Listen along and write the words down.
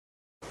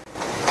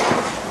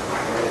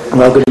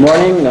Well, good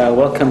morning.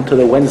 Welcome to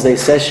the Wednesday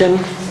session.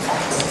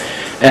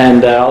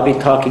 And I'll be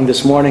talking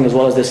this morning as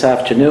well as this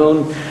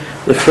afternoon.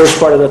 The first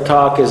part of the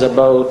talk is a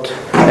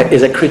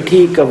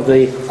critique of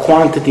the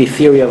quantity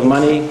theory of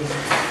money.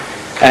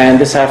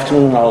 And this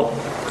afternoon I'll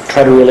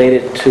try to relate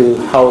it to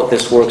how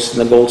this works in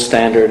the gold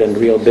standard and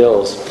real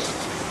bills.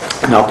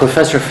 Now,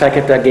 Professor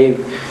Fekete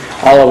gave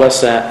all of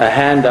us a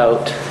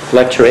handout,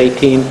 lecture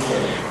 18,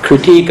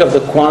 critique of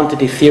the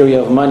quantity theory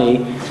of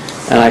money.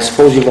 And I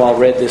suppose you've all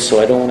read this, so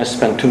I don't want to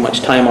spend too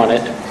much time on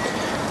it.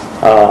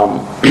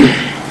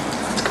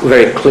 It's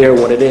very clear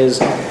what it is.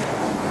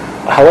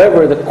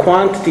 However, the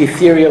quantity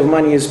theory of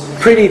money is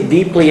pretty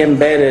deeply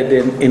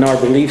embedded in our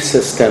belief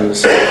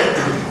systems.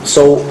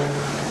 So,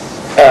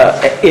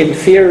 in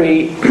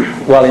theory,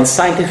 well, in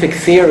scientific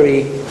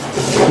theory,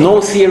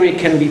 no theory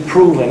can be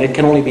proven, it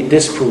can only be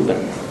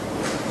disproven.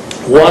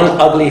 One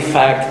ugly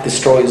fact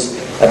destroys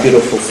a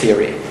beautiful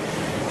theory,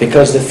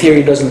 because the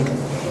theory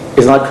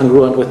is not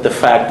congruent with the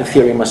fact. The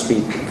theory must be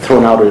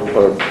thrown out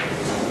or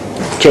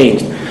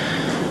changed.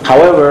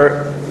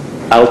 However,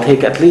 I'll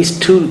take at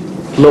least two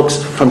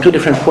looks from two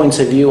different points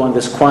of view on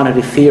this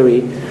quantity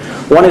theory.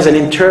 One is an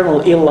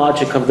internal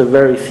illogic of the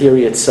very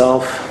theory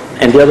itself,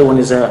 and the other one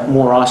is a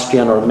more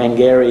Austrian or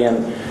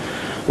Mengerian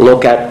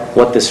look at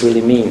what this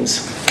really means.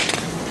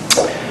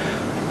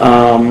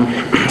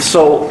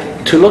 So,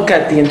 to look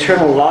at the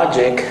internal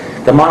logic,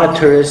 the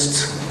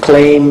monetarists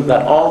claim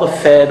that all the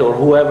Fed or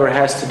whoever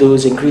has to do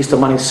is increase the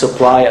money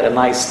supply at a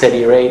nice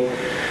steady rate.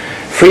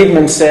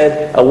 Friedman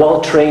said a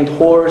well-trained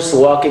horse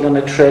walking on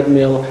a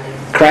treadmill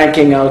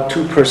cranking out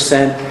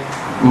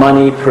 2%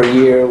 money per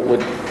year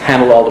would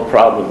handle all the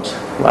problems.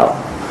 Well,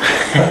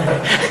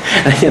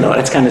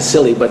 it's kind of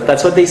silly, but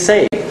that's what they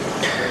say.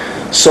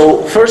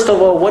 So first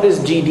of all, what is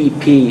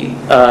GDP?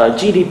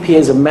 GDP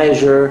is a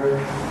measure,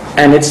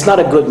 and it's not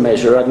a good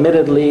measure.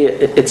 Admittedly,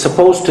 it's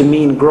supposed to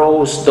mean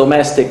gross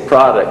domestic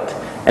product.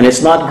 And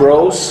it's not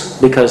gross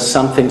because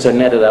some things are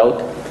netted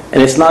out.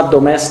 And it's not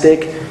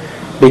domestic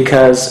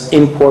because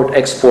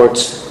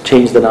import-exports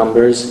change the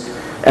numbers.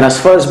 And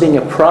as far as being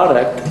a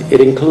product,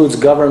 it includes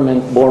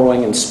government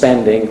borrowing and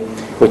spending,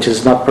 which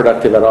is not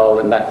productive at all,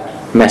 and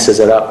that messes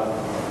it up.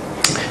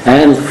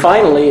 And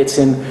finally, it's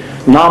in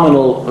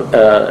nominal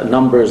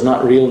numbers,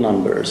 not real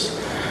numbers.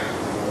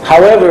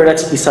 However,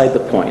 that's beside the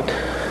point.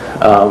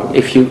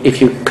 If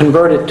you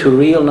convert it to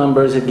real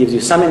numbers, it gives you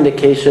some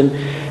indication.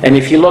 And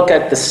if you look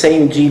at the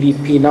same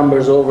GDP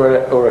numbers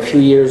over a few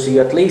years, you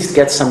at least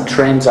get some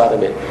trends out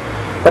of it.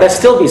 But that's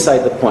still beside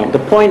the point. The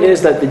point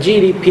is that the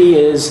GDP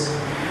is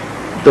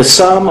the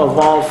sum of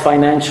all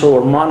financial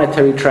or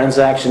monetary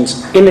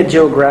transactions in a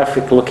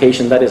geographic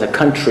location, that is a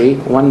country,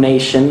 one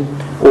nation,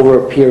 over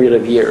a period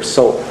of years.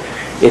 So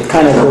it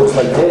kind of goes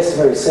like this,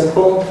 very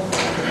simple.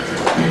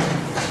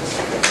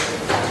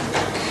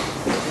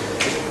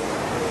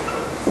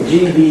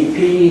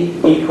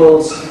 GDP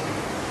equals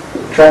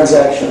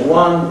transaction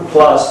 1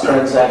 plus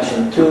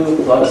transaction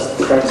 2 plus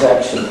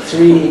transaction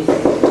 3,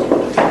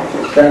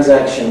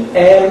 transaction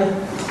N.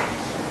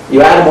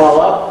 You add them all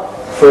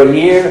up for a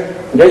year,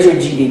 and there's your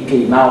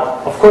GDP.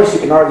 Now, of course, you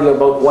can argue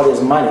about what is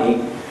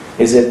money.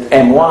 Is it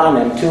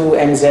M1, M2,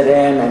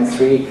 MZM,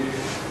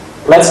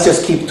 M3? Let's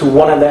just keep to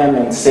one of them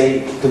and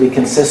say, to be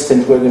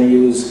consistent, we're going to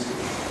use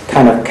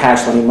kind of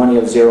cash money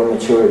of zero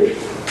maturity.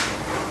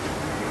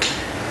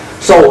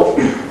 So,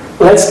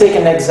 let's take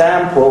an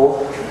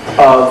example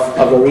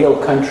of a real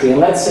country, and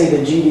let's say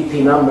the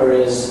GDP number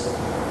is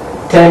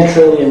 $10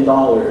 trillion,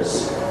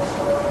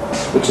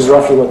 which is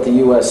roughly what the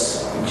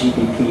US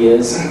GDP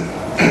is.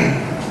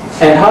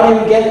 And how do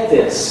you get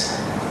this?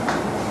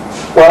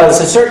 Well, there's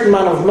a certain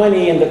amount of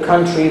money in the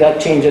country that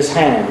changes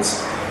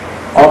hands.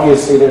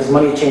 Obviously, there's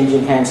money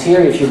changing hands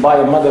here. If you buy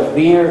a mug of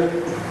beer,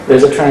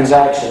 there's a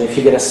transaction. If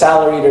you get a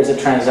salary, there's a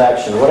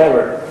transaction,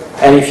 whatever.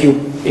 And if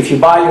you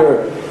buy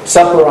your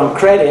supper on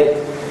credit,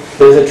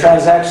 there's a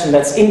transaction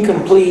that's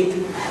incomplete,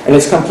 and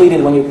it's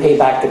completed when you pay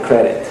back the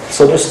credit.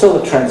 So there's still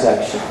a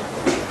transaction.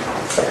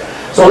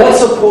 So let's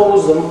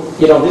suppose,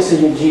 this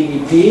is your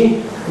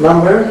GDP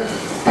number.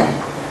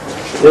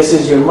 This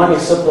is your money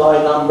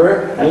supply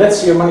number. And let's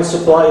say your money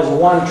supply is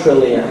 1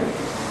 trillion.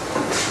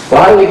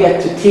 Well, how do we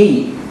get to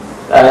T?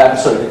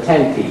 To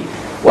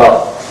 10T.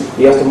 Well,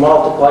 you have to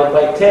multiply it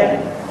by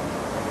 10.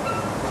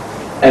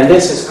 And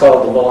this is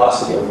called the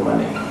velocity of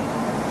money.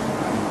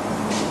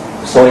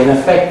 So in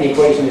effect, the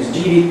equation is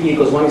GDP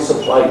equals money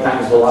supply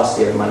times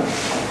velocity of money.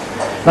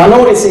 Now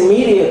notice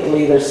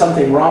immediately there's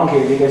something wrong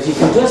here, because you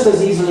can just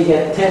as easily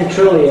get 10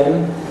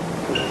 trillion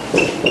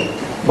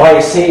by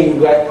saying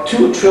you've got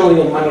 2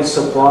 trillion money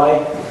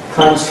supply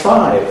times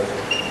 5.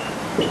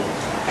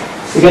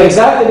 You get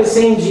exactly the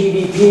same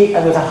GDP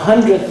and with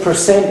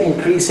 100%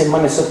 increase in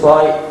money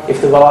supply if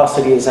the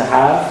velocity is a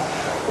half,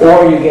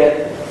 or you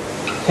get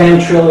 10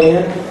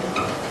 trillion,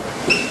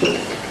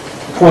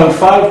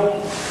 0.5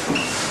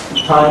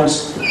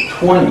 times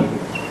 20.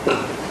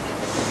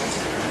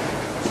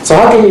 So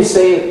how can you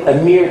say a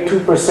mere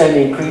 2%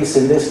 increase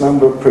in this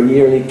number per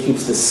year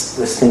keeps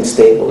this thing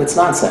stable? It's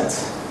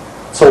nonsense.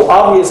 So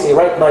obviously,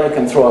 right now you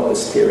can throw out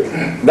this theory.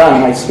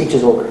 Done, my speech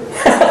is over.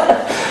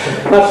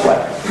 Not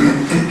quite.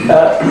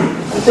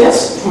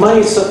 This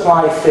money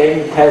supply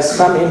thing has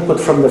some input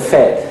from the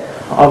Fed.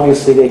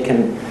 Obviously, they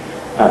can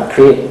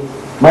create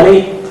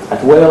money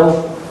at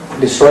will,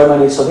 destroy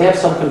money, so they have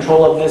some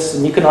control of this,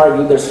 and you can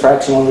argue there's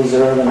fractional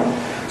reserve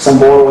and some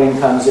borrowing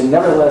comes in.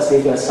 Nevertheless,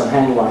 they've got some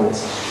handle on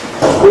this.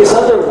 This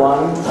other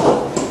one,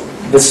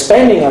 the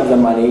spending of the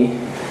money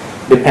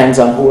depends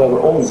on whoever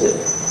owns it,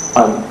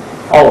 on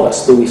all of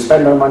us. Do we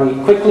spend our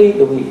money quickly?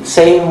 Do we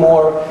save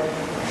more?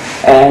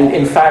 And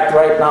in fact,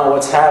 right now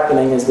what's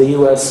happening is the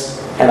US,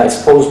 and I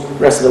suppose the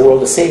rest of the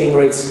world, the saving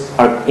rates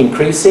are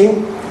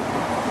increasing,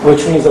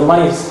 which means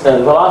the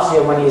velocity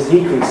of money is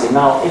decreasing.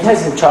 Now, it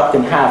hasn't chopped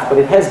in half, but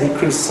it has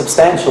decreased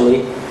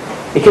substantially.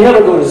 It can never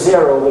go to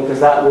zero, because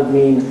that would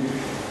mean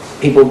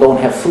people don't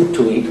have food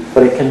to eat,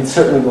 but it can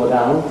certainly go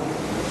down.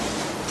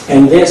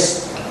 And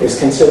this is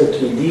considered to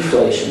be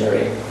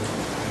deflationary.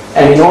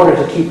 And in order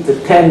to keep the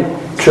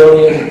 10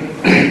 trillion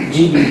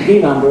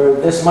GDP number,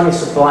 this money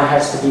supply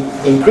has to be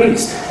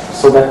increased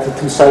so that the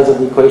two sides of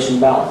the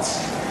equation balance.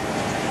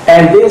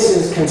 And this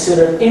is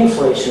considered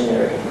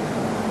inflationary.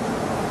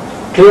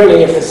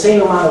 Clearly, if the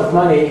same amount of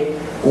money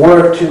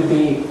were to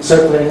be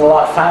circulating a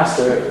lot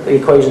faster, the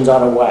equation's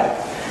out of whack.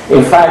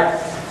 In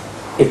fact,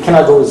 it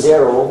cannot go to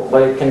zero,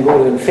 but it can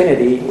go to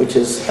infinity, which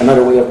is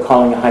another way of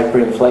calling it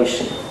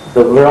hyperinflation,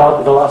 the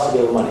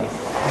velocity of money.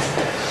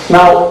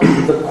 Now,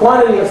 the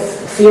quantity of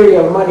theory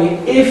of money,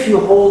 if you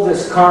hold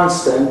this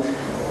constant,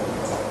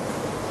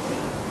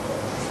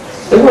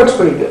 it works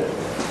pretty good.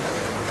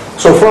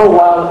 So for a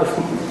while,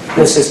 if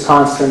this is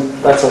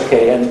constant, that's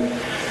okay. And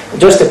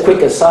just a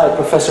quick aside,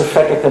 Professor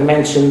Fekete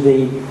mentioned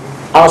the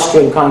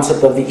Austrian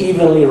concept of the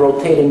evenly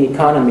rotating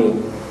economy.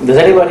 Is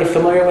anybody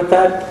familiar with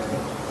that?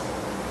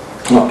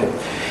 Okay.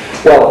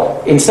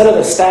 Well, instead of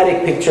a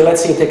static picture,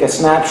 let's say you take a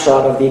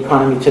snapshot of the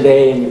economy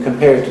today and you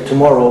compare it to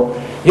tomorrow.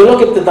 You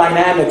look at the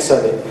dynamics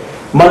of it.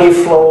 Money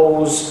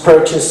flows,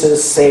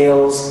 purchases,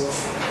 sales,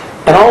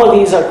 and all of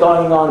these are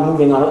going on,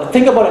 moving on.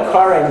 Think about a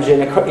car engine.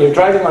 You're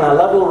driving on a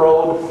level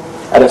road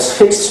at a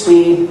fixed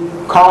speed,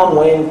 calm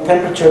wind,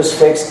 temperature is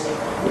fixed.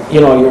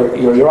 You know,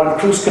 you're on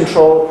cruise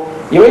control.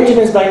 Your engine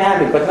is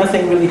dynamic, but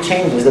nothing really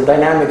changes. The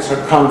dynamics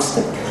are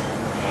constant.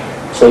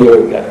 So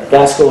you've got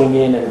gas going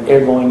in and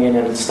air going in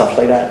and stuff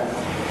like that.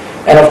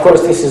 And of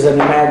course, this is an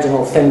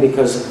imaginal thing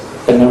because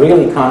in the real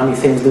economy,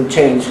 things do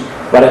change,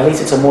 but at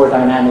least it's a more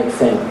dynamic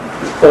thing.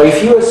 So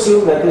if you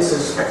assume that this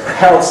is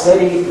held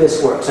steady,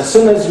 this works. As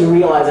soon as you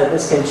realize that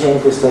this can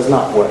change, this does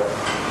not work.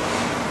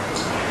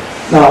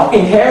 Now,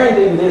 inherent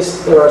in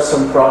this, there are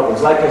some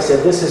problems. Like I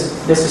said, this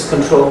is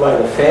controlled by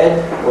the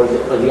Fed or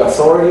the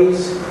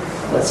authorities.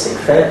 Let's say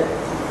Fed.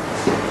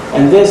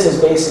 And this is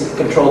basically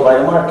controlled by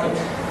the market.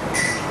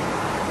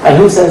 And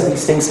who says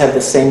these things have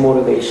the same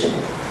motivation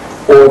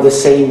or the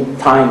same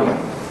timing?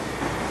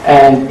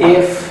 And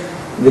if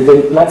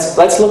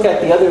let's look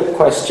at the other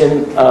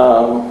question.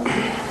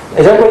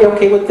 Is everybody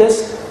okay with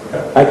this?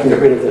 I can get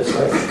rid of this,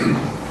 right?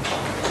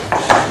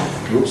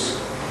 Oops.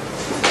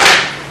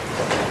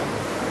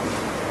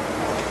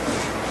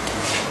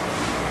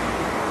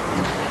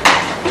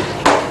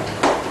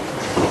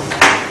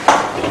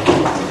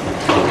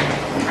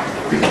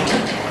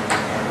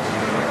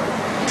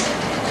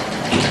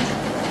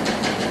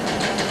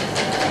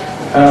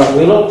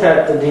 We looked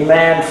at the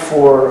demand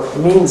for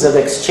means of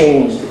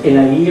exchange in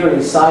a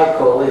yearly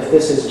cycle. If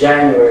this is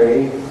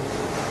January,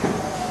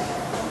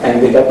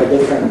 and we got the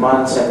different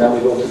months, and then we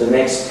go to the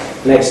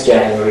next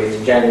January,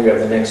 to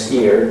January of the next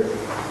year.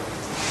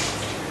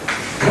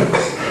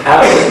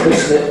 After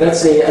Christmas,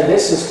 let's say, and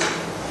this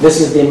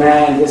is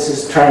demand, this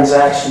is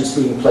transactions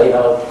being played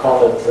out,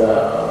 call it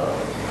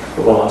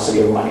the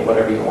velocity of money,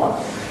 whatever you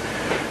want.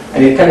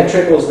 And it kind of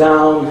trickles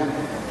down.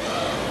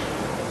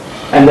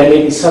 And then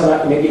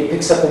maybe it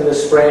picks up in the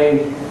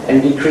spring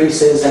and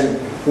decreases, and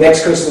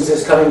next Christmas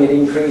is coming, it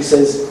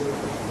increases,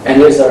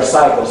 and there's our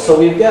cycle. So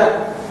we've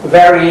got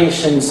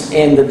variations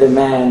in the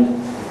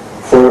demand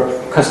for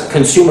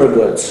consumer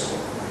goods.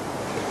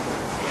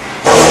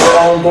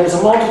 And there's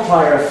a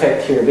multiplier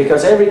effect here,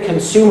 because every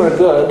consumer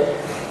good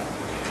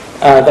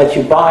that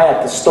you buy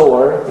at the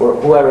store, or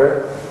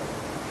whoever,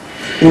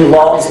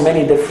 involves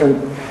many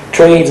different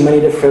trades,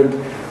 many different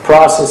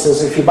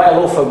processes. If you buy a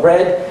loaf of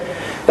bread,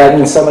 that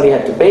means somebody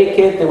had to bake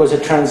it, there was a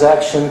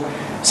transaction.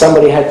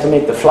 Somebody had to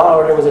make the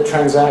flour, there was a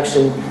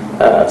transaction.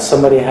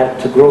 Somebody had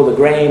to grow the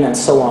grain, and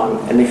so on.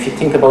 And if you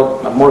think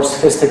about a more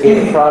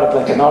sophisticated product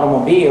like an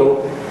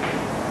automobile,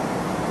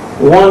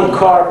 one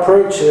car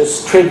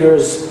purchase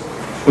triggers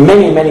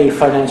many, many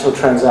financial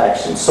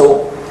transactions.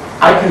 So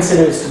I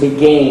consider this to be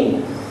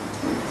gain.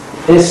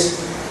 This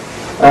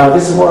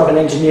is more of an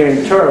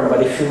engineering term,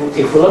 but if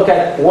you look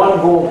at one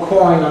gold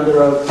coin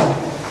under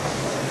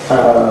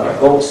a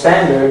gold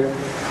standard,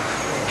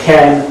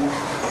 can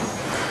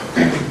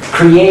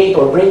create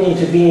or bring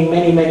into being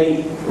many,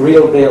 many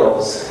real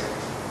bills.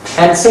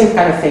 And the same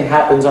kind of thing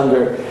happens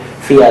under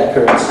fiat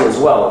currency as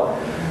well.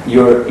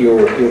 Your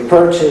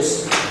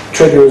purchase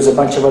triggers a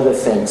bunch of other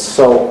things.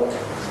 So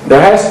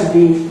there has to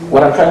be,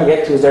 what I'm trying to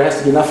get to is there has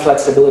to be enough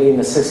flexibility in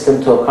the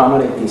system to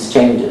accommodate these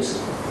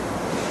changes.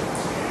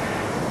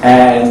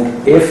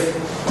 And if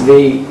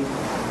the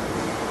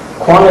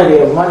quantity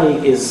of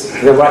money is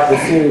the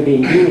theory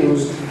being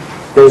used,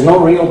 there's no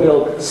real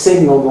bill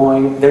signal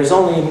going, there's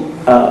only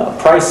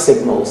price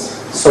signals.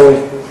 So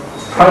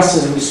if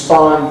prices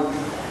respond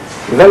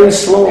very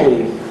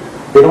slowly,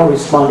 they don't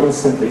respond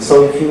instantly.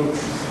 So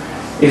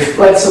if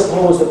let's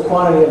suppose the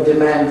quantity of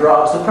demand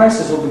drops, the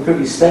prices will be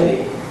pretty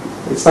steady.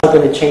 It's not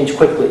going to change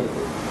quickly.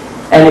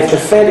 And if the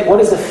Fed, what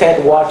is the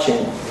Fed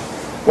watching?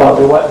 Well,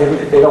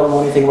 they don't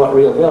know anything about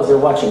real bills. They're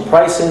watching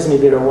prices,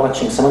 maybe they're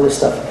watching some other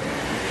stuff.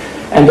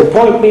 And the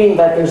point being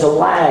that there's a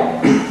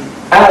lag.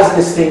 As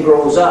this thing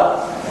grows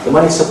up, the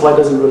money supply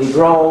doesn't really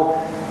grow,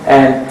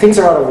 and things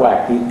are out of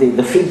whack.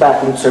 The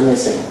feedback loops are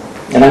missing.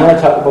 And I'm going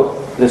to talk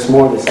about this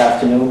more this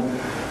afternoon.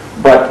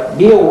 But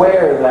be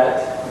aware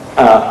that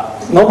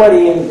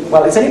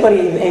is anybody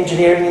in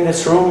engineering in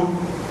this room?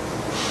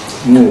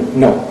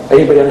 No.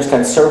 Anybody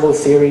understand servo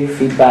theory,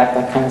 feedback,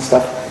 that kind of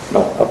stuff?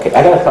 No. Okay,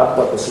 I got to talk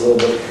about this a little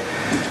bit.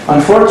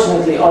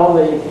 Unfortunately, all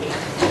the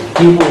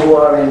people who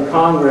are in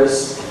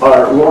Congress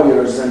are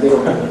lawyers and they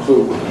don't have a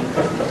clue.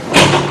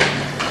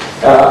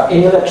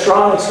 In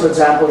electronics, for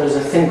example, there's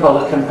a thing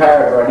called a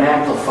comparator, an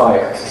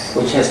amplifier,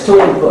 which has two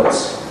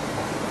inputs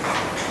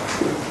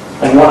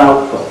and one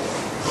output.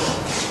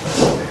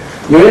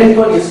 Your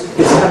input is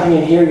coming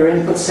in here, your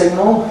input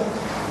signal,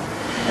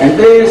 and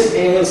this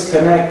is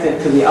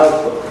connected to the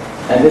output,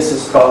 and this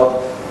is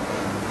called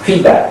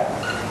feedback.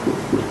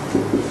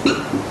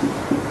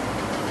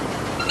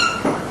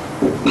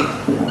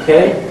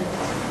 Okay?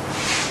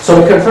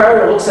 So the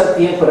comparator looks at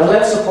the input, and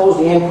let's suppose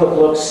the input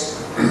looks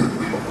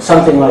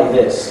something like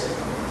this.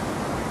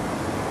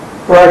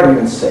 For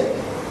argument's sake,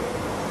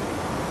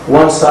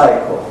 one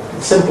cycle,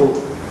 simple,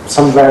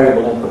 some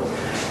variable input.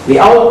 The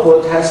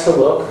output has to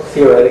look,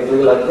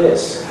 theoretically, like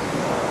this.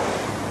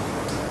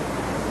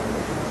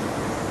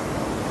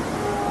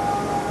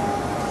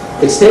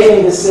 It's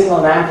taking this signal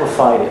and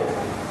amplified it.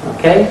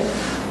 Okay?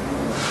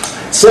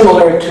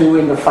 Similar to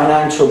in the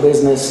financial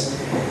business,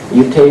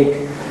 you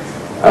take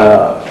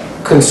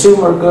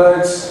consumer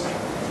goods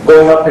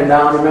going up and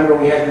down. Remember,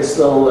 we had this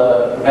little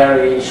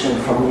variation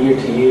from year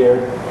to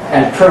year,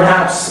 and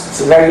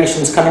perhaps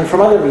variations coming from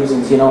other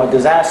reasons, a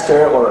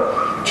disaster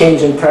or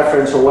change in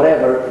preference or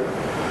whatever.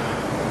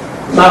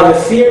 Now, the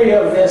theory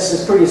of this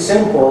is pretty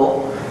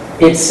simple.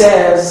 It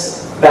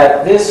says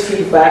that this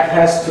feedback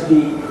has to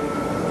be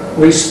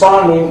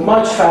responding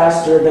much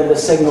faster than the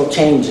signal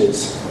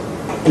changes.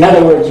 In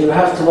other words, you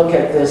have to look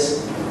at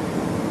this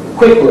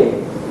quickly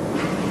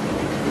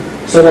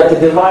so that the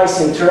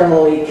device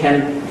internally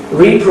can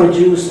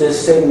reproduce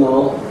this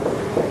signal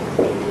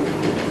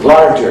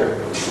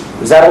larger.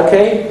 Is that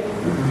okay?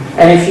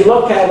 And if you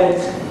look at it,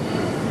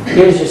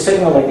 here's your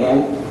signal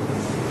again,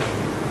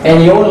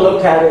 and you only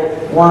look at it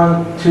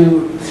 1,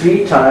 2,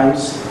 3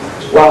 times,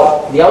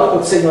 well, the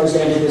output signal is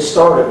going to be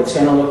distorted. It's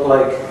going to look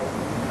like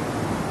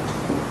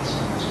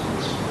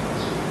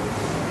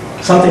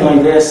something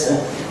like this,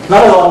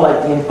 not at all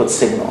like the input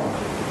signal,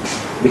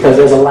 because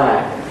there's a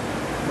lag.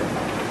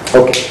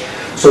 Okay,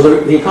 so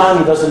the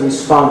economy doesn't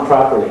respond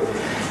properly.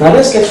 Now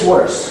this gets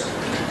worse.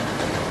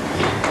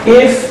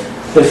 If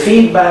the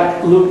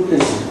feedback loop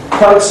is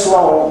quite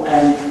slow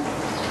and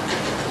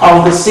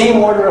of the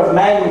same order of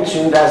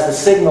magnitude as the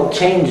signal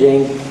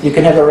changing, you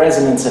can have a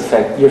resonance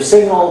effect. Your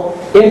signal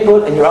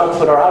input and your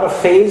output are out of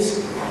phase,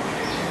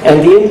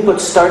 and the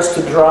input starts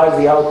to drive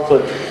the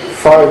output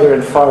farther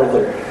and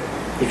farther.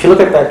 If you look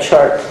at that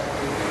chart,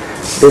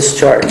 this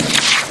chart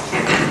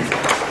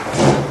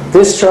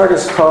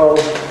is called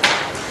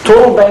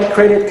total bank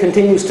credit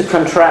continues to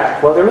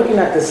contract. Well, they're looking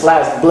at this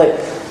last blip.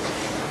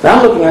 Now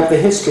I'm looking at the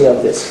history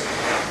of this.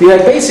 You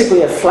had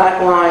basically a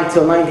flat line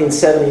till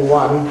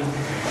 1971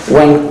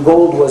 when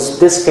gold was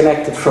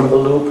disconnected from the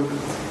loop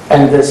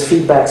and this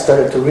feedback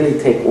started to really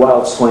take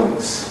wild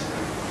swings.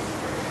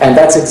 And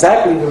that's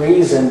exactly the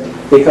reason,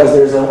 because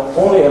there's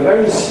only a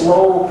very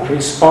slow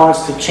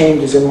response to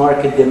changes in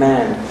market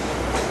demand.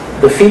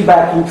 The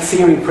feedback loop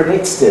theory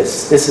predicts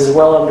this. This is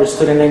well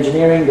understood in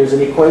engineering. There's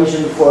an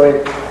equation for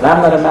it. And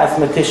I'm not a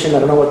mathematician. I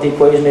don't know what the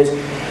equation is.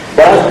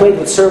 But I've played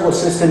with servo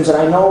systems, and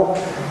I know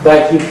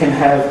that you can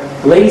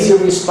have lazy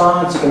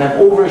response, you can have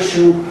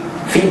overshoot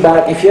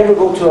feedback. If you ever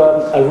go to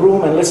a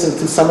room and listen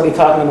to somebody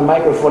talking on a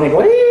microphone and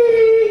go,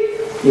 "Ee!"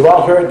 You've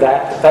all heard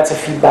that. That's a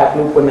feedback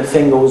loop when the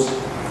thing goes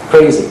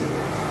crazy.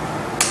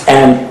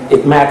 And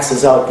it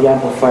maxes out, the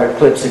amplifier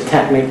clips, it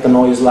can't make the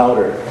noise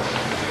louder.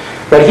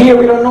 But here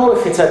we don't know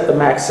if it's at the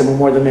maximum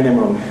or the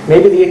minimum.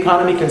 Maybe the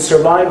economy can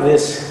survive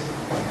this,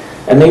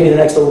 and maybe the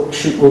next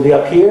shoot will be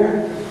up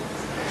here,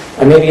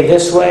 and maybe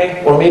this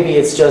way, or maybe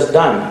it's just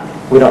done.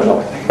 We don't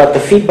know. But the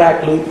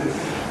feedback loop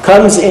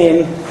comes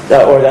in,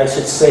 or I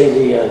should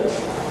say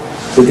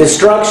the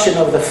destruction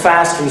of the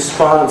fast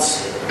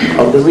response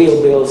of the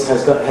real bills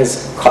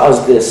has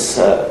caused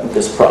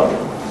this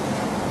problem.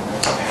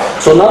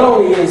 So not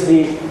only is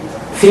the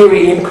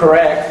theory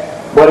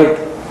incorrect, but it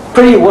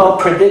pretty well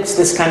predicts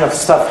this kind of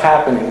stuff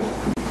happening.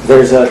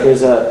 There's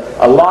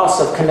a loss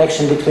of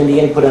connection between the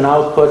input and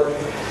output,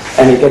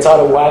 and it gets out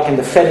of whack, and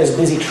the Fed is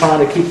busy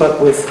trying to keep up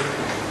with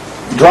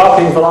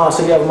dropping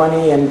velocity of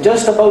money, and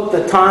just about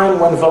the time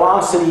when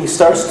velocity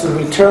starts to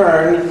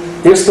return,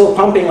 they're still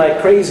pumping like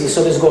crazy,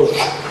 so this goes,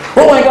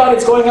 oh my God,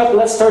 it's going up,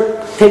 let's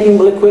start taking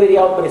the liquidity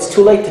out, but it's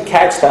too late to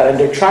catch that, and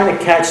they're trying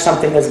to catch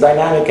something that's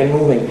dynamic and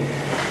moving.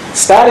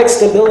 Static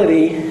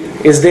stability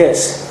is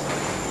this.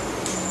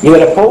 You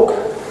hit a poke,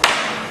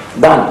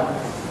 done,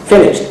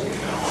 finished.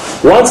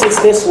 Once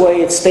it's this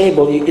way, it's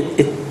stable,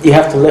 you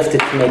have to lift it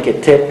to make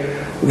it tip.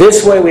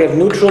 This way we have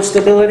neutral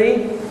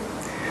stability,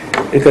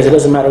 because it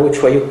doesn't matter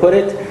which way you put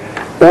it,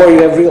 or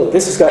you have real,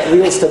 this has got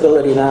real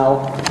stability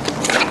now.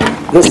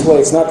 This way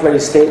it's not very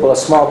stable, a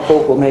small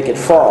poke will make it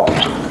fall.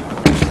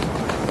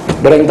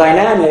 But in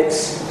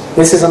dynamics,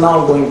 this is an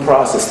ongoing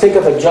process. Think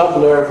of a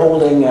juggler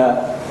holding,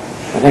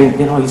 and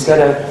then, he's got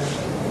to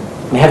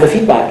have a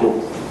feedback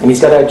loop, and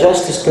he's got to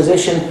adjust his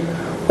position,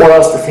 or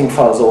else the thing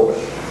falls over.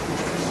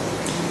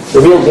 The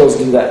real bills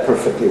do that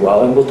perfectly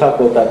well, and we'll talk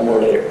about that more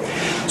later.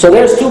 So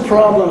there's two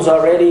problems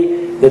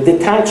already: the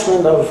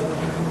detachment of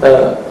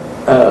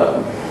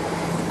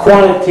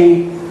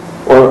quantity,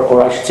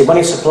 or I should say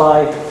money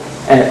supply,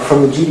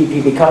 from the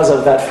GDP because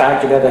of that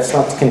factor that's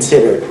not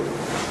considered.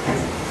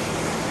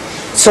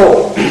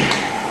 So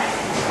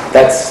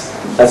that's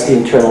the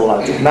internal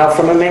logic. Now,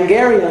 from a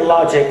Mengerian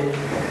logic,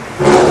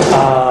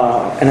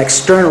 an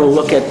external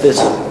look at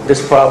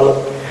this problem,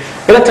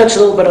 I'm going to touch a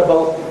little bit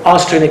about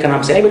Austrian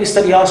economics. Anybody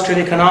study Austrian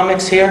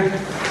economics here?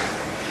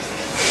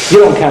 You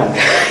don't count.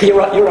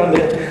 You're on the...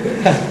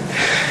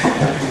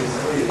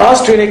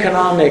 Austrian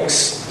economics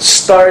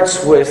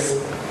starts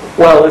with,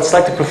 well, it's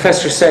like the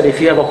professor said,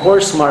 if you have a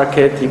horse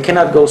market, you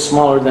cannot go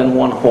smaller than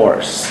one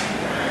horse.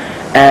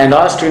 And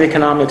Austrian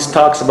economics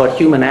talks about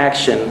human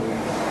action,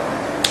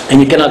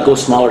 and you cannot go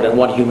smaller than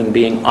one human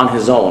being on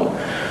his own,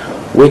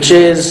 which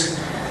is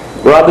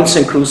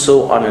Robinson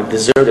Crusoe on a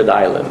deserted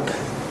island.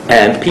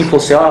 And people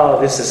say, oh,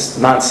 this is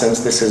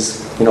nonsense, this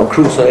is,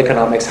 Crusoe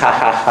economics, ha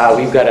ha ha,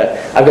 I've got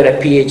a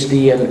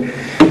PhD in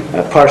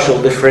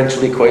partial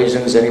differential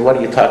equations, and what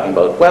are you talking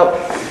about? Well,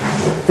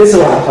 this is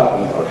what I'm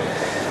talking about.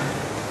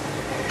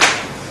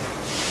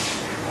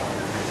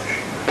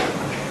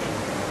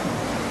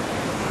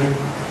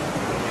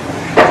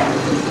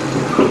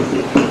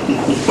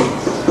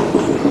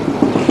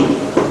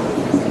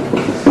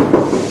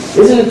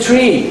 This is a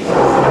tree.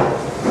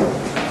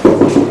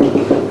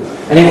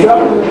 And if you look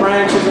at the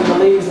branches and the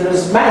leaves,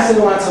 there's massive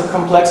amounts of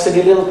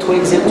complexity, little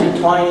twigs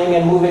intertwining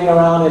and moving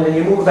around, and then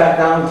you move back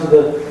down to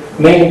the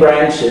main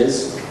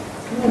branches,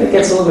 and it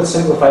gets a little bit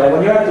simplified. And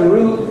when you're at the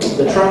root,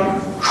 the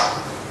trunk,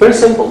 very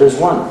simple, there's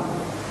one.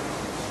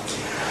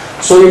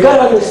 So you've got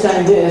to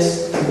understand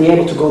this to be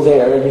able to go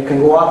there, and you can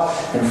go up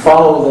and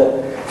follow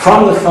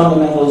from the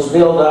fundamentals,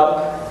 build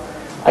up,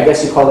 I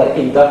guess you call that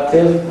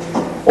inductive,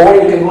 or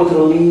you can go to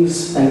the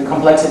leaves and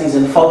complexities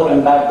and follow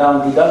them back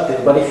down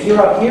deductive. But if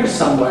you're up here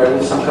somewhere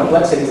with some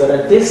complexities that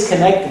are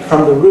disconnected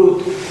from the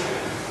root,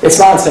 it's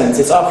nonsense,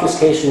 it's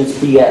obfuscation, it's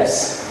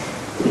BS.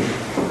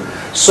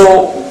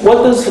 So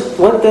what does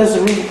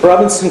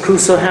Robinson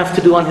Crusoe have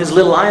to do on his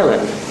little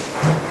island?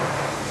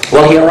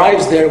 Well, he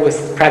arrives there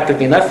with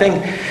practically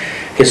nothing.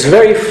 His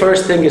very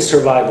first thing is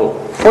survival,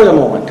 for the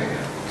moment.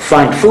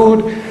 Find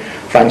food,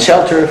 find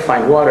shelter,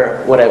 find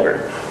water,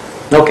 whatever.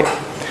 Okay.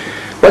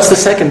 What's the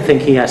second thing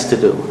he has to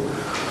do?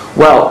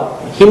 Well,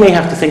 he may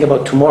have to think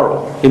about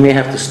tomorrow. He may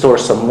have to store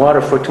some water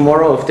for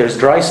tomorrow if there's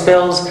dry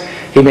spells.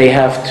 He may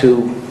have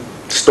to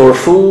store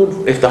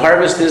food. If the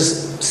harvest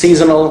is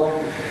seasonal,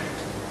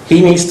 he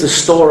needs to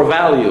store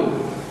value.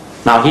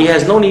 Now, he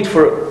has no need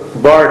for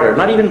barter,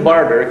 not even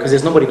barter, because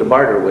there's nobody to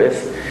barter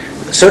with.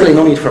 Certainly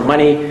no need for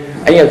money,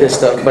 any of this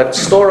stuff, but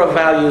store of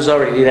value is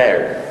already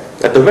there,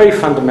 at the very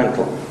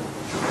fundamental.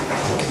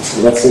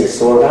 Let's say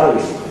store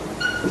value.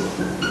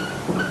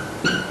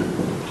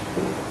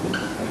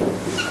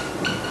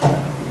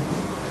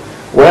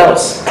 What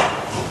else?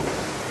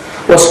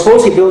 Well,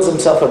 suppose he builds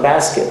himself a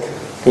basket.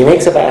 He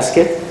makes a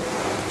basket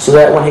so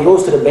that when he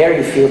goes to the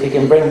berry field, he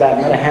can bring back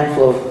not a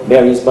handful of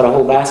berries, but a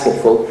whole basket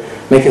full,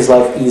 make his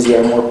life easier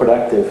and more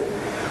productive.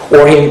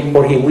 Or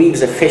he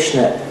weaves a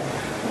fishnet.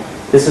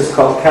 This is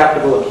called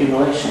capital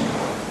accumulation.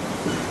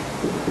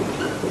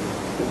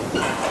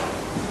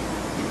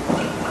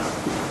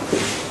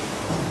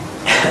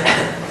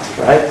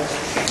 Right?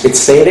 It's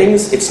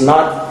savings. It's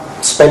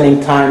not spending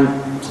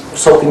time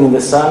soaking in the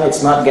sun.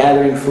 It's not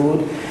gathering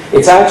food.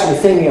 It's actually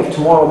thinking of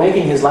tomorrow,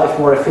 making his life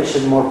more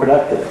efficient, more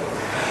productive.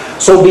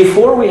 So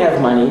before we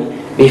have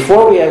money,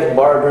 before we have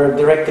barter,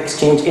 direct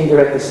exchange,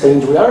 indirect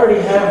exchange, we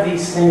already have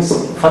these things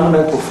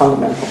fundamental.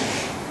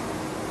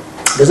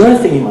 There's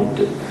another thing he might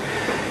do.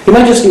 He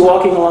might just be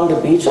walking along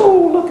the beach.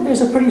 Oh, look,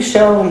 there's a pretty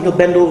shell, and he'll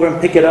bend over and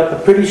pick it up,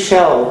 a pretty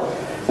shell,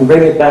 and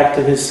bring it back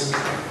to his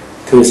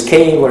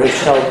cave or his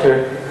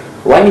shelter.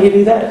 Why did he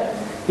do that?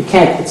 He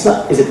can't. It's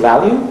not. Is it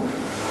value?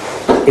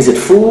 Is it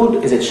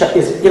food? Is it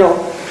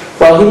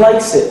well, he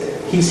likes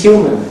it. He's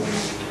human.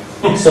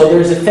 So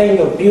there's a thing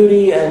of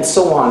beauty and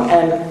so on.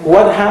 And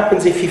what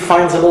happens if he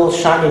finds a little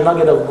shiny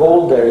nugget of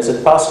gold there? Is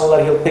it possible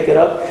that he'll pick it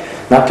up?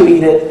 Not to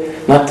eat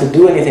it, not to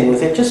do anything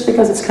with it, just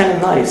because it's kind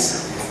of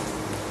nice.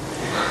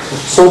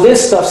 So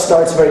this stuff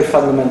starts very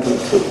fundamentally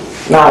too.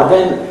 Now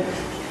then,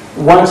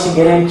 once you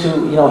get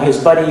into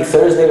his buddy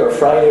Thursday or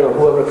Friday or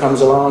whoever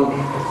comes along,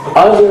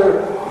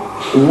 other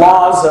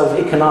laws of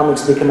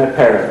economics become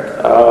apparent.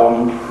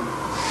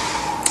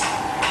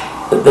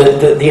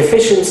 The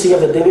efficiency of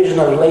the division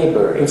of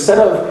labor. Instead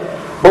of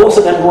both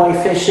of them going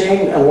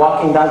fishing and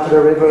walking down to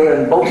the river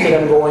and both of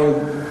them going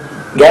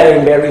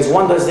gathering berries,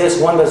 one does this,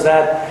 one does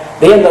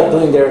that, they end up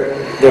doing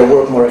their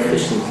work more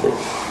efficiently.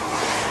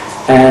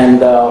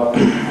 And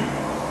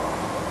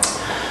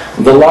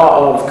the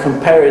law of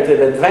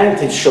comparative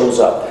advantage shows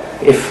up.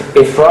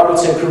 If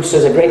Robinson Crusoe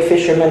is a great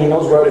fisherman, he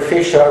knows where the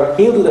fish are,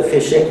 he'll do the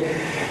fishing,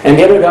 and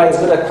the other guy is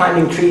good at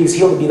climbing trees,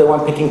 he'll be the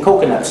one picking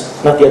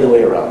coconuts, not the other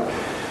way around.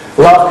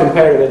 The law of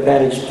comparative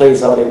advantage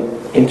plays out in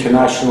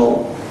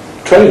international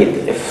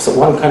trade. If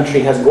one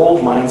country has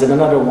gold mines and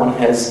another one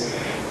has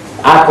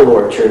apple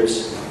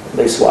orchards,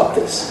 they swap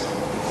this.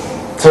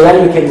 So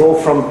then you can go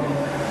from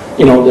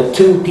the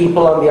two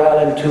people on the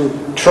island to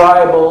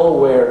tribal,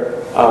 where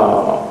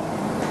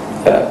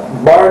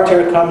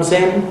barter comes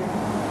in.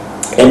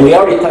 And we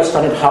already touched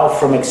on it, how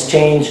from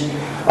exchange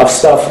of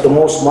stuff, the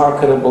most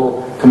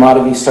marketable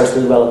commodity starts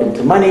to develop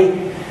into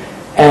money.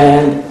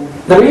 And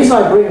the reason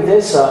I bring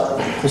this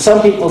up,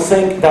 some people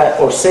think that,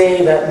 or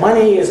say that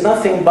money is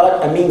nothing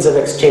but a means of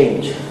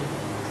exchange.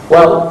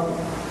 Well,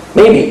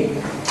 maybe.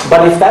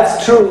 But if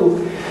that's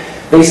true,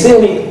 they still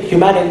need,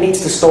 humanity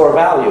needs to store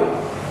value.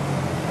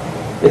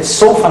 It's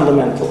so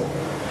fundamental.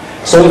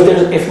 So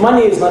if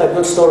money is not a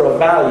good store of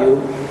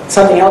value,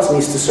 something else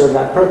needs to serve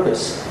that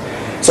purpose.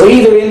 So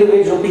either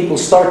individual people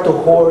start to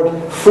hoard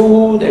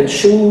food and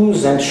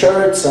shoes and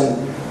shirts and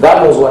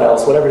God knows what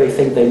else, whatever they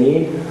think they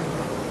need,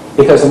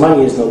 because the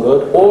money is no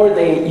good, or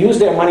they use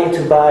their money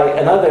to buy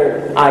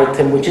another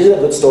item which is a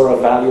good store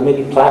of value,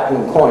 maybe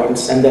platinum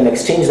coins, and then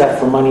exchange that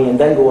for money and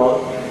then go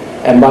out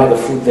and buy the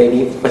food they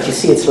need. But you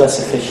see, it's less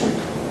efficient.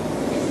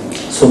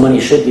 So money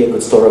should be a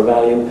good store of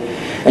value.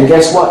 And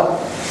guess what?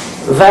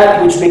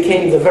 That which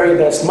became the very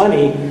best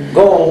money,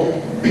 gold,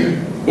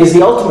 is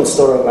the ultimate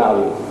store of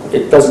value.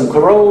 It doesn't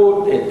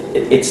corrode,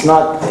 it's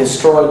not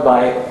destroyed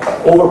by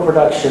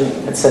overproduction,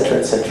 etc.,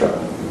 etc.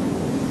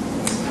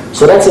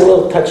 So that's a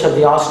little touch of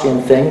the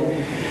Austrian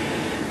thing.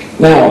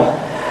 Now,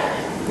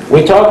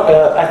 we talked,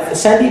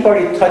 Sandeep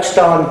already touched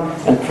on,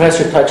 and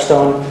Professor touched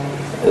on,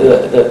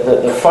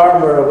 the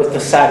farmer with the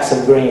sacks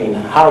of grain,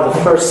 how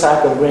the first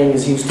sack of grain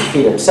is used to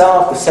feed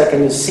himself, the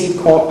second is seed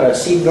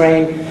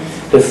grain,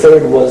 the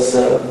third was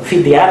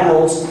feed the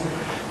animals,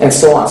 and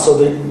so on. So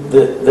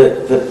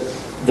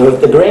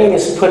the grain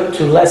is put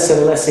to less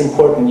and less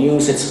important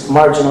use, its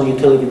marginal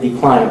utility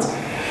declines.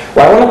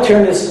 Well, I want to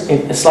turn this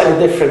in a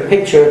slightly different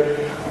picture.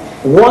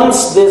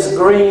 Once this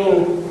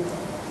grain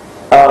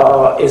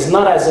is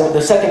not as,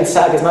 the second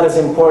sack is not as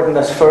important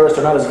as first,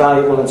 or not as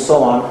valuable, and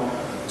so on,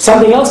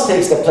 something else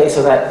takes the place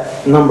of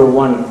that number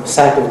one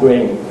sack of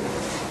grain.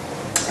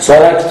 So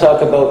I'd like to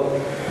talk about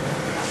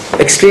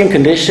extreme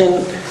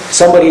condition.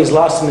 Somebody is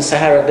lost in the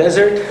Sahara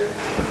Desert,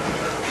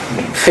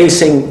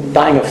 facing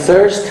dying of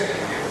thirst.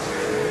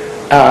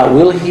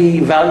 Will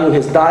he value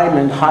his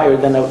diamond higher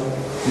than a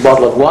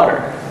bottle of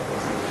water?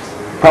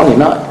 Probably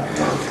not.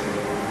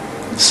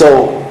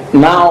 So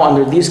now,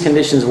 under these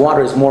conditions,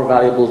 water is more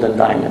valuable than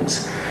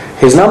diamonds.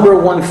 His number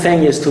one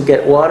thing is to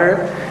get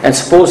water, and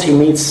suppose he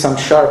meets some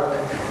sharp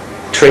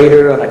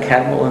trader on a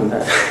camel and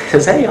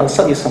says, "Hey, I'll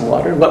sell you some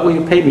water. What will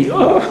you pay me?"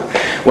 Oh,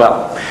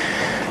 well.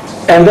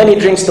 And then he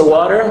drinks the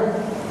water,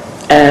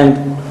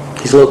 and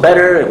he's a little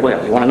better.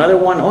 Well, you want another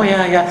one? Oh,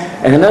 yeah,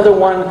 yeah. And another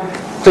one,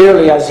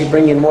 clearly, as you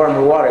bring in more and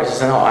more water, he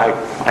says, "No,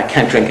 I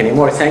can't drink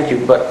anymore, thank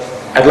you, but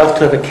I'd love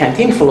to have a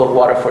canteen full of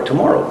water for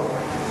tomorrow."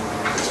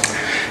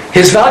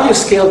 His value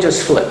scale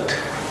just flipped.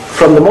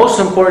 From the most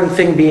important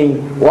thing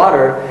being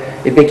water,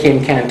 it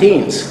became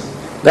canteens.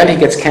 Then he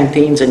gets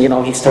canteens, and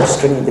he starts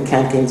stringing the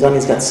canteens on.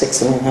 He's got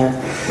 6 in hand.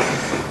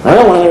 I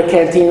don't want another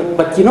canteen,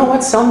 but you know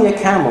what? Sell me a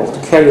camel to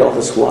carry all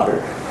this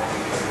water.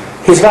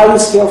 His value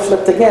scale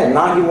flipped again.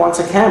 Now he wants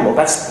a camel.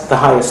 That's the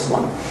highest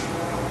one.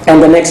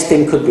 And the next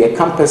thing could be a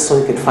compass, so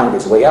he could find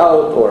his way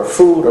out, or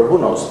food, or who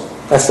knows.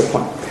 That's the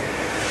point.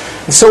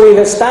 And so we've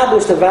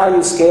established a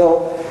value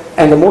scale,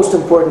 and the most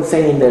important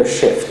thing in there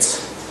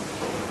shifts.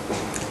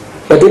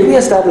 But did we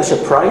establish a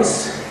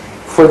price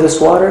for this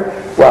water?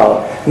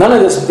 Well, none of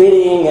this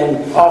bidding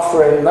and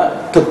offering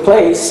took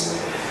place.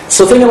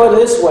 So think about it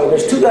this way.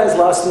 There's 2 guys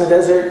lost in the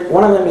desert.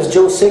 One of them is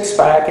Joe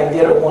Sixpack, and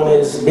the other one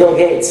is Bill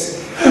Gates.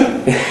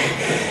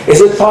 Is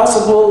it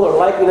possible or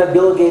likely that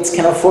Bill Gates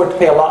can afford to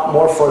pay a lot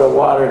more for the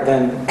water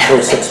than Joe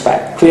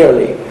Sixpack?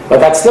 Clearly. But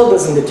that still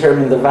doesn't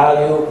determine the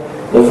value.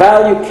 The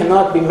value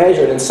cannot be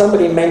measured. And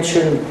somebody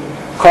mentioned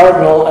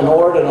cardinal and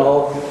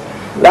ordinal.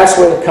 That's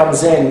where it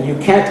comes in. You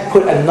can't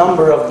put a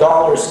number of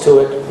dollars to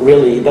it,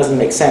 really. It doesn't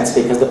make sense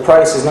because the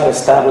price is not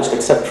established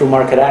except through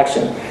market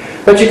action.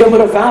 But you can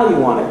put a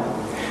value on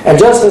it. And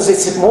just as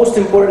it's the most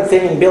important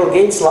thing in Bill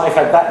Gates' life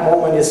at that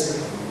moment is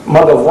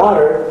mug of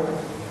water,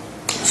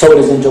 so it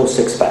is in Joe's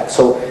six-pack.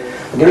 So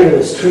I'll get rid of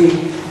this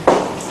tree.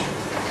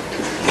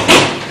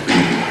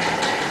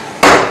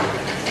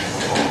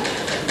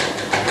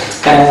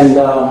 And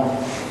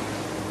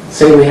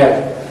say we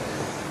have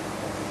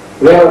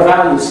a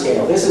value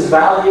scale. This is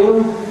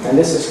value, and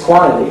this is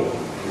quantity.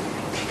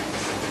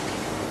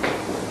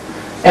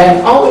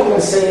 And all we can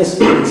say is,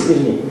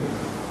 excuse me,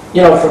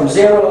 from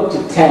 0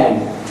 to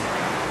 10,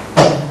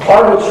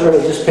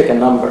 arbitrarily just pick a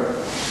number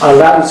on a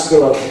value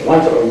scale of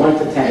 1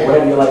 to 10,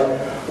 whatever you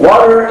like.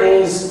 Water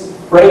is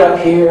right up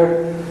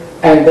here,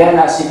 and then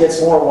as it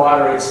gets more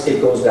water,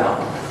 it goes down.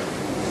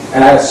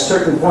 And at a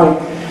certain point,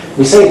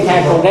 we say it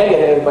can't go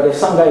negative, but if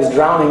some guy's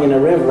drowning in a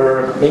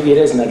river, maybe it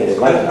is negative.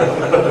 Right?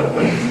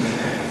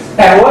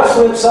 And what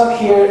flips up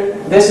here,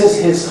 this is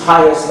his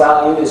highest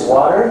value, is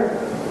water.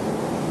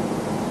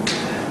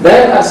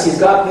 Then as he's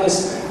got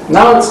this,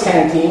 now it's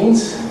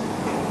canteens.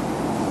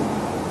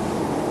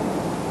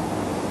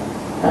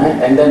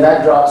 And then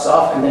that drops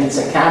off, and then it's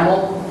a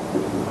camel.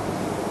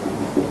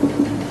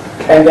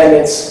 And then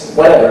it's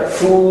whatever,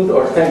 food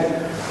or thing.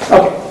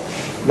 Okay,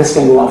 this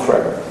can go on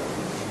forever.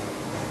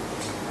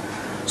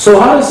 So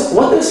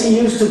what does he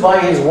use to buy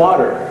his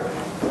water?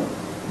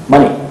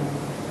 Money.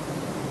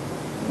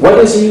 What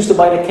does he use to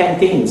buy the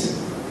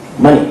canteens?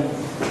 Money.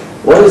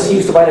 What does he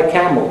use to buy the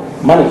camel?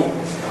 Money.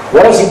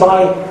 What does he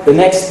buy the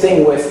next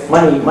thing with?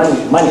 Money,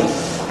 money, money.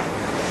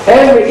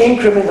 Every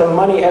increment of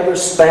money ever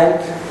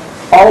spent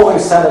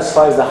always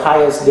satisfies the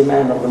highest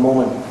demand of the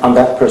moment on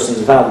that person's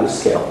value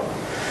scale.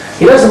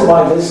 He doesn't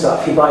buy this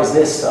stuff, he buys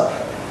this stuff.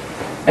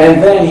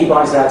 And then he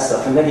buys that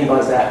stuff, and then he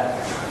buys that.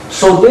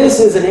 So this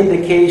is an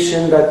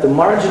indication that the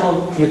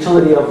marginal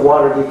utility of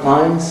water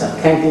declines,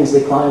 canteens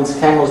declines,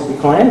 camels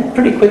decline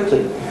pretty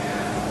quickly.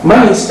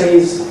 Money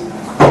stays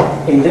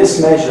in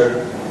this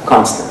measure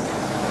constant.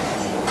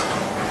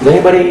 Does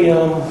anybody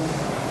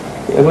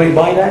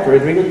buy that or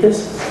agree with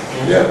this?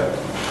 Yeah.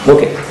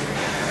 Okay.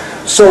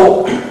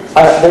 So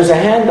there's a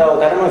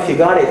handout, I don't know if you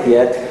got it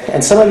yet,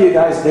 and some of you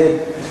guys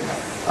did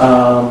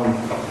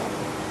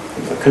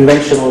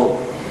conventional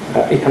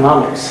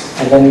economics,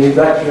 and then you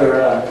got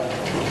your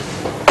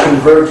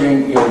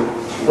converging your,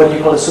 what do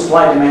you call a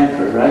supply-demand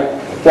curve,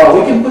 right? Well,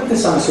 we can put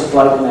this on a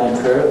supply-demand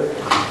curve,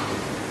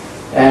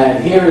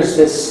 and here is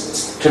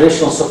this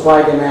traditional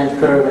supply-demand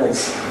curve,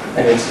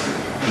 and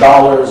it's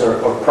dollars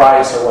or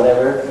price or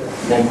whatever,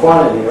 then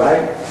quantity,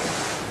 right?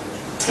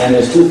 And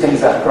there's two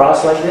things that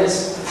cross like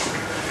this.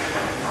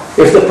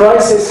 If the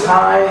price is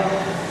high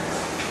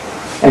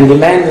and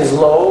demand is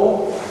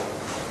low,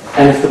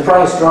 and if the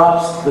price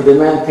drops, the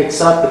demand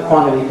picks up, the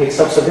quantity picks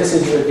up. So this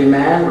is your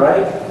demand,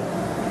 right?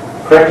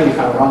 Correct me if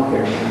I'm wrong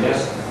here.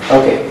 Yes.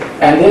 Okay.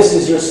 And this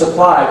is your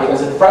supply,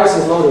 because if the price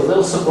is low, there's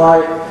little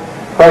supply.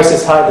 Price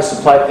is high, the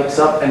supply picks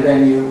up, and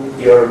then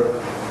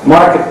your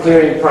market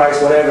clearing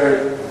price,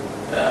 whatever,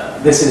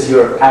 this is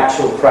your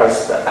actual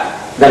price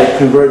that it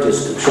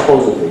converges to,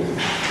 supposedly.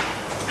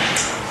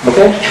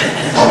 Okay?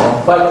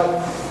 But,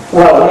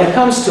 well, when it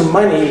comes to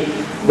money,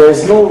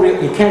 there's no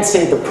real, you can't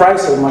say the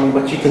price of money,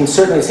 but you can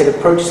certainly say the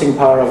purchasing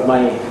power of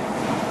money.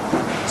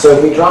 So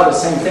if we draw the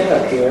same thing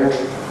up here,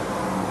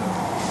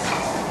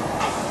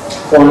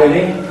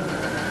 quantity,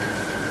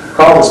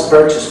 call this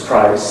purchase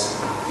price.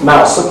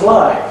 Now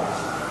supply.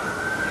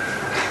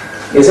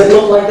 Does it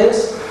look like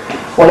this?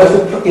 Well,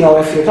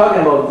 if you're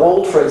talking about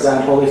gold, for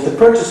example, if the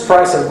purchase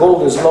price of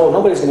gold is low,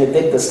 nobody's going to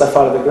dig the stuff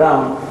out of the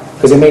ground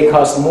because it may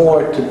cost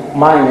more to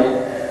mine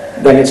it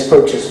than its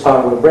purchase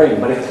power will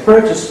bring. But if the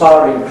purchase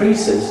power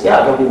increases,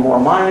 yeah, there'll be more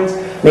mines.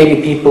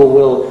 Maybe people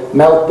will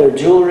melt their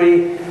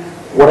jewelry,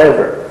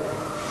 whatever.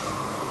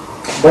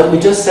 But we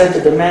just said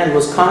the demand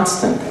was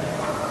constant.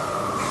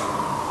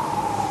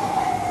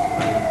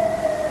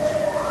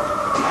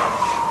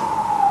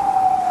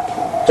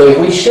 So if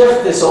we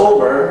shift this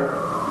over,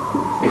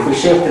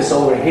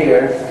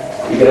 here,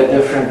 you get a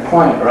different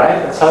point, right?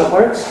 That's how it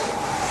works?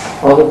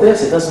 Well, with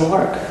this, it doesn't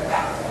work.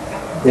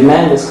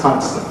 Demand is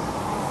constant.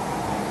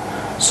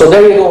 So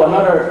there you go,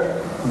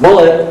 another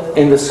bullet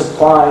in the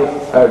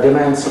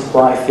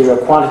demand-supply theory, or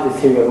quantity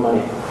theory of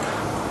money.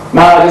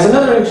 Now, there's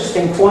another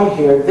interesting point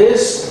here.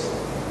 This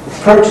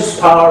purchase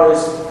power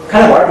is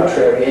kind of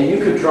arbitrary, and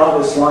you could draw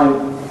this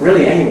line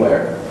really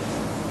anywhere.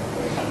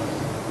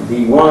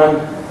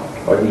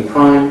 D1 or D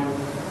prime.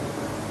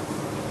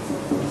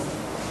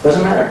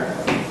 Doesn't matter.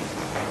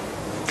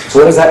 So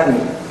what does that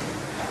mean?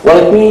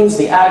 Well, it means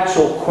the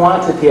actual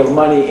quantity of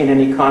money in an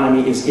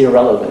economy is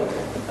irrelevant.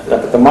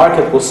 That the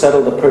market will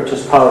settle the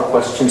purchase power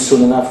question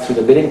soon enough through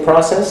the bidding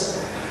process.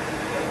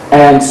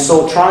 And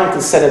so trying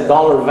to set a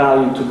dollar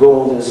value to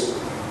gold is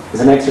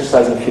an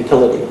exercise in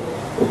futility.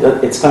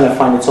 It's going to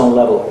find its own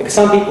level. Because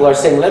some people are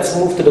saying, let's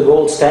move to the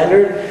gold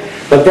standard,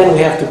 but then we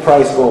have to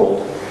price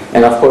gold.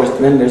 And of course,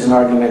 then there's an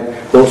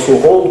argument, those who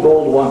hold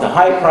gold want a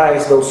high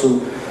price, those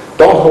who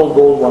don't hold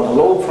gold want a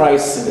low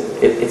price.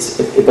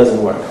 It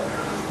doesn't work.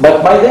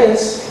 But by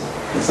this,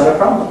 it's not a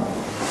problem.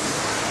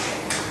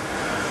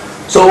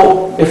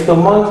 So if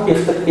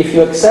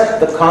you accept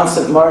the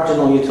constant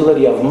marginal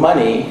utility of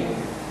money,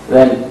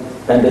 then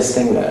this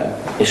thing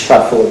is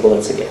shot full of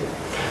bullets again.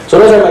 So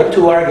those are my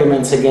two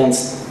arguments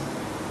against,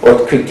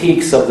 or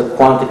critiques of the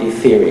quantity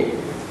theory.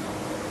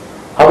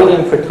 How are we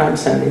doing for time,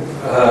 Sandy?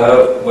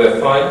 We're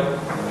fine.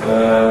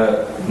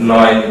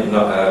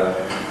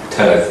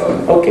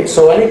 10:05. Okay,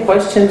 so any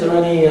questions or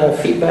any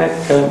feedback?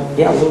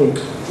 Yeah, Louis.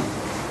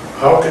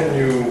 How can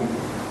you,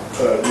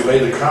 you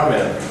made a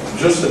comment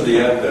just at the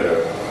end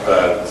there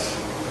that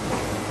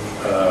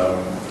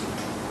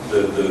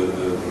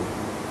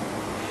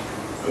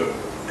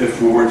if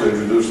we were to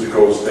introduce the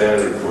gold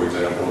standard, for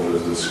example,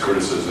 there's this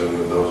criticism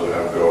that those who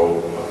have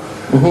gold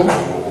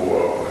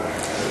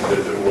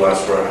will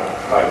ask for a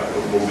high,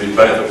 will be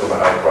benefit from a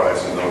high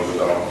price, and those who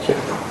don't. Sure.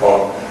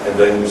 Well, and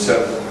then you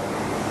said,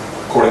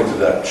 according to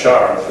that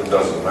chart, it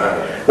doesn't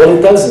matter. Well,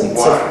 it doesn't.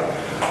 Why?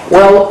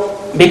 Well,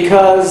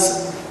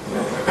 because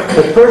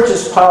the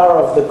purchase power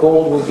of the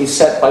gold will be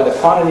set by the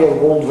quantity of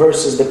gold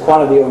versus the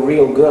quantity of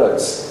real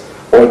goods,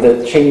 or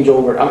the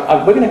changeover.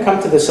 We're going to come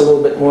to this a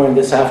little bit more in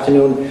this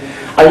afternoon.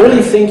 I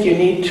really think you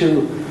need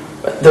to,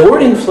 the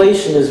word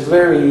inflation is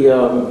very,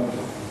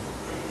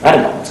 I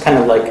don't know, it's kind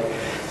of like,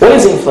 what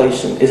is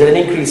inflation? Is it an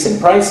increase in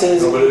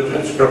prices? No, but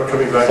it's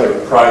coming back to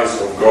the price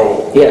of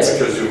gold. Yes.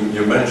 Because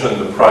you mentioned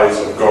the price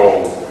of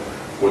gold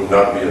would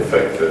not be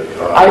affected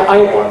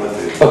by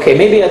quantity. Okay,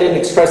 maybe I didn't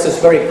express this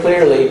very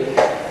clearly.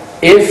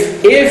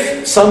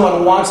 If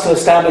someone wants to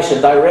establish a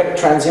direct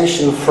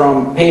transition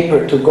from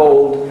paper to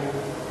gold,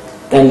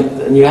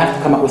 then you have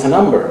to come up with a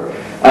number.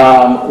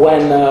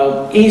 When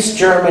East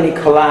Germany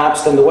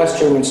collapsed and the West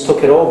Germans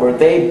took it over,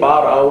 they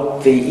bought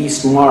out the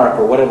East Mark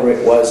or whatever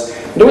it was.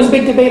 There was a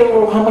big debate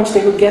over how much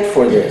they would get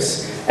for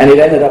this. And it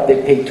ended up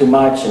they paid too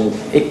much and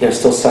they're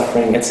still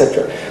suffering,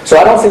 etc. So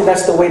I don't think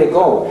that's the way to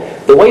go.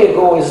 The way to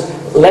go is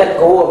let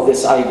go of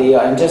this idea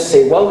and just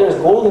say, well, there's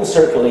gold in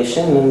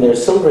circulation and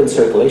there's silver in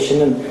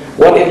circulation, and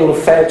what it'll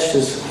fetch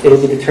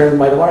it'll be determined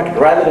by the market,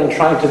 rather than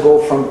trying to go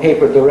from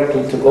paper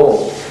directly to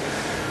gold.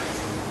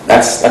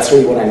 That's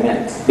really what I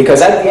meant.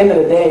 Because at the end of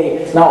the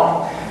day,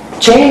 now,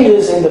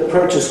 changes in the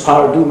purchase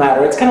power do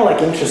matter. It's kind of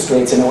like interest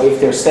rates in a way. If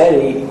they're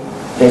steady,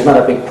 there's not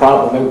a big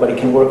problem. Everybody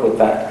can work with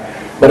that.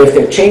 But if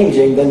they're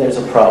changing, then there's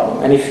a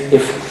problem. And if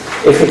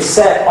it's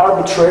set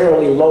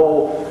arbitrarily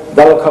low,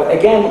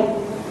 again,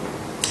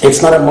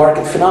 it's not a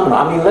market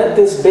phenomenon. I mean, let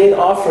this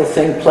bid-offer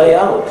thing play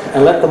out,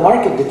 and let the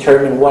market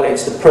determine what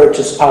is the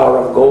purchase power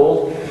of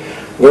gold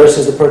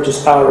versus the purchase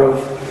power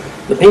of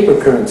the paper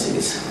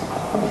currencies.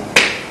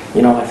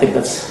 You know, I think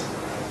that's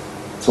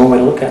one way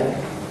to look at it.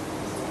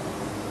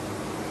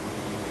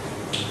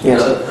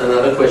 Yes.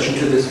 Another question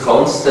to this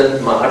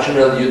constant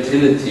marginal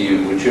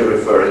utility, which you're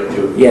referring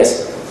to.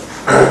 Yes.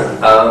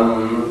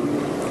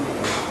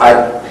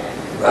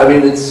 I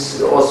mean,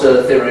 it's also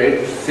a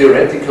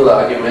theoretical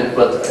argument,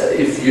 but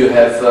if you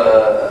have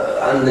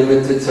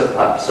unlimited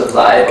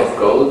supply of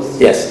gold,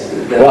 yes,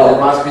 then there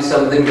must be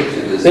some limit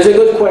to this. There's a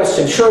good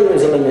question. Sure,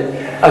 there's a limit.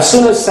 As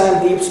soon as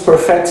Sandeep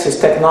perfects his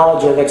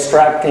technology of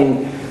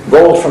extracting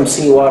gold from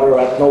seawater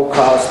at no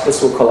cost,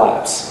 this will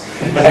collapse.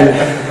 And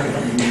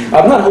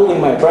I'm not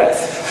holding my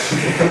breath.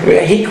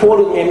 He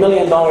quoted me $1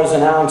 million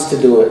an ounce to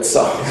do it,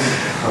 so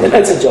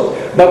that's a joke.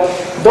 But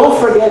don't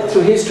forget,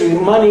 through history,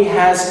 money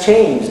has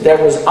changed. There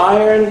was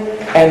iron,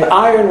 and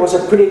iron was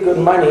a pretty good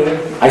money,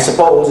 I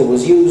suppose. It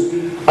was used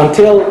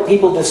until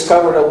people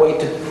discovered a way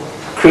to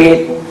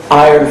create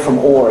iron from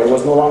ore. It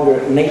was no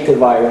longer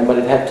native iron, but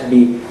it had to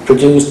be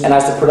produced. And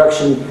as the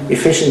production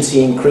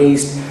efficiency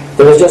increased,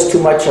 there was just too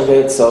much of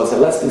it, so I said,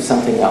 let's do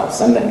something else.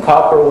 And then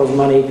copper was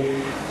money.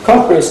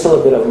 Copper is still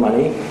a bit of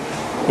money,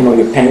 you know,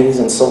 your pennies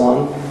and so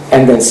on.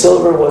 And then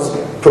silver was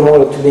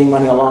promoted to being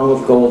money along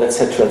with gold,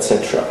 etc.,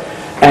 etc.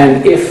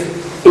 And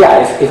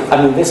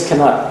I mean, this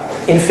cannot,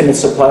 infinite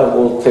supply of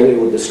gold clearly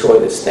would destroy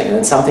this thing, and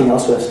then something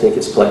else would have to take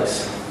its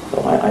place.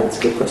 So it's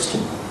a good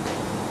question.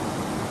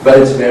 But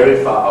it's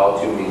very far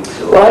out, you mean?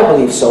 So. Well, I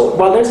believe so.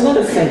 Well, there's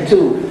another thing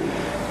too.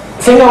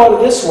 Think about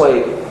it this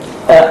way.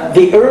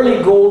 The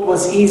early gold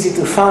was easy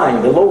to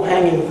find. The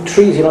low-hanging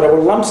trees, you know, there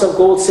were lumps of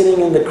gold sitting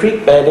in the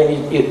creek bed,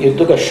 and you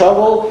took a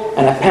shovel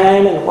and a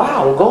pan, and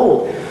wow,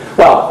 gold.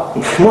 Well,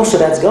 most of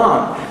that's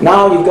gone.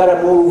 Now you've got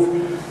to move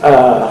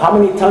how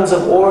many tons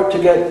of ore to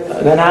get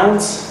an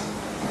ounce?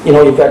 You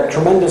know, you've got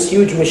tremendous,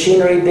 huge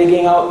machinery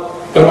digging out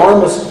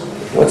enormous.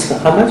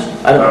 How much?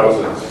 I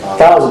don't know.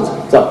 Thousands.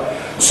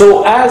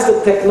 So as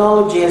the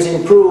technology has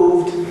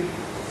improved,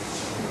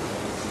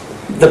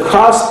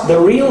 the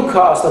real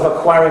cost of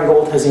acquiring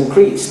gold has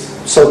increased.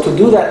 So to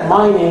do that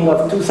mining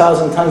of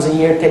 2,000 tons a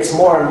year takes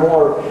more and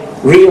more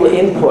real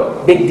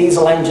input, big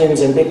diesel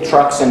engines and big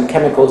trucks and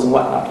chemicals and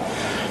whatnot.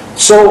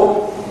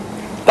 So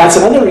that's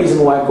another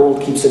reason why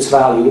gold keeps its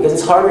value, because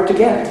it's harder to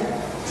get.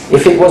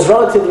 If it was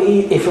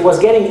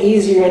getting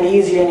easier and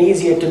easier and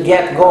easier to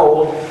get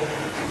gold,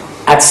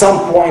 at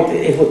some point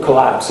it would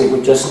collapse.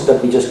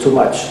 That'd be just too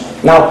much.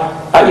 Now,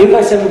 you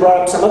guys haven't brought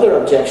up some other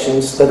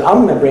objections that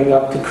I'm going to bring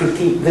up to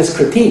critique this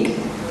critique.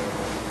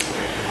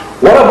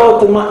 What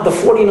about the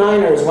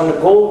 49ers when the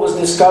gold was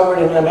discovered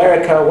in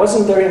America?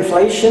 Wasn't there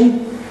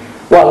inflation?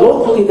 Well,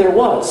 locally there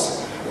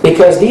was,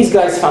 because these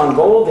guys found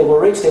gold, they were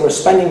rich, they were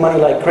spending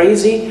money like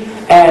crazy.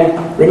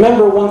 And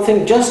remember one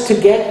thing, just to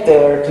get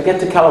there, to get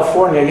to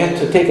California, you had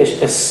to take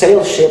a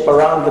sail ship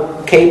around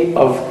the Cape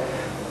of,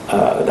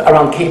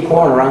 around Cape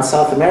Horn, around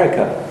South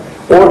America,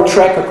 or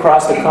trek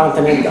across the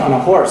continent on a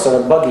horse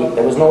or a buggy.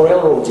 There was no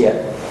railroads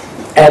yet.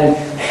 And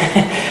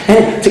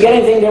to get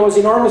anything there was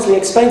enormously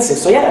expensive.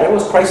 So yeah, there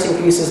was price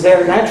increases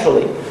there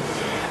naturally.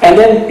 And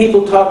then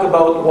people talk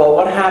about, well,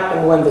 what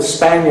happened when the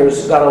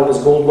Spaniards got all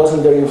this gold?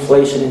 Wasn't there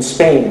inflation in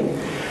Spain?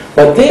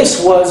 But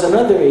this was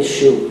another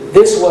issue.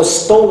 This was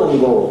stolen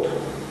gold.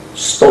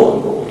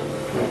 Stolen gold.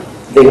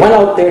 They went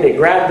out there, they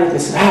grabbed it,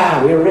 and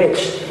said, we're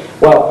rich.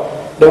 Well,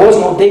 there was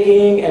no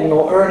digging and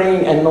no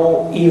earning and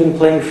no even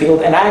playing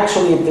field. And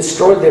actually it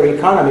destroyed their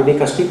economy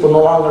because people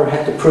no longer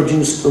had to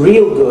produce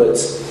real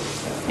goods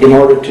in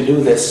order to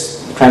do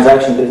this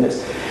transaction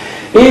business.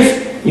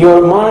 If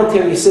your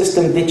monetary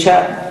system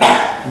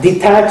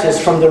detaches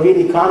from the real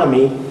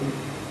economy,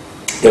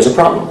 there's a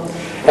problem.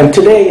 And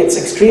today it's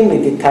extremely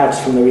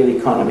detached from the real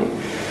economy.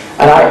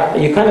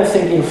 And you kind of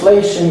think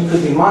inflation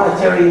could be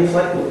monetary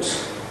inflation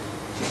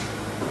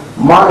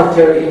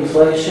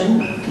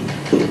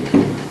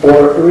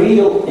or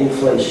real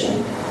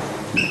inflation.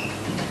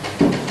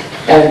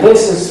 And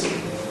this is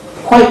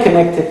quite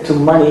connected to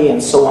money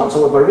and so on.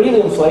 So but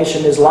real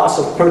inflation is loss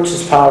of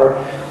purchase power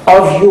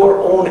of your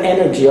own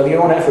energy, of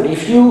your own effort.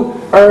 If you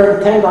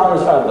earn $10,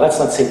 let's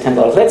not say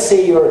 $10, let's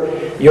say your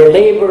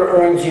labor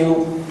earns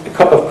you a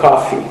cup of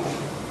coffee.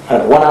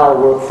 1 hour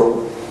work for,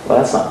 well,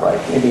 that's not right.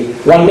 Maybe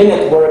 1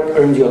 minute work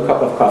earns you a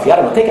cup of coffee. I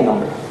don't know, take a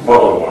number.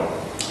 Bottle of wine.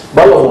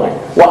 Bottle of wine.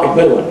 What a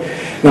good one.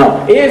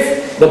 Now,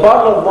 if the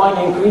bottle of wine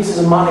increases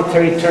in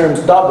monetary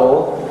terms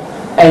double,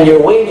 and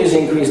your wages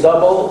increase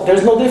double,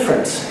 there's no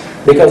difference.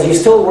 Because you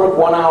still work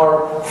 1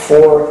 hour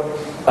for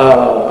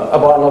a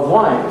bottle of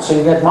wine. So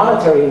you get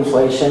monetary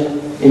inflation,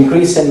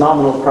 increase in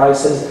nominal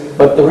prices,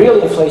 but the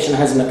real inflation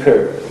hasn't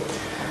occurred.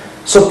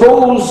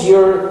 Suppose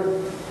your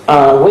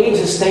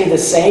wages stay the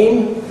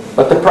same,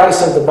 but the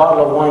price of the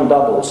bottle of wine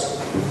doubles.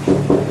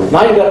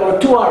 Now you've got to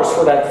work 2 hours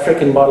for that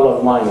frickin' bottle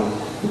of wine.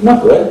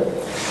 Not good.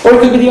 Or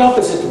it could be the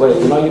opposite way.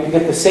 You know, you can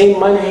get the same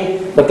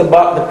money, but the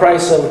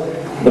price of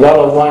the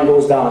bottle of wine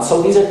goes down.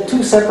 So these are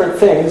two separate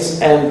things,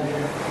 and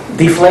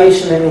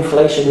deflation and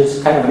inflation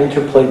is kind of an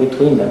interplay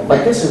between them.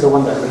 But this is the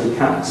one that really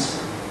counts.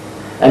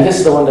 And this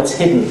is the one that's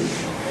hidden.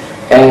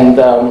 And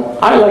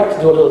I like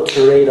to do a little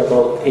tirade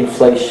about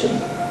inflation.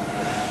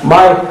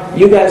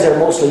 You guys are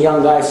mostly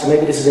young guys, so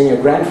maybe this is in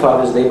your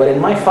grandfather's day, but in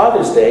my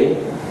father's day,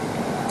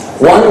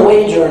 one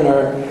wage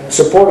earner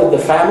supported the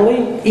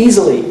family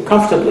easily,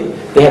 comfortably.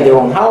 They had their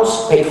own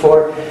house, paid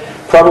for,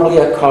 probably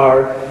a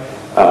car,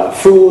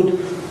 food,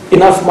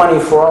 enough money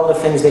for all the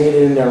things they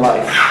needed in their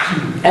life.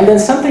 And then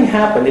something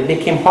happened. It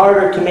became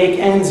harder to make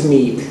ends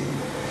meet.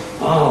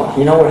 Oh,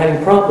 you know, we're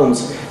having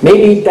problems.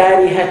 Maybe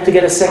daddy had to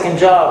get a second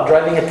job,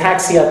 driving a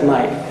taxi at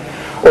night.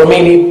 Or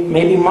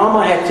maybe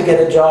mama had to get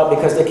a job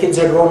because the kids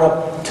are grown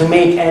up to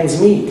make ends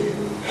meet.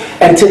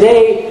 And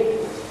today,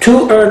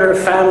 2-earner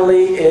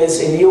family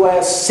is in the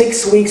US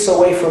 6 weeks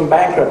away from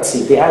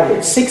bankruptcy, the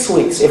average. 6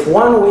 weeks. If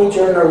one wage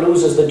earner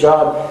loses the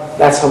job,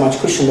 that's how much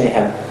cushion they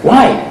have.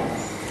 Why?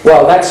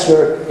 Well, that's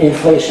your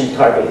inflation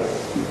target.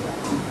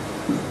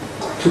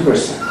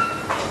 2%.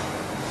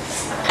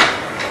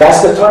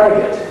 That's the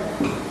target.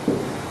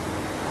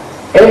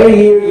 Every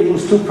year you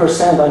lose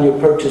 2% on your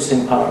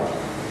purchasing power.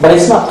 But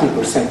it's not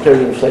 2%.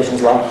 Clearly inflation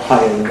is a lot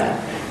higher than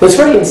that. But it's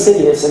very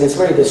insidious and it's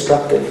very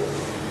destructive.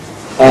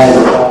 And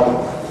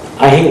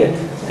I hate it.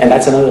 And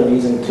that's another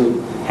reason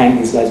to hang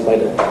these guys by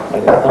the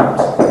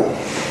thumbs.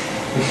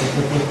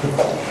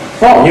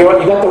 Oh, you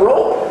got the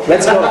rope?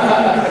 Let's go.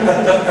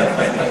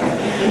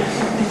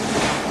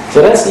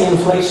 So that's the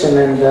inflation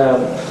and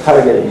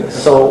targeting.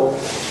 So,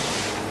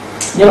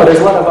 you know, there's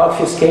a lot of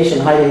obfuscation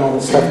hiding all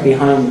this stuff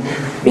behind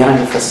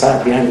the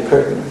facade, behind the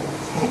curtain.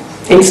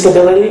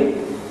 Instability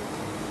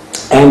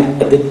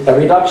and a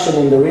reduction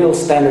in the real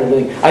standard of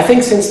living. I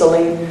think since the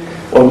late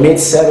or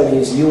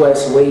mid-70s,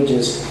 U.S.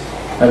 wages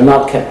have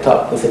not kept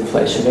up with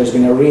inflation. There's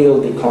been a real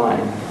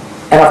decline.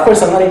 And of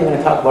course, I'm not even going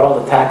to talk about all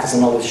the taxes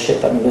and all this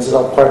shit. I mean, this is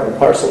all part and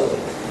parcel of it.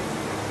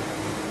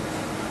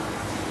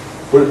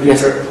 Would it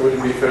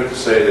be fair to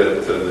say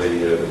that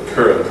the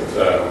current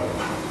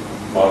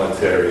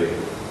monetary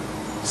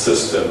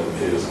system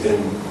is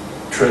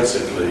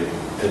intrinsically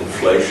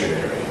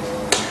inflationary?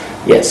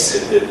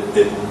 Yes. It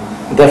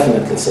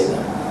definitely say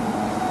that.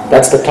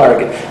 That's the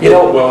target. You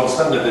know. Well, it's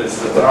not that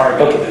it's the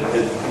target. Okay.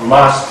 It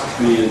must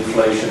be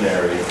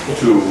inflationary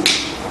to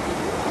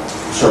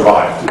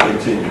survive, to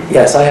continue.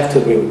 Yes, I have to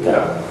agree with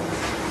that.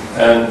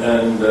 Yeah.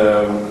 And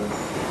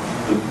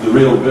the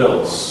real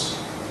bills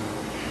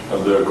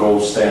of the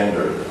gold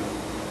standard,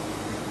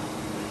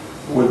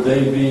 would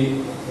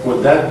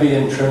that be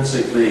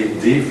intrinsically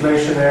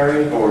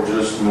deflationary or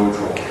just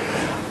neutral?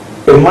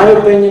 In my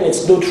opinion,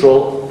 it's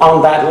neutral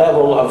on that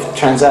level of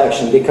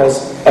transaction,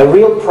 because a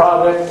real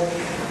product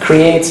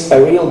creates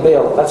a real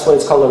bill. That's why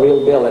it's called a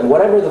real bill. And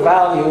whatever the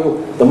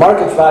value, the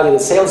market value, the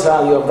sales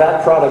value of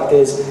that product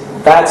is,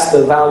 that's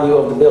the value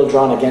of the bill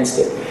drawn against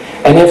it.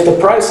 And if the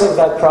price of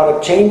that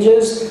product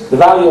changes, the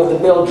value of the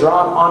bill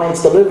drawn on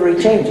its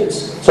delivery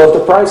changes. So if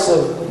the price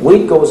of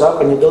wheat goes up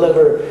and you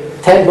deliver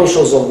 10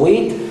 bushels of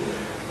wheat,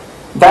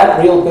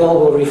 that real bill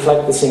will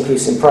reflect this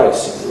increase in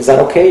price. Is that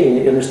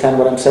okay? You understand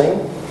what I'm saying?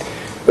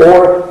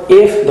 Or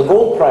if the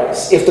gold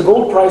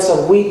price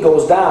of wheat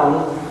goes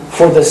down,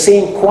 for the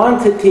same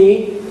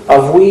quantity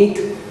of wheat,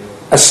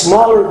 a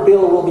smaller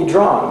bill will be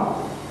drawn.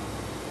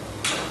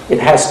 It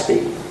has to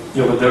be.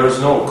 Yeah, but there is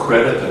no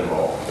credit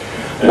involved.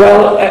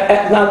 Well,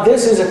 now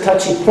this is a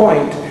touchy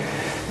point.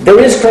 There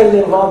is credit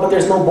involved, but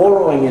there's no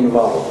borrowing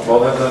involved. Well,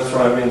 that's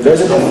what I mean.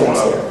 There's a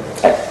difference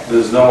there.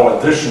 There's no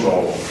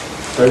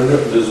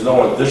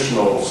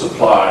additional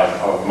supply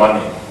of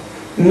money.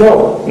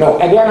 No.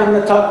 Again, I'm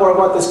going to talk more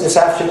about this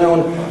afternoon.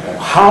 Okay.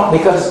 How?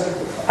 Because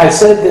I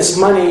said this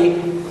money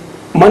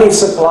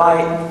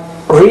supply.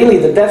 Really,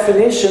 the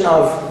definition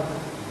of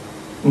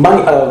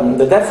money,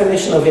 the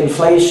definition of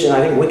inflation,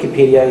 I think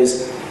Wikipedia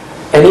is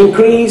an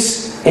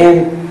increase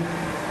in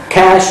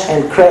cash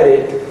and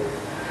credit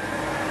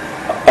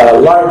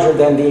larger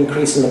than the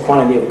increase in the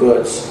quantity of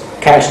goods,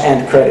 cash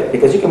and credit,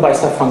 because you can buy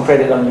stuff on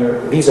credit on your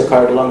Visa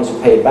card as long as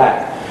you pay it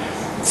back.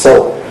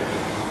 So,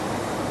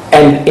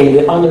 and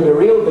under the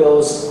real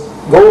bills,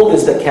 gold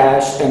is the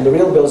cash and the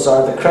real bills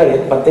are the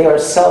credit, but they are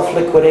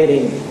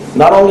self-liquidating.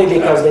 Not only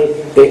because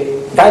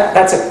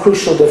that's a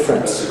crucial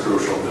difference. That's a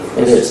crucial difference.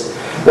 It is.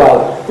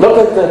 Well, look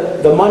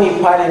at the money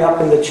piling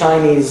up in the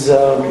Chinese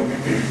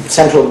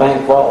central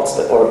bank vaults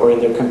or in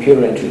their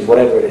computer entries,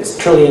 whatever it is,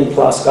 trillion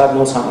plus, God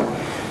knows how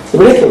much.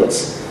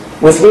 Ridiculous.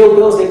 With real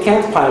bills, they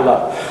can't pile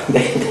up.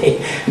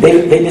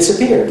 They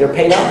disappear. They're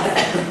paid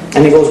off.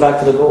 And it goes back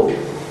to the gold.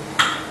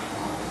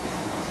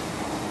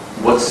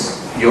 What's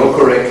your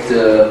correct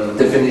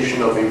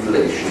definition of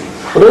inflation?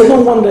 Well, there's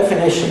no one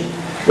definition.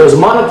 There's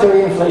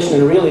monetary inflation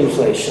and real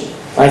inflation.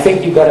 I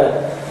think you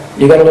gotta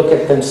look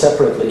at them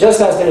separately. Just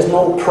as there's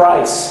no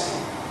price,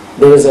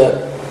 there is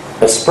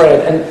a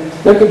spread, and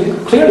there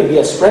could clearly be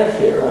a spread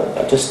here.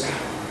 Just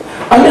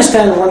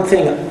understand one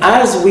thing: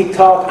 as we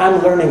talk,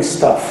 I'm learning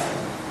stuff,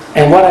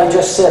 and what I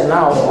just said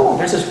now, oh,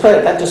 there's a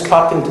spread that just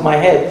popped into my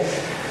head,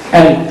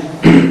 and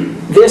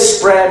this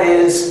spread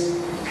is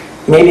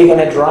maybe going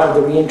to drive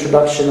the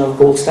reintroduction of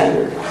gold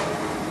standard.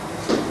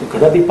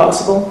 Could that be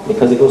possible?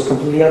 Because it goes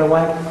completely out of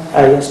whack?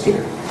 Yes,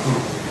 Peter.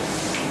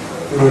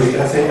 Rudy,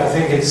 I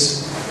think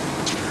it's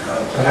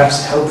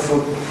perhaps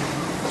helpful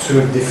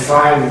to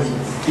define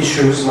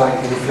issues like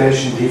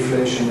inflation,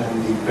 deflation,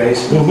 and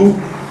debasement.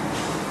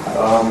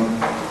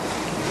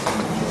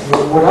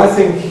 What I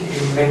think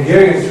in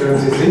Hungarian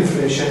terms is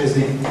inflation is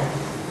the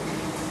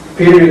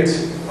period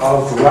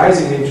of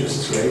rising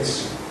interest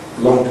rates,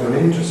 long-term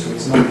interest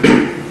rates, not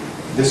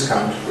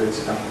discount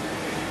rates.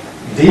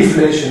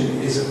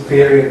 Deflation is a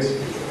period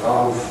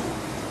of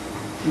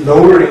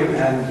lowering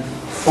and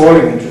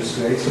falling interest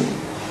rates,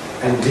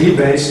 and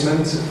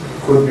debasement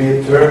could be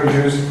a term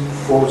used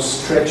for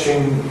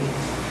stretching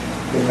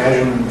the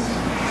measurement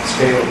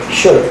scale.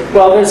 Sure.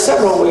 Well, there's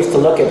several ways to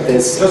look at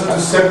this. Just to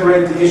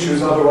separate the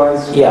issues,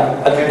 otherwise.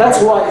 Yeah, that's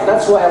why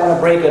I want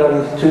to break it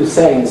into two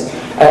things.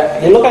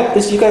 You look at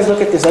this. You guys look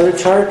at this other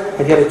chart.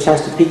 Have you had a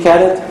chance to peek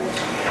at it?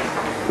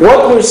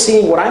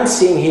 What I'm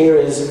seeing here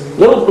is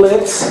little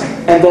blips,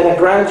 and then a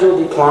gradual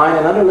decline,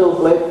 another little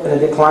blip, and a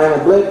decline,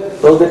 a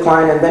blip, little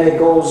decline, and then it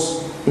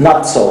goes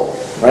not so.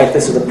 Right?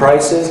 This is the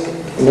prices.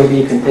 Maybe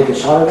you can take a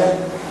shot of it.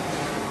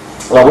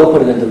 Well, we'll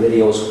put it in the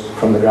videos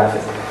from the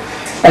graphic.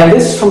 And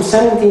this is from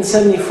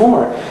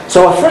 1774.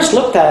 So I first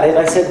looked at it,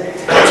 I said,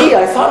 gee,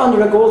 I thought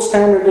under a gold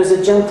standard there's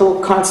a gentle,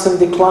 constant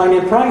decline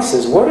in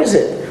prices. Where is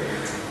it?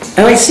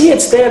 And I see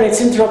it's there and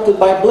it's interrupted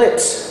by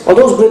blips. Well,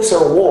 those blips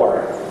are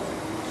war.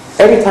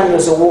 Every time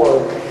there's a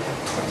war,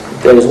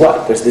 there's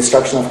what? There's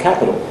destruction of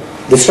capital.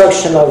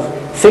 Destruction of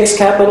fixed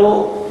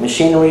capital,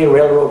 machinery,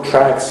 railroad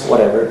tracks,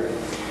 whatever.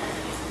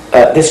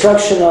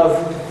 Destruction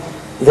of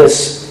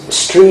this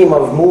stream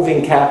of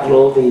moving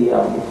capital, the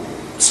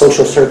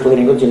social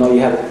circulating goods. You know, you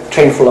have a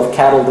train full of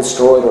cattle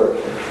destroyed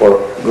or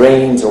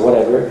grains or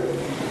whatever.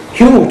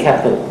 Human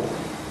capital.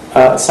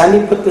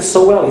 Sandy put this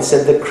so well. He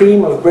said the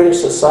cream of British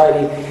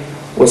society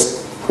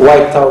was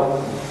wiped out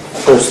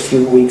first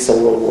few weeks of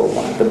World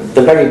War I.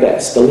 The very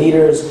best. The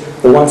leaders,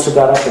 the ones who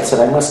got up and said,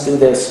 I must do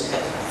this,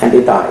 and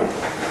they died.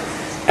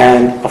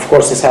 And of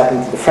course this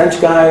happened to the French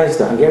guys,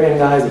 the Hungarian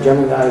guys, the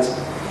German guys.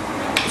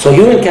 So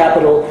human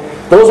capital,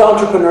 those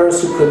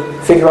entrepreneurs who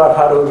could figure out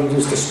how to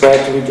reduce the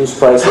spread, to reduce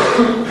prices,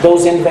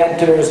 those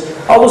inventors,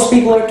 all those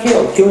people are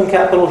killed. Human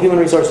capital, human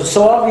resources.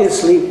 So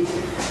obviously,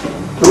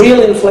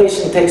 real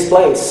inflation takes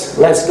place.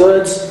 Less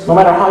goods, no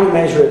matter how you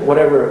measure it,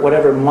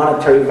 whatever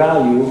monetary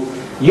value,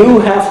 you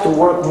have to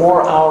work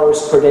more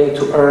hours per day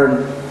to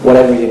earn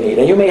whatever you need.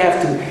 And you may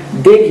have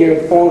to dig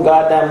your own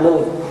goddamn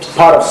little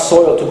pot of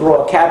soil to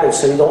grow a cabbage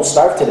so you don't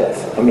starve to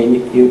death. I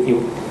mean,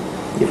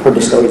 you've heard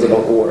the stories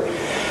about war.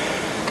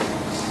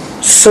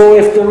 So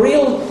if the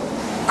real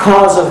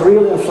cause of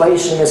real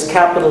inflation is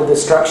capital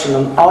destruction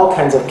and all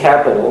kinds of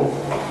capital,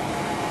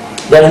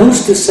 then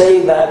who's to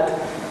say that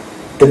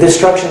the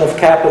destruction of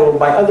capital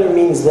by other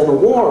means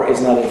than war is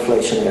not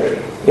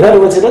inflationary? In other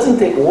words, it doesn't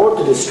take war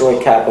to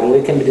destroy capital.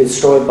 It can be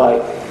destroyed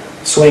by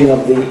swing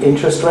of the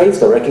interest rates,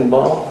 the wrecking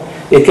ball.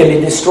 It can be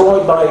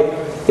destroyed by...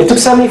 It took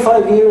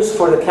 75 years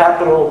for the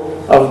capital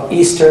of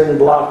Eastern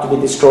Bloc to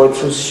be destroyed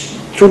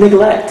through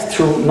neglect,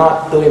 through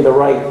not doing the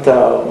right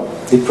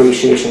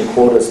depreciation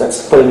quotas.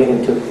 That's putting it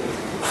into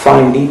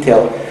fine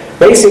detail.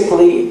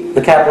 Basically,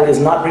 the capital is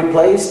not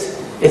replaced,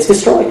 it's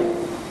destroyed.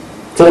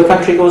 So the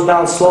country goes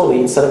down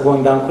slowly instead of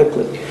going down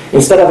quickly.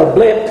 Instead of a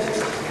blip,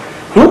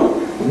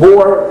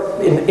 war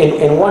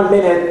in 1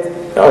 minute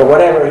or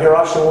whatever,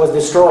 Hiroshima was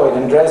destroyed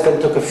and Dresden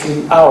took a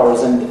few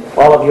hours and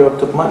all of Europe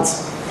took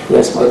months.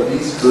 Yes, but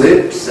these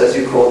blips, as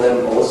you call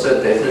them,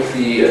 also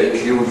definitely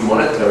include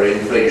monetary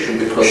inflation,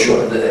 because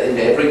sure. In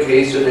every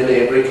case,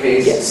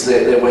 yes.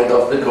 they went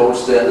off the gold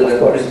standard and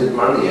printed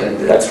money, and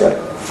that's right.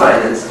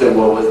 Financed the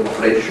war with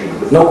inflation.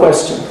 No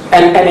question.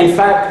 And in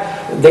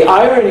fact, the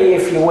irony,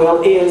 if you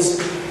will,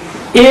 is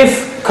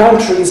if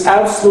countries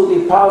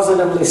absolutely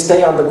positively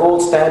stay on the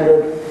gold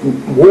standard,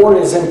 war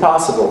is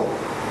impossible.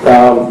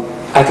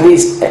 At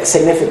least a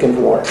significant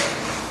war.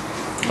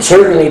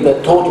 Certainly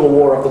the total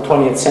war of the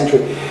 20th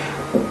century.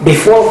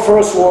 Before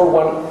First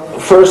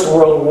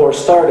World War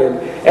started,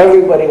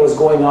 everybody was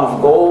going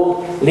off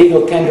gold,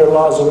 legal tender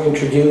laws were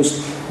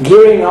introduced,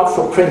 gearing up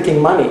for printing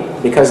money,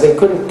 because they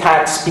couldn't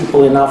tax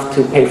people enough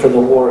to pay for the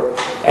war,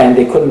 and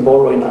they couldn't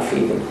borrow enough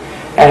even.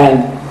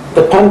 And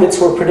the pundits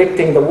were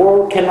predicting the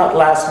war cannot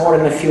last more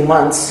than a few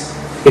months,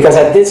 because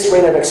at this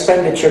rate of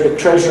expenditure, the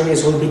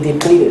treasuries will be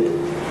depleted.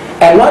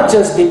 And not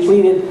just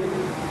depleted,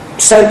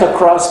 sent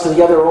across to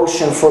the other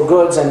ocean for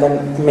goods and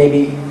then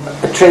maybe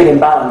a trade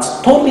imbalance.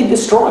 Totally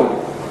destroyed.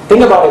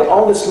 Think about it.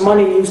 All this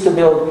money used to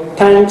build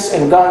tanks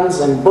and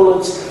guns and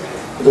bullets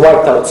is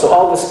wiped out. So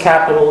all this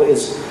capital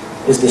is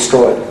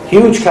destroyed.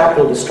 Huge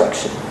capital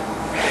destruction.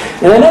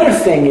 And another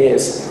thing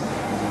is,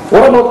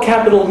 what about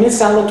capital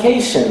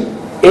misallocation?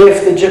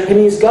 If the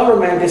Japanese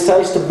government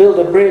decides to build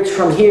a bridge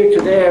from here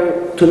to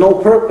there to no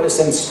purpose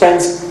and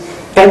spends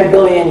 10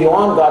 billion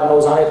yuan, God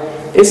knows, on it,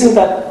 isn't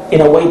that, in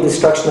a way,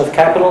 destruction of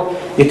capital?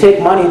 You take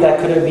money that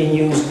could have been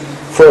used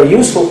for a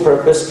useful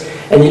purpose,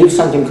 and you do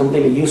something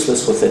completely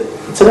useless with it.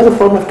 It's another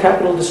form of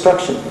capital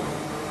destruction.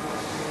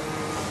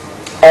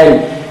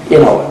 And,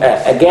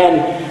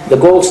 again, the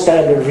gold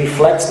standard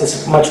reflects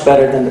this much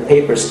better than the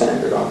paper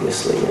standard,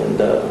 obviously. And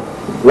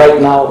right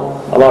now,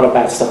 a lot of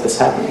bad stuff is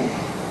happening.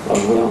 We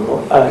all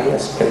know.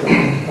 Yes, Pedro.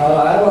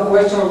 I have a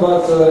question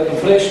about the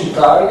inflation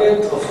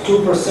target of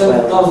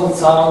 2%. It doesn't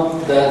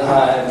sound that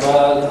high,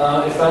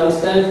 but if I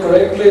understand it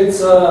correctly,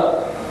 it's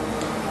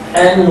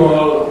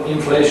annual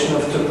inflation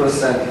of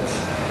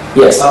 2%.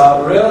 Yes.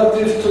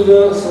 Relative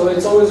to so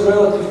it's always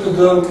relative to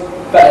the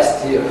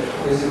past year.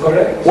 Is it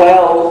correct?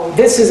 Well,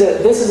 this is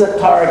a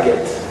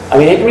target. I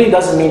mean, it really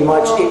doesn't mean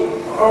much.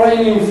 Or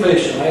any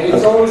inflation.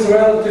 It's always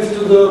relative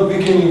to the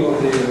beginning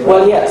of the year. Right?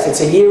 Well, yes,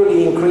 it's a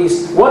yearly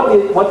increase.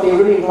 What they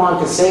really want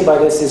to say by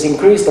this is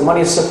increase the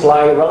money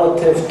supply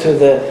relative to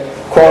the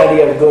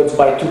quality of goods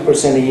by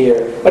 2% a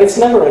year. But it's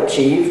never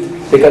achieved,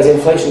 because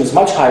inflation is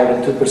much higher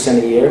than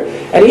 2% a year.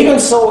 And even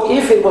so,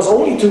 if it was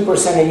only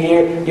 2% a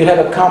year, you'd have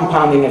a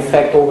compounding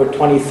effect over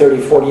 20, 30,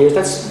 40 years.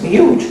 That's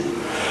huge.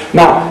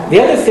 Now, the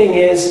other thing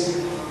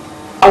is,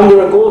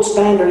 under a gold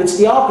standard, it's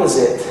the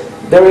opposite.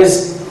 There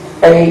is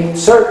a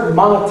certain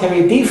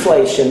monetary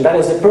deflation, that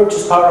is, the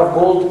purchase power of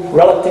gold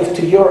relative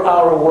to your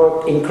hour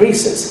worked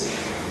increases,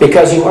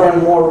 because you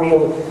earn more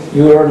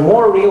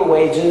real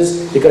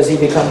wages, because you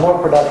become more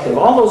productive.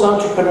 All those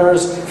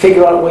entrepreneurs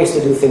figure out ways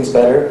to do things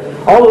better.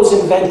 All those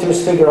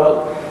inventors figure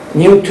out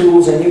new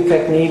tools and new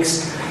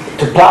techniques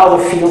to plow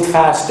the field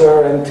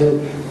faster and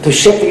to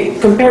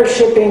ship. Compare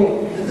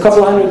shipping a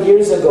couple hundred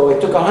years ago.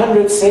 It took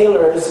 100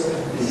 sailors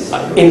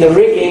in the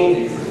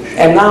rigging.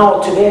 And now,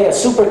 today, a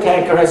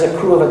supertanker has a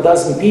crew of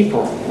 12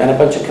 people and a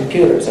bunch of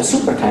computers. A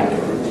supertanker.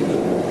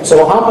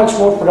 So how much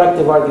more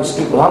productive are these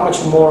people? How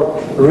much more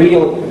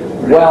real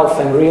wealth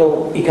and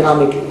real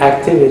economic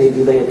activity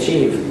do they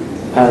achieve?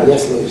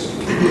 Yes, Luis?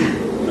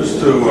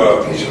 Just to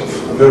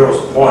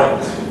Miro's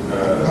point,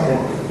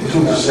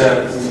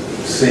 2%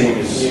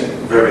 seems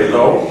very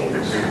low,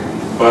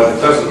 but it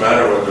doesn't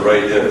matter what the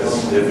rate is.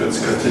 If it's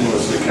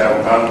continuously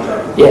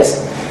compounded.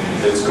 Yes.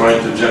 It's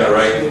going to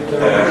generate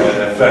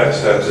an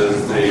effect that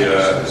is the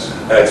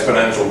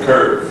exponential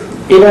curve.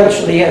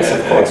 Eventually, yes, and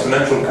of course. An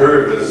exponential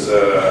curve is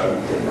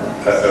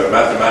a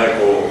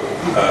mathematical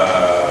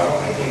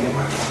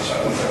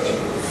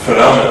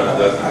phenomenon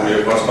that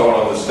we must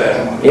all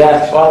understand.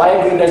 Yeah, well, I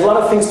agree. There's a lot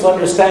of things to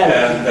understand.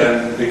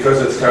 And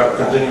because it's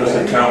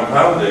continuously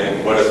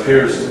compounding, what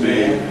appears to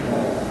be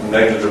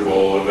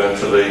negligible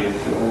eventually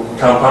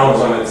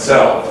compounds on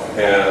itself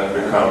and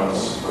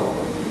becomes.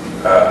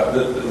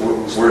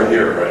 We're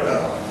here right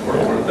now.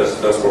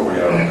 That's where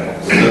we are.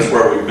 That's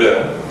where we've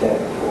been.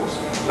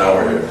 Now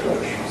we're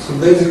here. So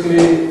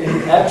basically,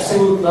 in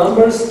absolute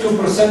numbers,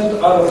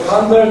 2% out of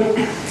 100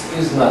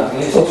 is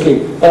nothing. It's Okay,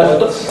 true.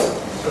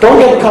 don't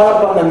get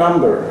caught up on the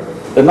number.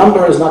 The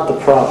number is not the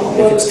problem.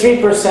 If it's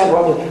 3%,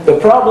 well, the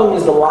problem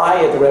is the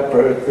lie it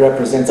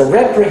represents, a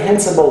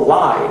reprehensible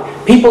lie.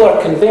 People are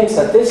convinced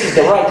that this is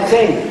the right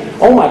thing.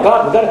 Oh my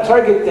God, we've got to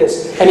target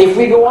this. And if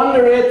we go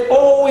under it,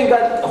 oh, we've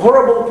got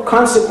horrible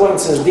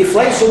consequences.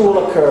 Deflation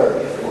will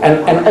occur.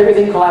 And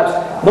everything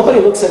collapses. Nobody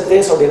looks at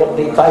this, or they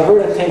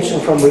divert attention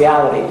from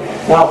reality.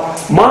 Now,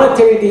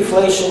 monetary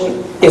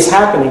deflation is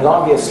happening,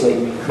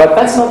 obviously, but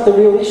that's not the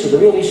real issue. The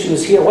real issue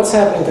is here. What's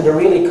happening to the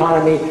real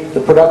economy,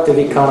 the productive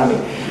economy?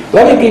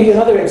 Let me give you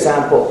another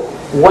example.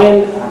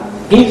 When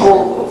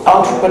people,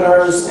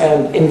 entrepreneurs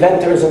and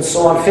inventors and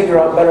so on, figure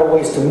out better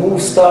ways to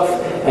move stuff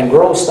and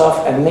grow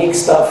stuff and make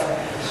stuff,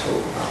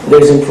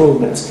 there's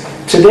improvements.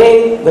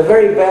 Today, the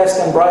very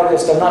best and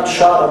brightest are not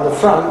shot on the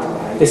front.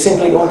 They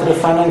simply go into the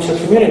financial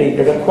community.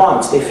 They're the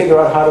quants. They figure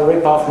out how to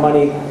rip off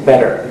money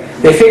better.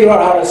 They figure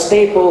out how to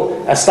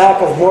staple a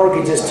stack of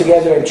mortgages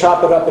together and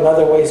chop it up in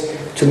other ways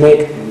to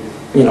make,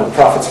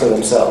 profits for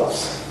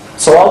themselves.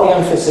 So all the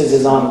emphasis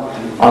is on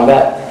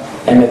that,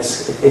 and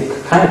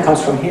it kind of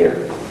comes from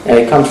here, and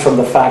it comes from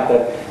the fact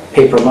that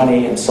paper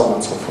money and so on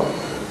and so forth,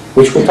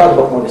 which we'll talk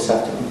about more this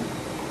afternoon.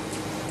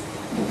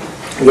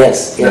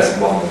 Yes. Yes,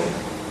 1 minute.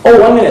 Oh,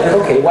 1 minute.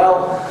 Okay.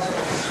 Well,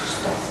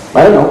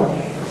 I don't know.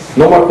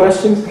 No more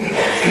questions?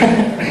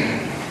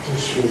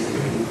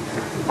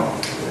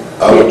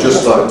 I would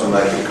just like to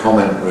make a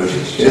comment, Ruth.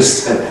 It's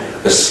just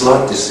a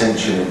slight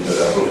dissension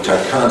which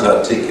I can't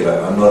articulate.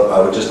 I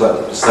would just like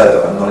to say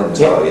that I'm not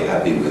entirely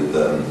happy with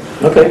the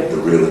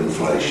real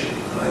inflation.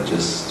 I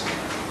just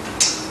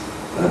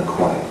don't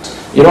quite.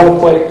 You don't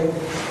quite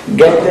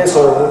get this,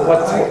 or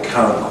what? I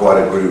can't quite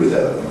agree with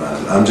that at the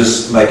moment. I'm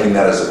just making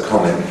that as a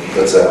comment,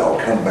 but I'll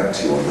come back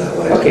to you on that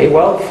later. Okay,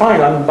 well, fine.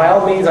 By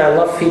all means, I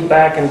love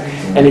feedback,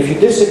 and if you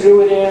disagree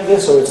with any of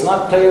this, or it's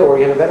not clear, or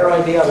you have a better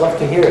idea, I'd love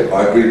to hear it.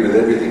 I agree with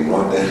everything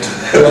right down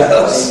to that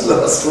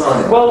last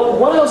line. Well,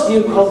 what else do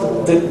you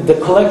call the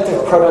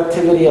collective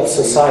productivity of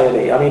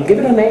society? I mean, give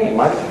it a name.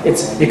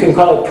 You can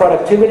call it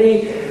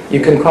productivity, you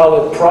can call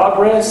it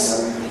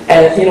progress,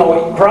 and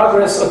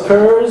progress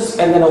occurs,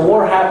 and then a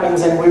war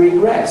happens, and we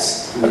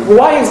regress.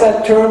 Why is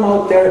that term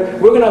out there?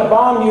 We're going to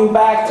bomb you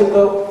back to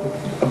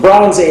the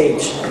Bronze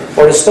Age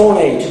or the Stone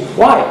Age.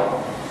 Why?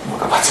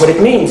 That's what it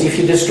means. If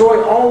you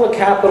destroy all the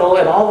capital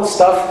and all the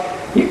stuff,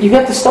 you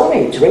get the Stone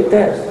Age right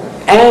there.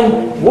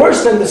 And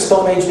worse than the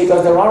Stone Age,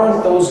 because there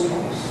aren't those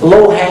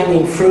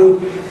low-hanging fruit,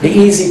 the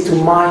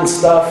easy-to-mine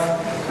stuff.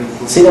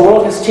 See, the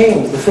world has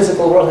changed. The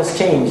physical world has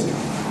changed.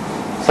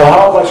 So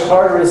how much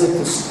harder is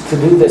it to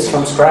do this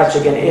from scratch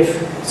again if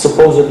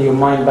supposedly you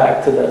mine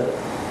back to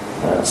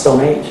the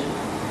Stone Age?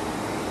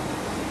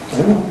 I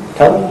don't know.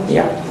 Tell me.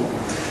 Yeah.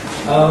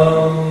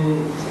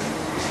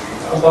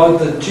 About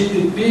the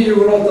GDP, you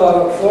wrote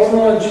a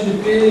formula.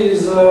 GDP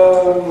is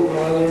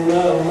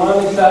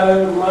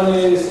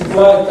money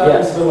supply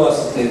times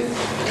velocity.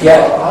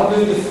 Yeah. How do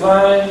you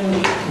define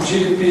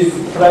GDP?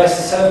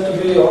 Prices have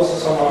to be also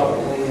somehow.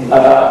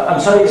 I'm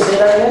sorry, say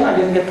that again? I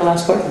didn't get the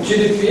last part.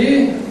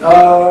 GDP,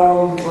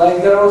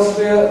 like there also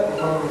be,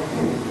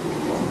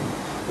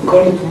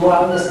 according to my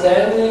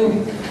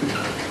understanding,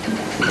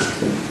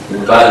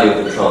 Value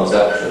of the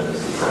transaction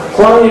is the price.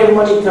 Quantity of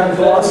money times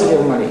velocity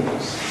of money.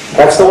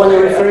 That's the one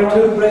you're referring how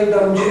do you to? break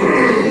down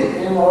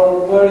GDP,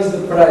 or where is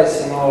the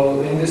price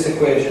in this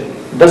equation?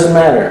 Doesn't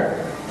matter.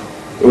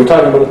 We're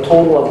talking about a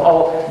total of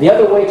all. The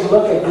other way to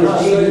look at this So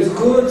GDP. it's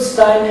goods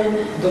time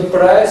the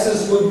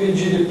prices would be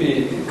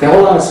GDP. Okay,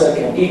 hold on a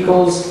second.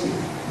 Equals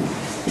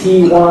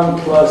T1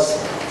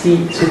 plus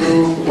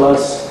T2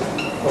 plus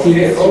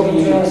Okay, all the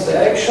T3.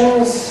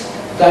 transactions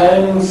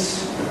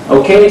times.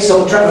 Okay,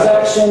 so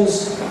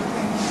transactions,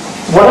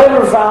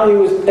 whatever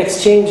value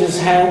exchanges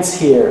hands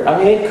here. I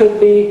mean, it could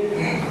be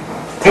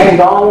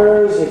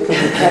 $10, it could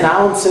be 10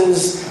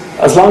 ounces,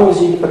 as long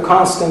as you keep a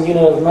constant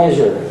unit of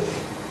measure.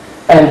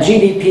 And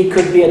GDP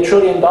could be $1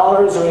 trillion,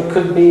 or it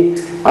could be,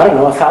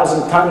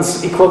 1,000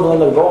 tons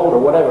equivalent of gold, or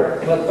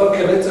whatever. But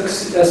okay,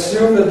 let's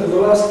assume that the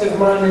velocity of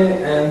money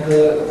and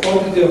the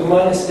quantity of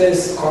money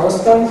stays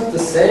constant, the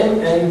same,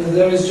 and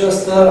there is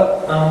just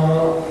a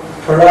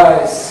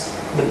price.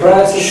 The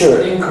prices Sure.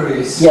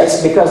 increase.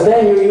 Yes, because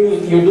then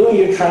you're doing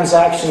your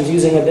transactions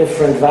using a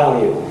different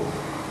value.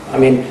 I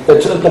mean,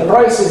 the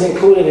price is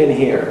included in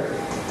here,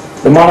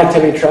 the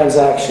monetary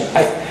transaction.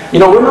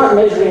 We're not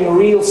measuring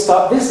real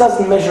stuff. This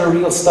doesn't measure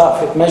real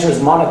stuff. It measures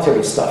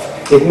monetary stuff.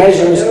 It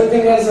measures...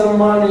 Everything has a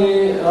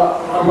money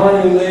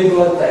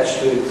label attached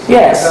to it.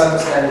 Yes, I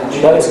understand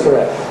it. that is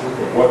correct.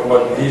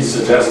 What he's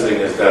suggesting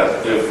is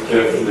that if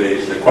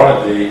the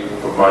quantity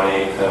of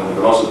money and the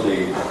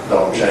velocity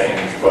don't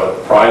change,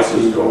 but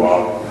prices go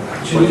up,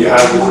 what you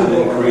have is an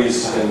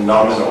increase in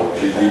nominal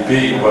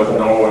GDP, but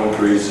no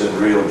increase in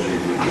real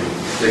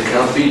GDP. There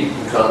can't be.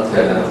 You can't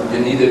have. You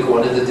need a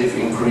quantitative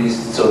increase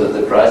so that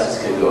the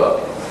prices can go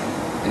up.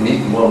 You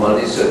need more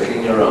money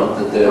circling around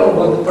that they are.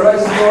 But the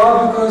prices go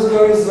up because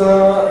there is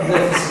a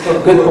deficit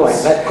of Good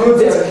goods. point.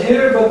 Goods are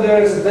here, but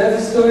there is a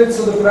deficit of it,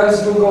 so the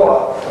price will go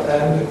up.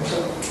 And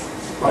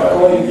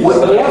according We to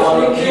have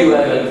Only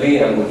QM and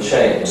VM would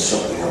change.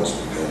 Something else.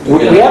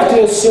 We have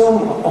to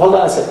assume, hold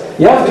on a second,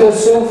 you have to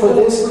assume for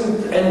this,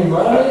 any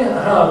money,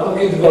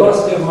 okay, the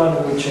velocity of money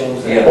will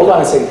change. Yeah. hold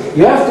on a second,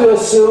 you have to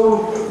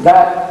assume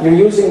that you're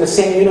using the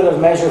same unit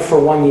of measure for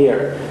 1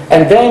 year.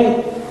 And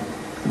then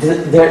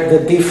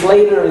the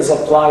deflator is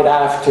applied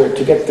after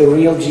to get the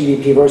real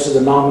GDP versus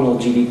the nominal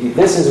GDP.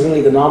 This is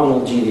really the nominal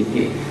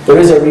GDP. There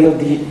is a real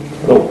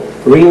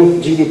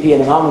GDP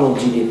and a nominal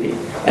GDP.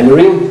 And the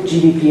real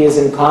GDP is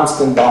in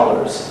constant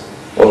dollars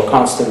or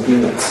constant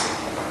units.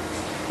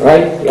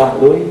 Right? Yeah,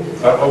 Louis?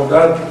 Of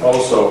that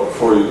also,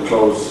 before you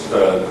close,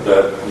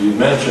 that you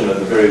mentioned at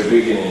the very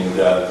beginning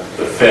that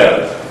the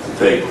Fed, to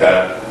take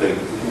that, they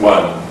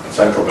one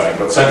central bank,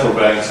 but central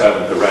banks have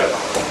a direct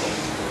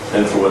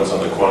influence on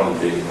the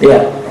quantity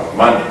of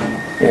money.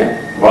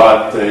 Yeah.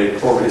 But they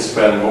probably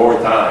spend more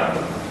time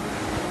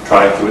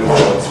trying to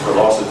influence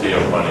velocity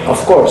of money. Of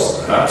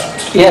course. Huh?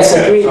 Yes,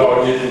 Okay, agreed.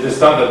 so it's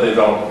not that they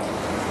don't,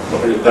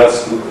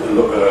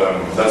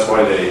 that's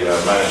why they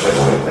manage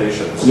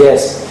expectations.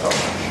 Yes.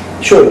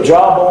 Sure,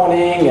 job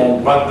owning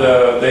and... But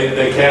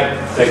they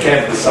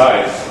can't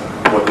decide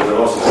what the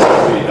velocity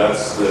will be.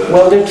 That's the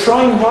Well, they're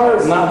trying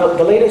hard. Now,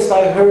 the latest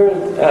I heard...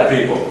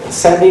 people.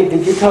 Sandy,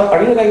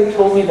 are you the guy who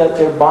told me that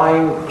they're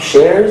buying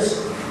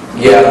shares?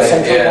 Yeah, The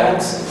central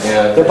banks?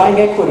 yeah, They're buying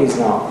equities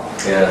now.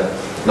 yeah.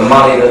 The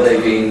money that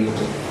they've been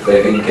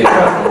giving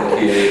out from the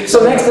QE.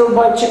 So next they'll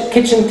buy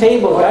kitchen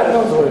tables. I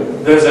don't know where.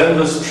 There's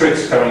endless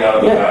tricks coming out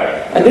of the Yeah.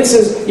 bag. And this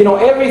is,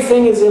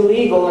 everything is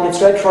illegal and it's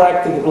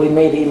retroactively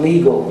made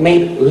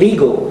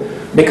legal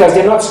because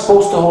they're not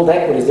supposed to hold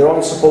equities. They're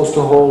only supposed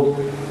to hold,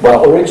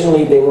 well,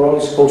 originally they were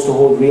only supposed to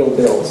hold real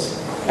bills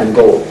and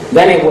gold.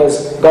 Then it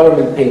was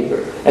government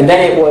paper. And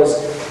then it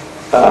was,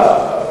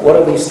 what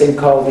are these things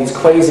called? These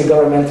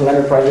quasi-governmental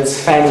enterprises,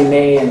 Fannie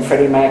Mae and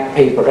Freddie Mac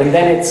paper. And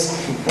then it's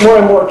more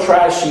and more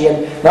trashy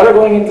and now they're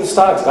going into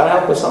stocks. God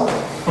help us all.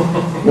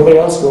 Nobody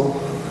else will.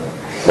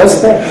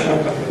 What's that?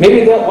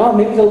 Maybe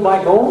they'll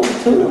buy gold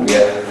too.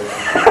 Yeah,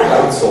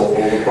 that would solve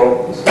all the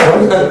problems.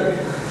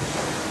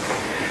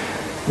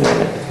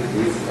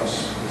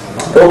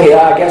 Okay,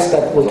 I guess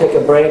that we'll take a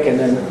break and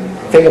then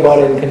think about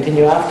it and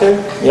continue after.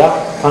 Yeah,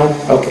 fine.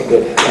 Okay,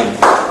 good.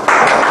 Thanks.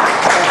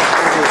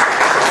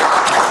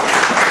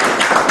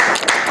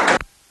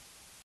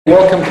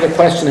 Welcome to the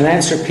question and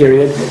answer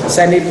period.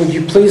 Sandy, would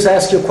you please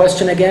ask your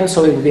question again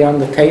so it will be on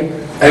the tape?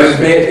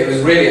 It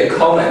was really a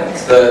comment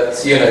that,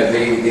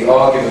 the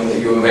argument that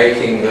you were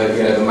making that,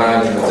 the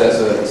man in the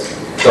desert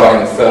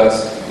dying of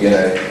thirst,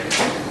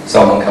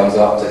 someone comes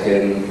up to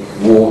him,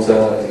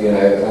 water,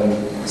 and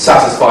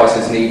satisfies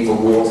his need for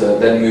water,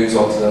 then moves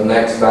on to the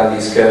next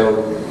value scale,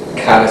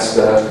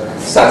 canister,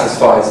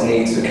 satisfies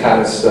needs for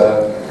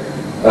canisters,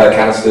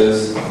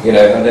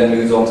 and then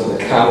moves on to the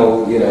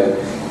camel,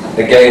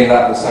 Again,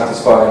 that will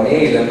satisfy a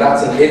need, and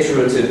that's an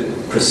iterative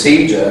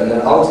procedure, and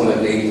then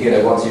ultimately,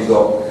 once you've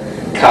got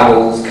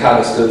camels,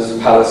 canisters,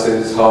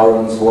 palaces,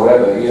 harems,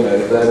 whatever,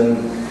 then,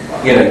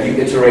 you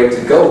iterate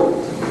to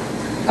gold.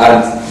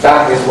 And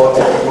that is what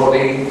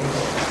everybody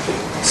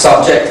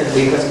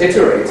subjectively has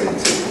iterated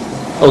to.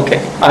 Okay.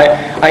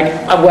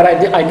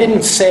 I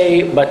didn't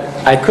say, but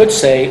I could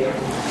say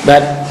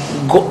that,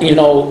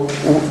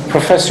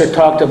 Professor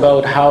talked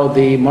about how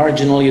the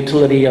marginal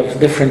utility of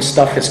different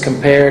stuff is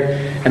compared,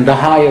 and the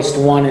highest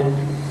one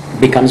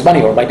becomes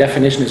money, or by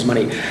definition is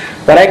money.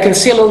 But I can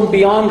see a little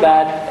beyond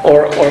that,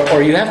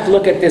 or you have to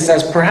look at this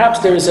as perhaps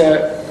there's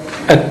a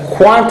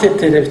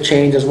quantitative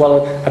change as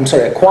well,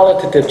 a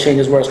qualitative change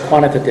as well as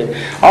quantitative.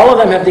 All of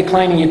them have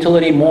declining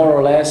utility more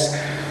or less,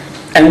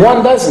 and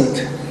one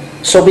doesn't.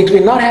 So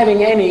between not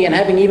having any and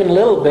having even a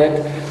little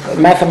bit,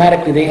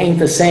 mathematically they ain't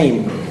the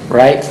same,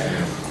 right?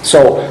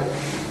 So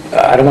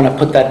I don't want to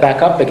put that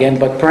back up again,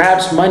 but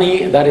perhaps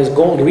money, that is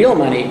gold, real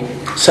money,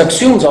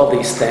 subsumes all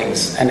these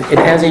things, and it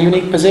has a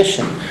unique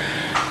position.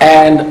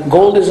 And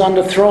gold is on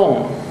the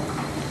throne,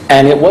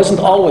 and it wasn't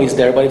always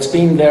there, but it's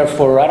been there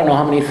for I don't know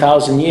how many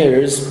thousand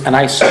years, and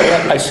I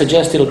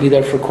suggest it'll be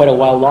there for quite a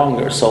while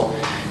longer. So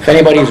if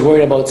anybody's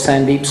worried about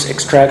Sandeep's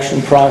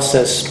extraction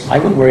process, I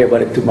wouldn't worry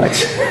about it too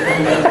much.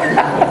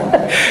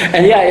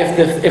 And yeah,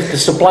 if the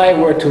supply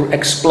were to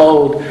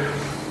explode,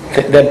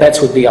 the bets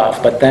would be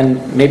off, but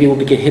then maybe we'll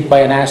get hit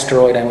by an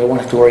asteroid and we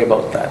won't have to worry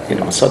about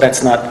that, so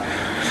that's not...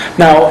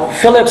 Now,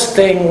 Philip's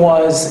thing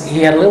was, he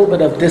had a little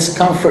bit of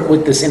discomfort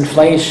with this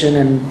inflation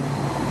and,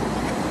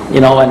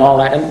 and all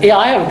that, and yeah,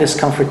 I have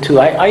discomfort too.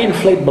 I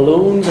inflate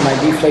balloons and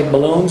I deflate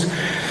balloons.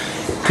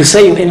 To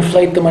say you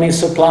inflate the money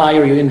supply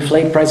or you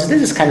inflate prices,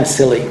 this is kind of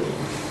silly.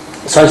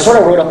 So I sort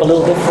of wrote up a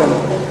little different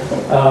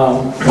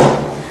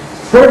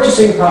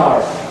purchasing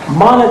power,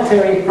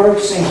 monetary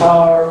purchasing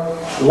power,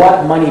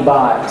 what money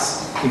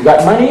buys. You've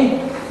got money,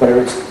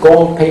 whether it's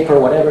gold, paper,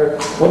 whatever,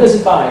 what does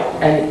it buy?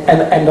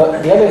 And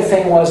the other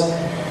thing was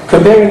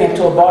comparing it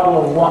to a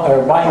bottle of wine,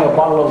 or buying a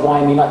bottle of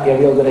wine may not be a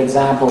real good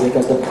example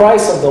because the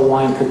price of the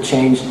wine could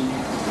change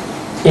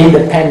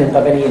independent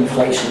of any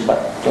inflation, but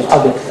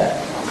I'll get to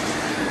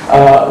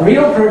that.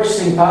 Real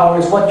purchasing power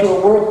is what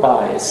your work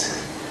buys.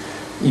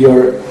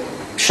 You're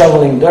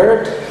shoveling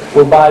dirt,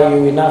 will buy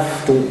you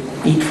enough to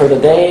eat for the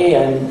day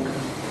and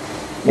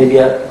maybe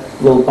a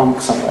little bump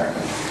somewhere.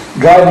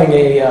 Driving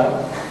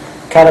a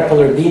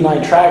Caterpillar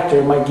D9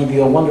 tractor might give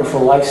you a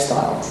wonderful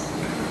lifestyle.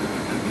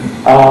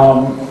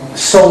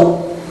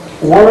 So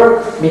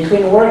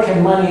between work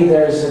and money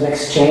there's an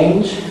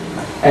exchange,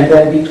 and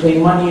then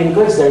between money and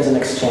goods there's an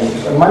exchange.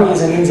 And money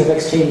is a means of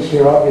exchange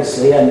here,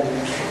 obviously, and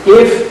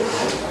if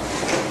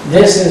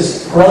this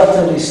is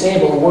relatively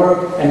stable,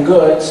 work and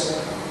goods,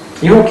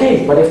 you're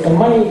okay. But if the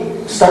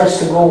money starts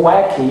to go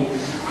wacky,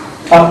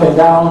 up and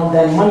down,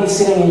 then money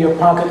sitting in your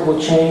pocket will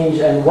change,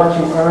 and what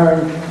you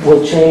earn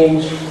will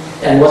change,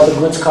 and what the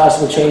goods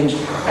cost will change,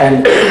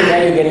 and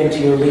then you get into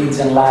your leads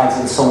and lags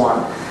and so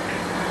on.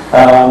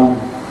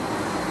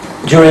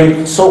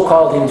 During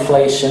so-called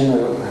inflation,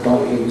 or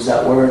don't use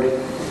that word,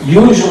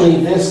 usually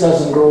this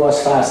doesn't grow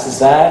as fast as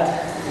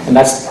that, and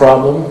that's the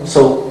problem.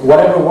 So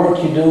whatever work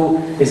you do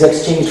is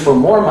exchanged for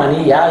more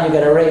money. Yeah, you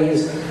get a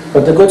raise,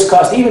 but the goods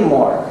cost even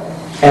more.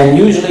 And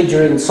usually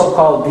during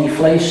so-called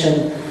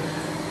deflation,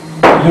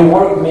 your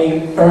work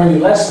may earn you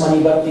less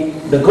money, but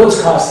the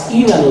goods cost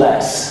even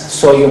less,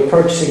 so your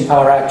purchasing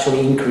power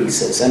actually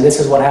increases. And this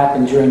is what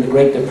happened during the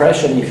Great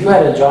Depression. If you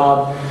had a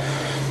job,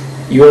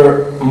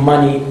 your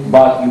money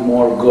bought you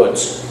more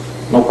goods,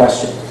 no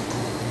question.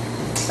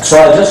 So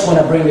I just want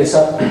to bring this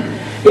up.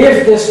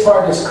 If this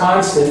part is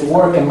constant,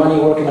 work and money,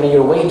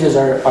 your wages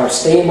are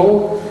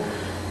stable,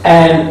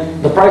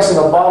 and the price of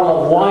a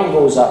bottle of wine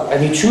goes up,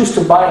 and you choose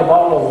to buy a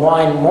bottle of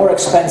wine more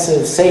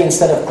expensive, say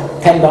instead of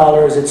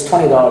 $10, it's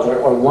 $20,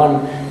 or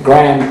 1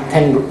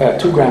 gram,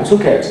 2 grams, who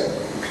cares?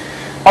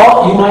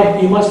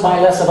 You must buy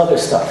less of other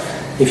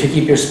stuff if you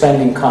keep your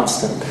spending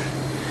constant.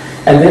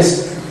 And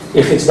this,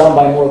 if it's done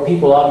by more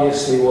people,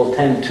 obviously will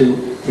tend to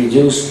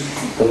reduce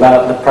the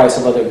price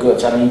of other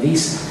goods. I mean,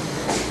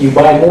 you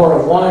buy more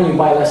of one, you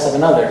buy less of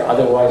another,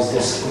 otherwise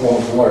this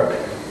won't work.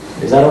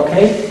 Is that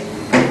okay?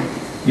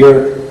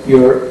 Your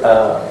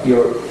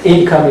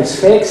income is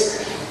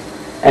fixed,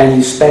 and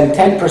you spend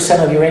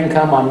 10% of your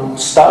income on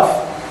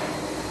stuff.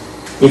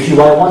 If you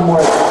buy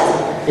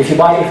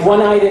if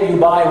one item you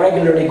buy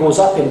regularly goes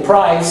up in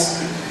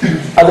price,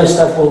 other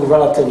stuff will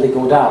relatively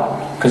go down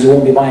because you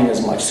won't be buying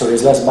as much. So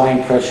there's less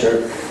buying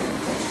pressure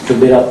to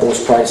bid up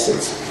those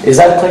prices. Is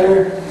that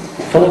clear,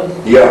 Philip?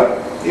 Yeah.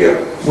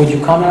 Would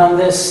you comment on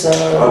this?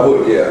 I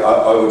would, yeah.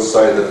 I would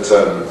say that,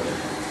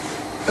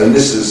 and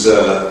this is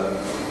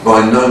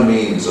by no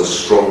means a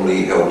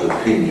strongly held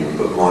opinion,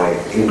 but my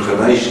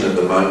inclination at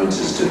the moment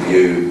is to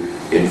view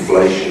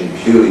inflation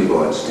purely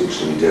by its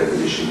dictionary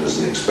definition as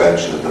an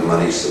expansion of the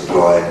money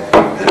supply.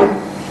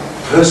 And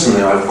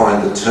personally, I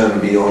find the term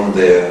beyond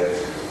there,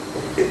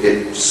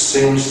 it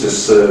seems to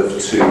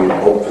serve to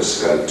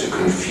obfuscate, to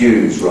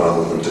confuse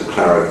rather than to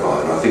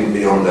clarify. And I think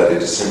beyond that,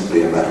 it is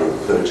simply a matter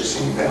of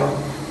purchasing power,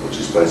 which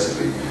is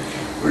basically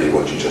really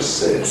what you just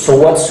said. So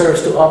what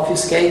serves to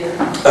obfuscate?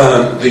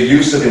 The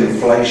use of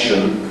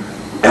inflation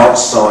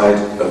outside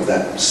of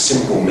that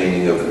simple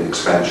meaning of an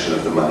expansion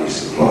of the money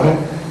supply.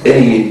 Mm-hmm.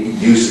 Any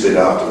use of it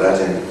after that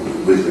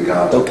with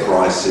regard to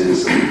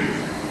prices,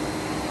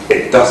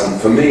 it doesn't,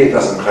 for me it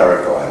doesn't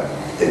clarify it.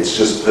 It's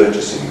just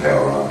purchasing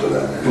power after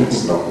that. Mm-hmm.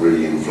 It's not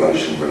really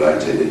inflation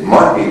related. It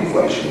might be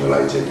inflation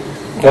related.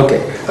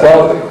 Okay.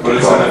 Well, but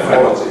it's an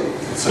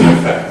effect. It's an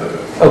effect of it.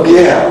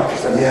 Okay.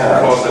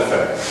 Yeah. Cause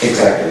effect.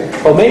 Exactly.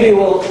 Well, maybe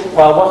well,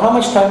 how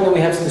much time do we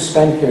have to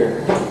spend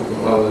here?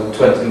 Well,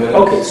 20 minutes.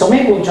 Okay, so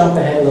maybe we'll jump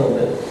ahead a little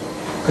bit,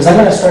 because I'm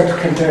going to start to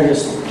compare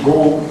this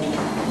gold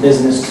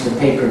business to the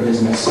paper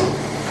business.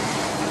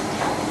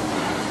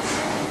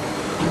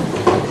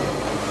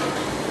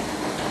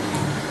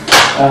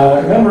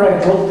 Remember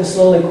I wrote this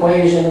little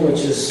equation,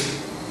 which is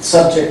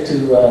subject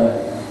to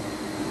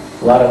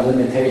a lot of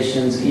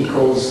limitations,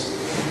 equals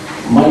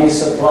money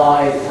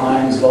supply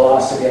times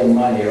velocity of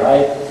money,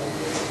 right?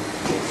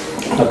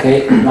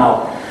 Okay,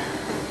 now,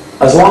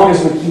 as long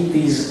as we keep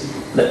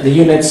the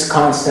units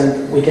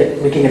constant, we can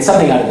get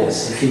something out of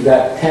this. If you've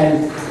got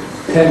 10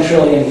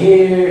 trillion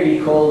here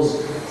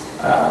equals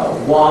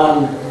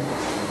 1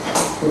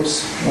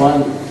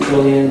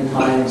 trillion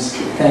times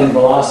 10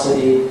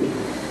 velocity.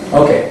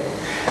 Okay.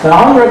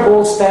 Now under a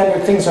gold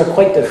standard, things are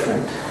quite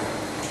different.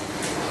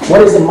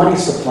 What is the money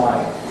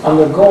supply?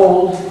 Under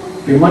gold,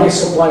 your money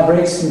supply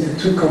breaks into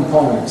two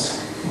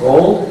components.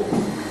 Gold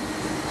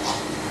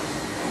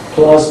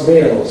plus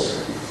bills.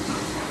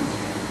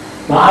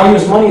 Now I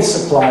use money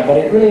supply, but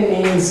it really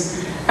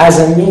means as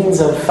a means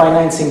of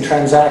financing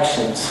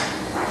transactions.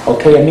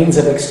 Okay, a means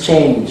of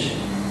exchange.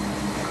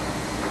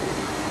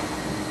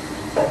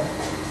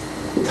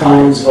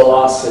 Times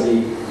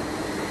velocity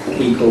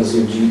equals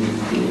your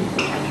GDP.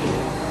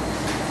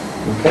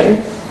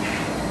 Okay?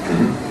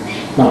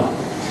 Now,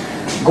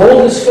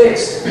 gold is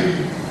fixed.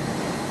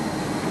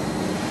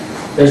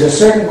 There's a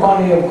certain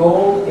quantity of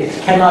gold, it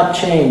cannot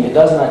change, it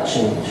does not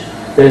change.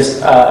 There's,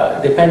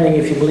 depending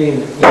if you believe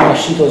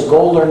Yamashita is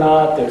gold or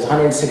not, there's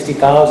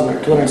 160,000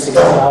 or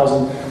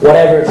 260,000,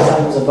 whatever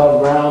tons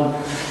above ground.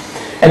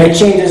 And it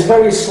changes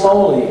very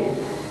slowly.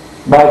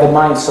 by the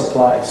mine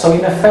supply. So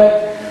in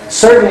effect,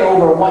 certainly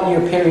over a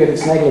 1-year period,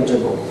 it's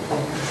negligible.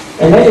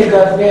 And then you've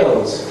got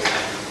bills,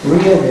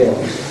 real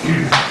bills.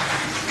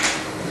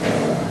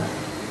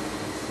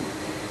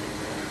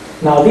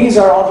 Now these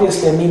are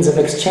obviously a means of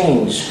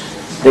exchange.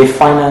 They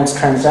finance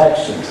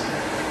transactions.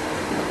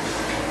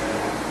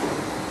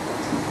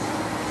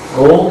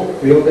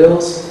 Gold, real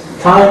bills,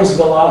 times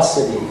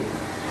velocity.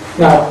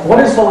 Now, what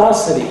is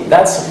velocity?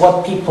 That's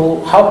what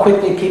people, how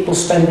quickly people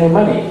spend their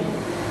money.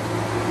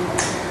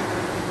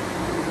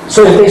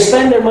 So if they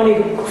spend their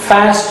money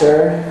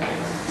faster,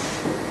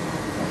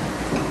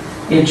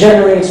 it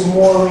generates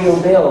more real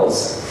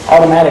bills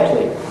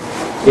automatically.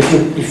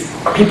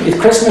 If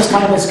Christmas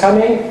time is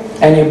coming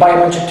and you buy a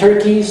bunch of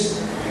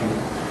turkeys,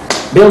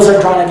 bills are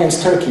drawn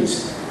against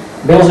turkeys.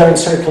 Bills are in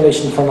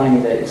circulation for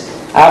 90 days.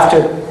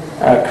 After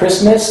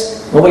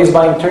Christmas, nobody's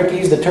buying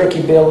turkeys, the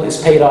turkey bill is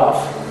paid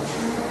off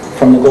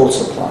from the gold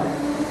supply.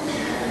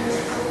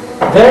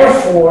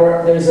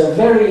 Therefore, there's a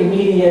very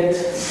immediate,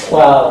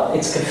 well,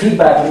 it's a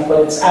feedback loop,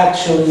 but it's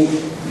actually,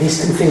 these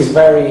two things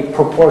vary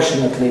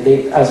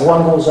proportionately. As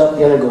one goes up,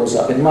 the other goes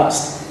up. It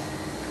must.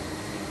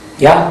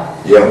 Yeah?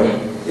 Yeah.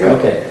 Yeah.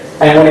 Okay.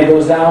 And when it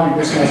goes down,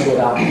 this must go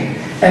down.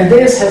 And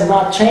this has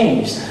not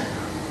changed.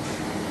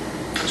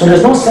 So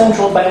there's no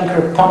central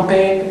banker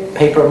pumping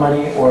paper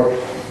money or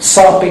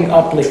sopping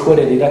up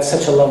liquidity. That's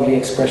such a lovely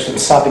expression,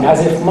 sopping,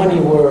 as if money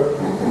were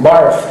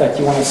barf that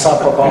you want to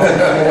sop up off.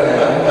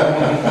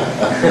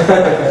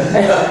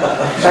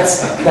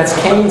 That's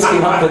Keynes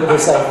came up with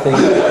this, I think.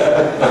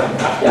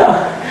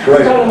 Yeah,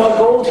 we're talking about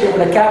gold here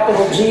with a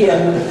capital G,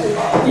 and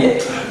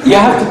you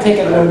have to take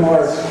it a little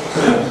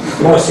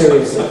more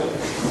seriously.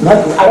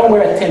 I don't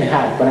wear a tin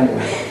hat, but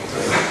anyway.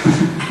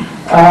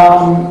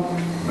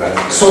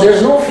 So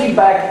there's no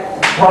feedback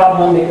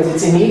problem because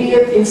it's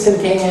immediate,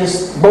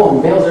 instantaneous,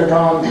 boom, bills are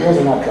drawn, bills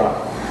are not drawn.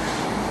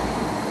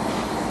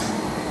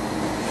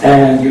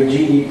 And your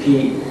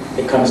GDP,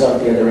 it comes out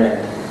the other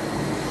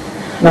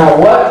end. Now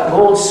what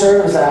gold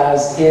serves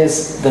as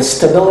is the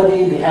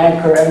stability, the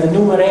anchor, and the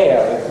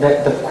numeraire,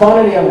 the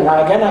quantity of it.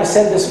 Now again, I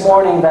said this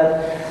morning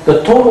that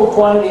the total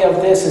quantity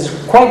of this is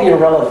quite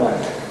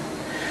irrelevant.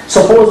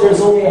 Suppose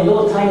there's only a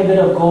little tiny bit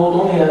of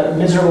gold, only a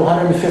miserable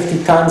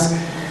 150 tons.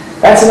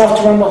 That's enough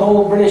to run the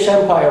whole British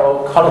Empire,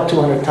 or call it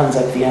 200 tons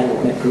at the end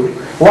when it grew.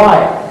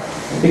 Why?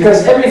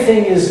 Because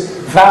everything is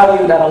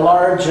valued at a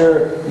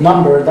larger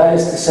number. That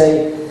is to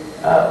say,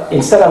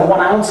 instead of 1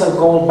 ounce of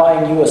gold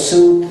buying you a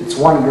suit, it's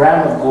 1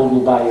 gram of gold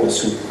will buy you a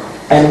suit.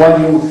 And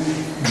when you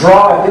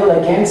draw a bill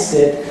against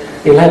it,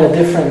 you'll have a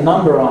different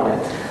number on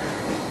it.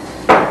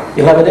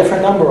 You'll have a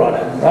different number on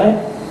it, right?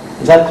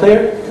 Is that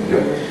clear?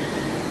 Yeah.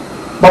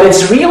 But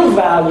its real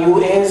value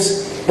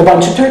is the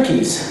bunch of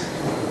turkeys,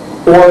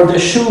 or the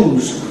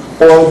shoes,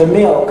 or the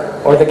milk,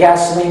 or the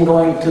gasoline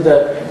going to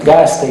the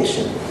gas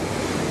station.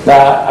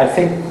 I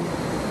think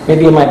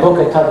maybe in my book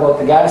I talk about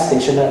the gas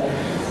station.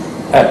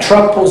 A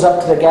truck pulls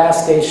up to the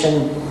gas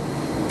station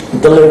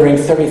delivering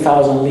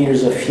 30,000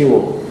 liters of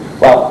fuel.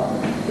 Well,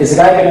 is the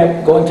guy going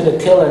to go into the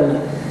till and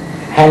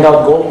hand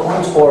out gold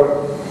coins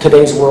for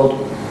today's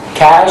world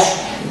cash?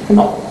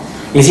 No.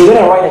 Is he going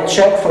to write a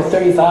check for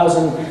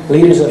 30,000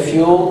 liters of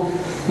fuel?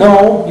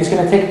 No, he's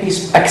going to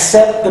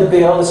accept the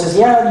bill. It says,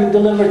 yeah, you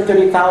delivered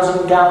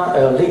 30,000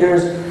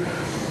 liters,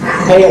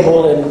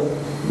 payable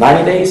in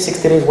 90 days,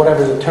 60 days,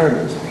 whatever the term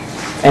is.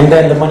 And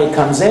then the money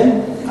comes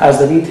in as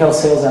the retail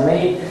sales are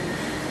made,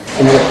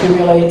 and it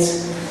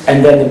accumulates,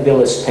 and then the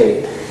bill is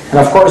paid. And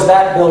of course,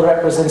 that bill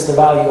represents the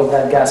value of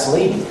that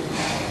gasoline.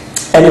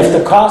 And if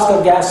the cost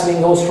of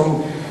gasoline goes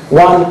from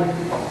 1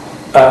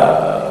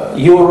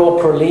 euro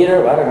per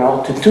liter, I don't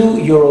know, to 2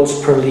 euros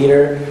per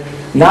liter,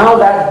 now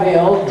that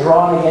bill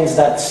drawn against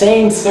that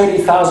same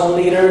 30,000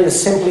 liter is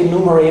simply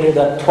numerated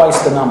at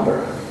twice the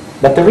number.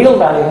 But the real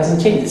value hasn't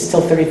changed. It's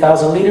still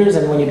 30,000 liters,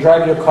 and when you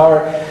drive your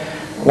car,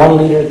 1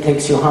 liter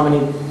takes you how many,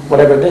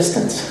 whatever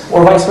distance,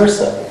 or vice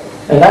versa.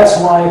 And that's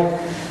why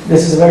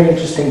this is a very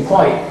interesting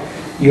point.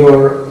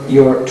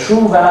 Your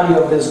true value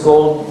of this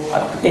gold,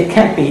 it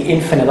can't be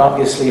infinite,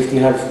 obviously. If you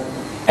have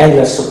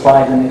endless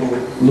supply, then it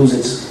will lose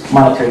its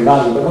monetary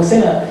value. But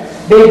within a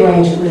big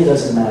range, it really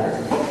doesn't matter.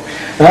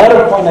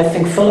 Another point, I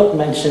think Philip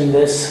mentioned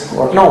this,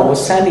 or no, it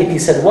was Sandy. He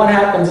said, what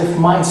happens if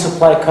mine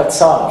supply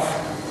cuts off?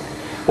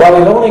 Well,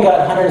 we've only got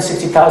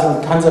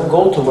 160,000 tons of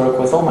gold to work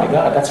with. Oh my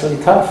God, that's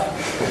really tough.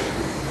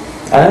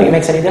 I don't think it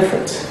makes any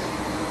difference.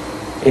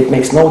 It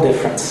makes no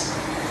difference.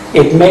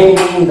 It may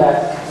mean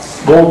that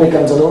gold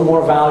becomes a little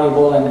more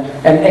valuable,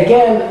 and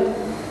again,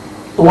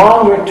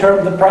 longer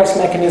term, the price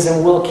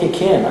mechanism will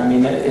kick in. I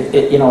mean,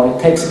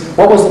 it takes,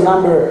 what was the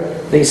number?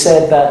 They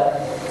said that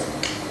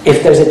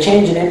if there's a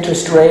change in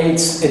interest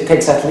rates, it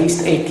takes at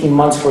least 18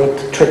 months for it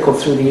to trickle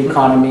through the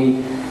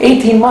economy.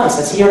 18 months,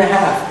 that's a year and a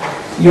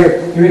half.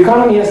 Your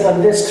economy has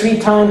done this 3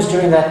 times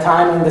during that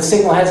time, and the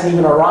signal hasn't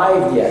even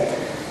arrived yet.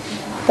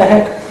 The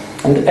heck?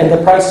 And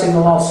the price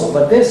signal also.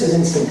 But this is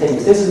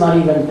instantaneous. This is not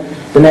even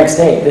the next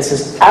day. This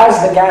is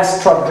as the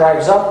gas truck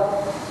drives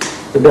up,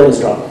 the bill is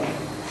drawn.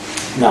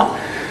 Now,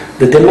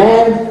 the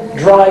demand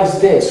drives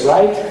this,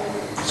 right?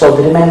 So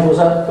the demand goes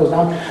up, goes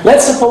down.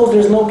 Let's suppose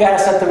there's no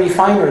gas at the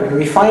refinery. The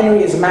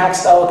refinery is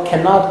maxed out,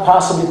 cannot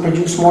possibly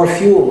produce more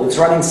fuel. It's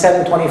running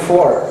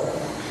 724.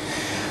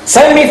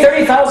 Send me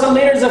 30,000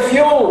 liters of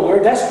fuel.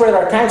 We're desperate.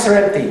 Our tanks are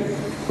empty.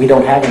 We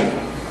don't have any.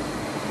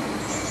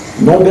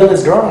 No bill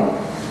is drawn.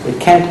 It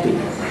can't be.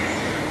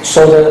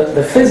 So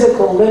the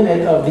physical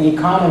limit of the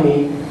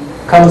economy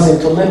comes in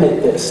to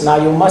limit this. Now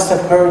you must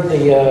have heard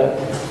the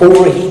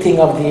overheating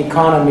of the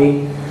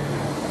economy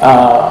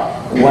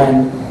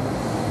when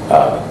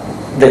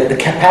the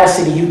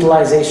capacity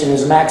utilization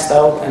is maxed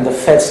out and the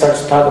Fed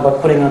starts to talk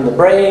about putting on the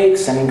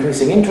brakes and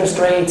increasing interest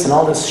rates and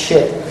all this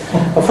shit.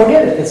 But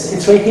forget it,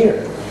 it's right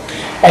here.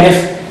 And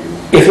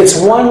if it's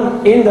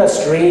one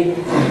industry,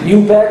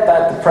 you bet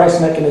that the price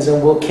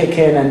mechanism will kick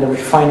in and the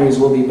refineries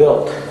will be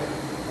built,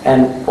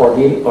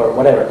 or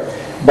whatever.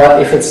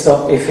 But if it's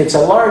a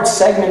large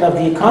segment of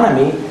the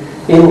economy,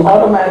 it will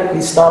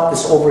automatically stop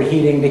this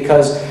overheating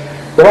because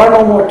there are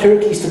no more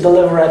turkeys to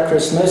deliver at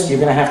Christmas. You're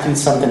going to have to eat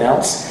something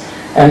else.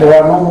 And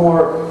there are no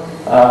more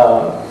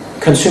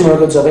consumer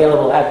goods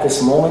available at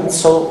this moment.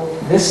 So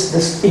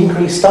this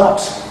increase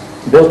stops.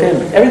 Built in.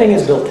 Everything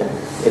is built in.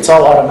 It's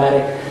all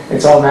automatic.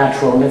 It's all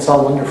natural. And it's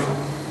all wonderful.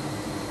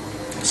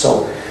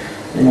 So,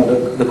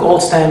 the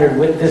gold standard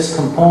with this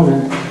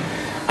component,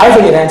 I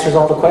think it answers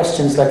all the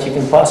questions that you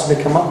can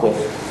possibly come up with.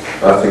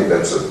 I think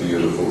that's a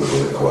beautiful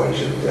little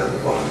equation down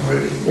the bottom,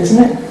 really.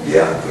 Isn't it?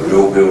 Yeah, the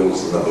real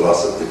bills and the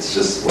velocity, it's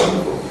just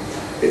wonderful.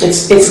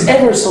 It's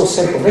ever so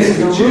simple. This is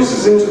It the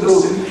reduces it to the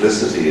root.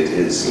 simplicity it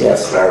is,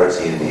 Yes. the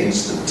clarity and the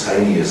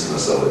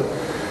instantaneousness of it.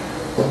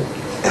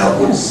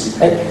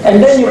 Outwards.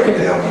 And then you straight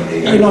down on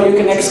the- can, you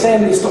can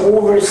extend these to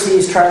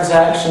overseas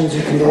transactions.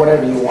 You can do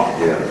whatever you want.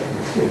 Yeah.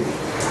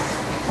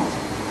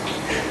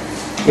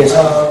 Yes.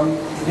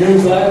 You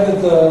implied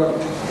that the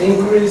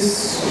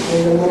increase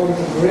in the amount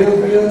of real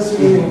bills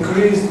will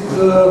increase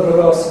the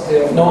velocity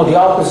of No, the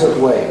opposite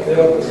way.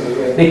 the opposite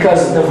way.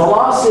 Because the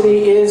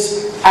velocity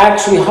is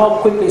actually how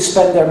quickly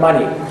spend their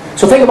money.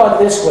 So think about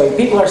it this way.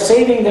 People are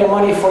saving their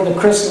money for the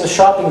Christmas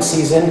shopping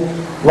season.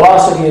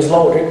 Velocity is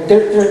low.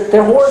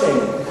 They're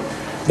hoarding.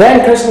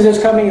 Then Christmas is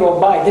coming, you'll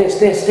buy this.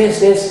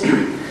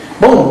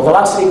 Boom,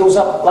 velocity goes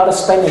up. A lot of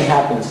spending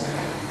happens.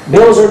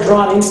 Bills are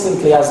drawn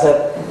instantly as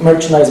that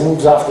merchandise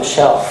moves off the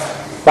shelf.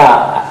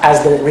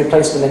 As the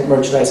replacement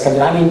merchandise comes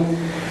in. I mean,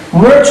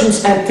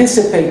 merchants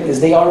anticipate this.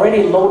 They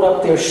already load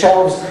up their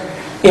shelves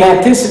in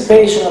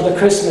anticipation of the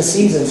Christmas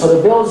season. So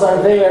the bills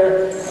are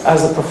there,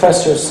 as the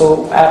professor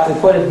so aptly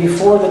put it,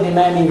 before the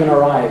demand even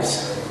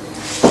arrives.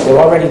 They're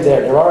already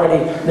there.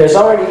 There's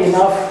already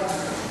enough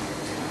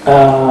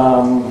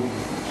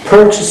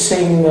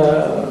purchasing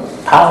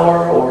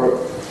power or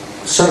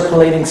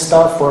circulating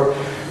stuff or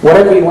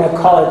whatever you want to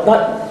call it.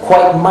 Not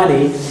quite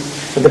money,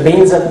 but the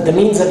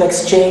means of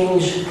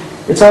exchange.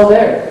 It's all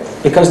there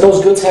because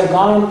those goods have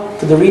gone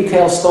to the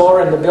retail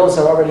store and the bills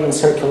are already in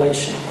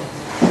circulation.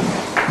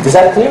 Is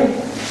that clear?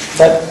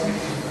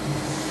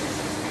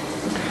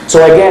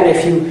 So again,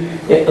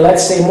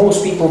 let's say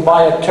most people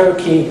buy a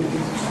turkey,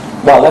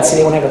 well, let's say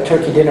they want to have a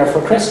turkey dinner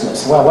for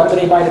Christmas. Well, when do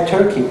they buy the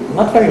turkey?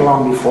 Not very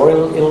long before,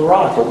 it'll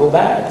rot, it'll go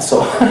bad.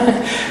 So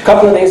a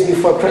couple of days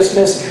before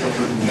Christmas,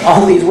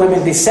 all these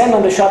women descend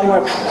on the shopping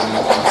mart,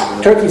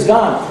 turkey's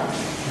gone.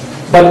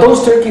 But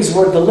those turkeys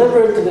were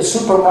delivered to the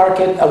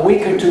supermarket a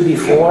week or two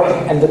before,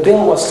 and the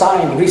bill was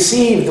signed,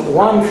 received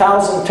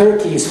 1,000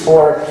 turkeys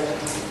for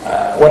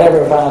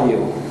whatever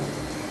value.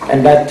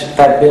 And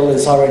that bill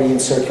is already in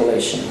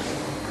circulation.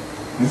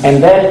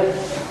 And then,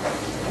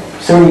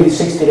 30 to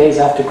 60 days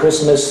after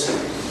Christmas,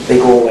 they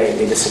go away,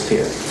 they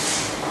disappear.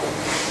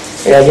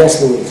 Yeah,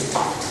 yes, Louis?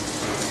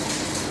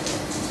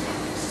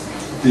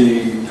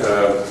 The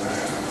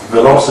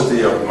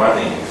velocity of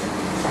money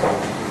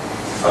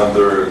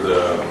under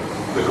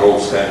the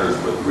gold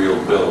standard with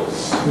real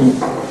bills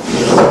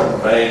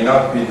may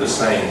not be the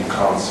same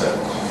concept.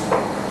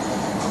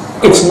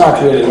 It's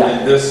not really In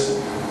that.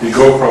 this, you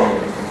go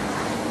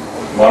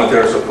from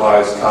monetary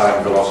supplies,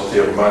 time, velocity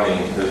of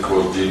money,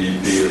 equals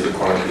GDP as a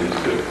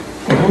quantitative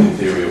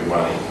theory of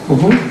money.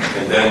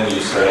 And then you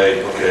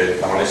say, okay,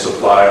 money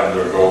supply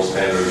under gold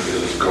standard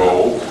is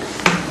gold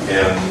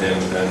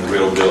and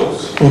real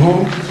bills.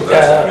 So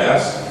that's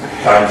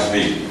MS times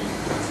V.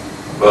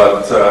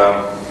 But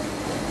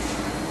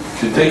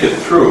if you take it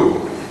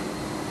through,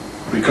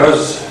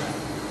 because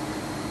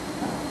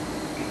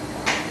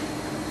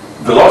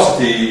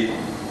velocity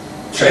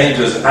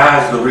changes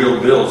as the real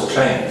bills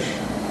change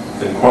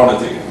in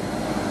quantity.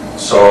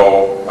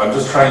 So I'm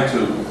just trying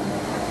to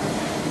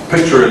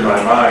picture in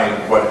my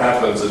mind what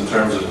happens in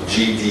terms of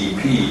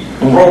GDP.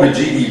 Probably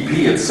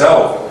GDP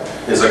itself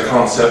is a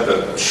concept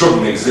that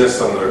shouldn't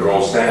exist under the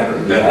gold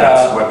standard. Then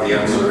that's what the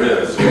answer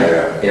is.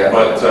 Yeah.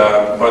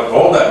 But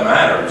all that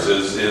matters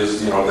is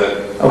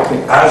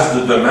that as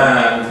the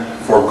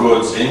demand for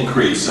goods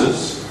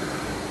increases,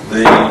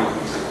 the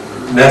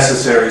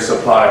necessary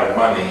supply of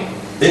money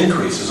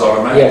increases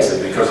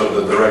automatically because of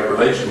the direct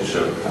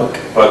relationship.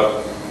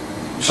 But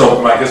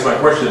so I guess my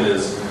question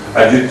is,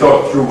 Have you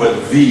thought through what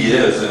V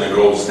is in a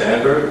gold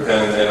standard?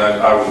 And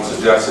I would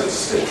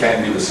suggest it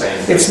can't be the same.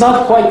 It's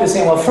not quite the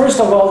same. Well,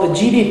 first of all, the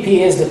GDP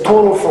is the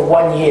total for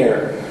 1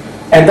 year.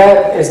 And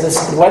that is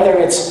this, whether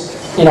it's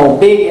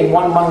big in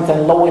 1 month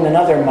and low in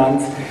another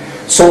month.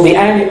 So the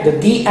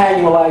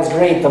de-annualized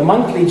rate, the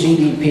monthly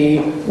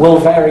GDP, will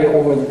vary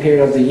over the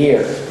period of the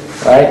year,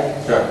 right?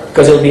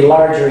 Because it'll be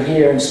larger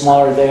here and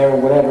smaller there, or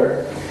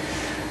whatever.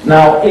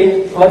 Now,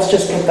 let's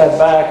just put that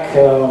back.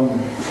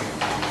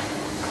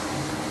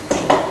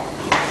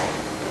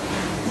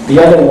 The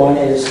other one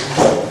is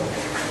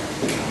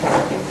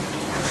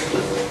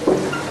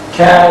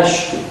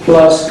cash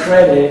plus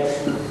credit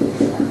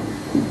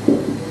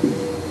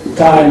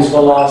times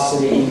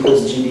velocity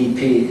equals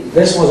GDP.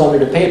 This was under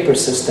the paper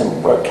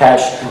system where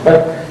cash,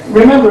 but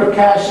remember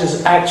cash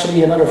is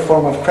actually another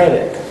form of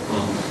credit.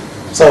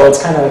 So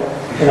it's kind of,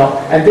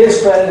 and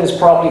this credit is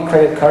probably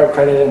credit card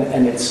credit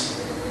and it's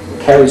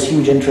carries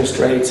huge interest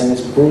rates and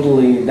it's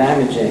brutally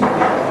damaging.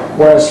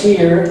 Whereas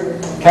here,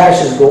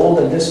 cash is gold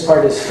and this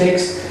part is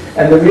fixed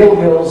and the real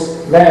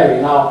bills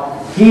vary. Now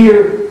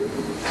here,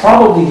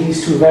 probably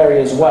these two vary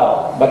as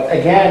well. But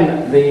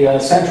again, the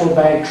central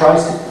bank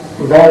tries to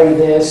vary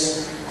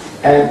this,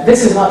 and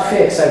this is not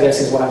fixed, I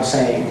guess is what I'm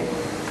saying.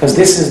 Because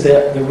this is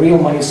the real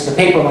money, the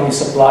paper money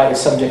supply is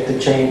subject to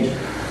change.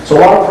 So a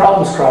lot of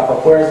problems crop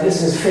up, whereas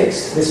this is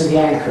fixed, this is the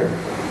anchor.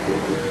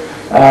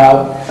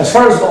 As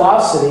far as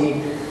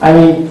velocity, I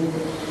mean,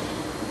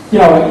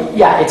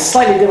 yeah, it's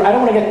slightly different. I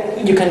don't want to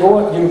get, you can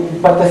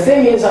go, but the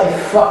thing is,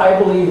 I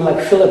believe,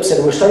 like Philip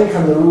said, we're starting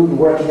from the root and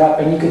working up,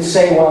 and you could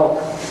say, well,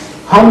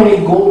 how many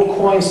gold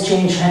coins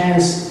change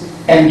hands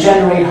and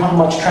generate how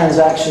much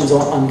transactions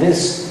on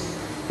this?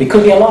 It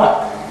could be a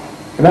lot.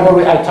 Remember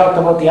I talked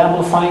about the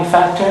amplifying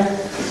factor?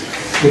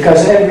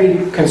 Because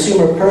every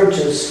consumer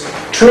purchase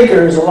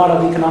triggers a lot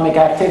of economic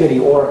activity,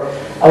 or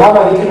a lot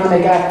of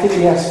economic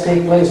activity has to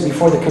take place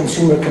before the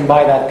consumer can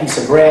buy that piece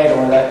of bread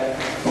or that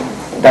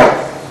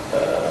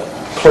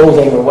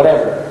clothing or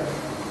whatever.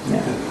 Yeah.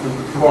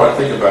 The more I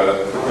think about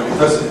it,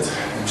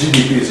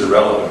 GDP is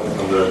irrelevant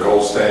under the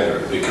gold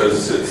standard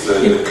because it's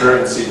the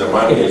currency, the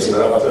money is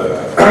not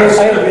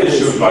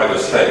issued by the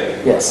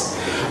state. Yes.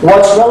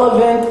 What's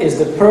relevant is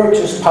the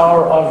purchase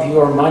power of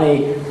your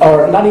money,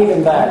 or not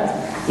even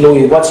that,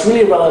 Louis. What's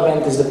really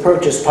relevant is the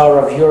purchase power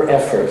of your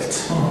effort.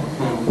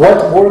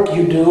 What work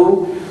you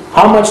do,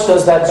 how much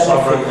does that benefit?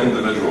 Sovereign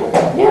individual.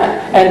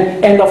 Yeah,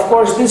 and of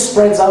course this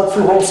spreads out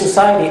through whole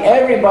society.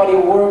 Everybody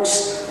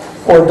works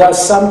or does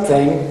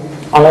something,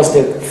 unless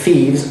they're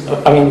thieves.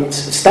 I mean,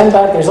 stand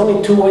back, there's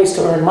only two ways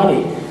to earn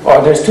money,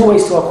 or there's two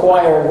ways to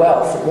acquire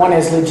wealth. One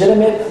is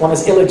legitimate, one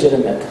is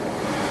illegitimate.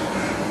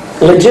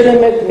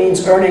 Legitimate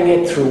means earning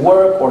it through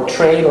work or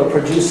trade or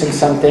producing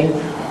something,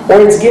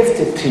 or it's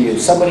gifted to you.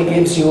 Somebody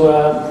gives you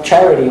a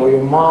charity, or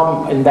your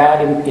mom and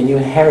dad and you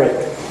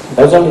inherit.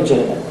 Those are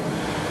legitimate.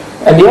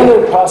 And the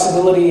other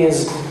possibility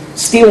is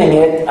stealing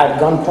it at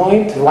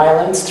gunpoint,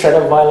 violence, threat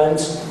of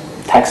violence,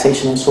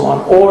 taxation and so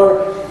on,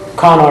 or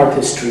con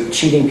artistry,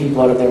 cheating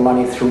people out of their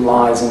money through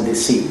lies and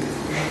deceit.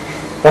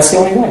 That's the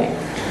only way.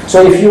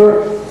 So if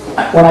you're,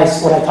 when I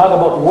talk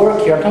about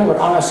work here, I'm talking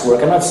about honest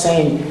work. I'm not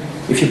saying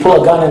if you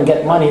pull a gun and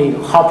get money,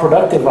 how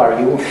productive are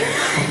you?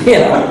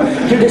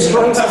 You're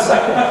destroying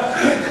society.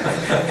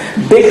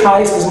 Big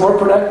heist is more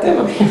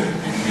productive.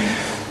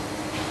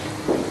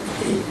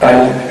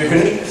 Have you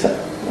finished?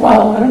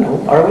 Well, I don't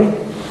know. Are we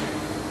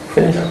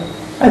finished?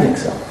 I think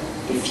so.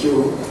 If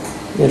you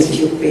Yes. if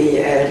you pay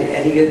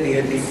a real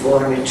bill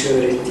before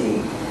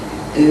maturity,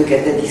 do you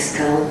get a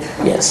discount?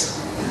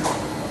 Yes.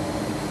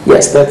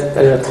 Yes,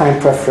 that time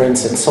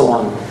preference and so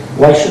on.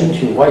 Why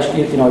shouldn't you? Why should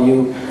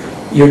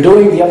you're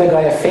doing the other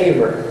guy a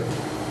favor.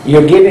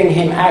 You're giving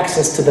him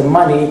access to the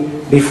money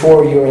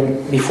before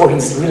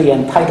he's really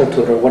entitled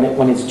to it, or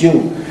when it's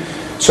due.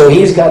 So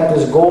he's got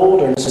this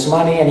gold or this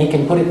money, and he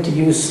can put it to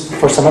use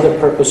for some other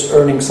purpose,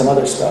 earning some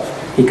other stuff.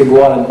 He could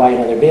go out and buy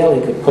another bill.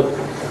 He could put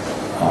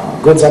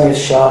goods on his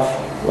shelf,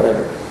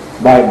 whatever.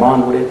 Buy a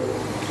bond with it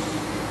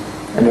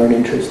and earn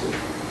interest.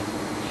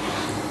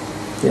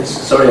 Yes.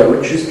 Sorry, I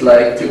would just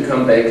like to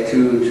come back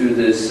to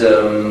this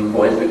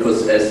point,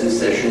 because as this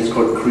session is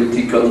called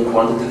Critical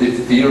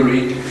Quantitative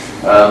Theory,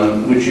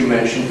 which you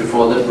mentioned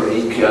before the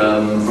break,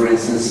 for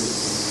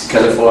instance,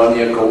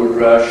 California gold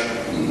rush,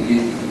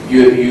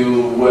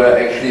 you were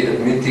actually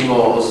admitting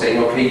or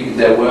saying, okay,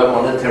 there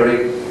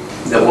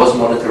was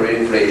monetary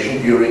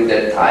inflation during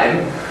that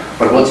time,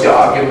 but what's your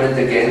argument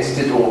against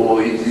it,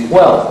 or it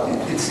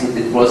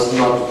was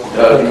not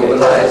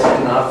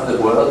globalized enough, the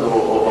world,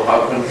 or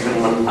how can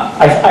one?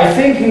 I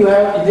think you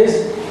have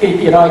this.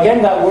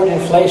 Again, that word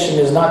inflation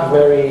is not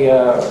very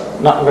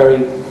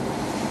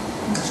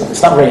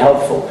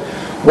helpful.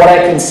 What I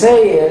can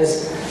say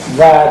is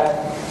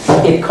that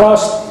it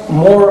costs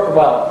more.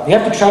 Well, you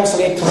have to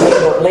translate to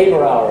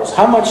labor hours.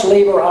 How much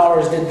labor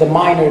hours did the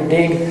miner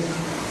dig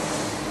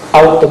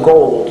out the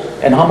gold,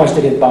 and how much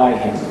did it buy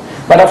him?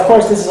 But of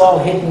course, this is all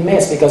hit and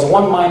miss, because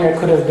one miner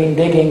could have been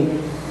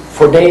digging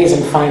for days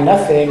and find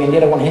nothing, and the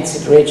other one hits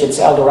it rich, it's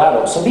El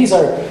Dorado. So these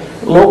are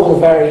local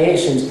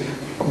variations.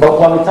 But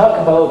when we talk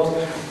about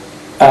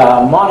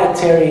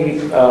monetary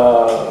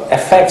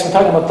effects, we're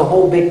talking about the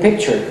whole big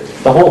picture,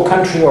 the whole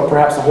country or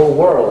perhaps the whole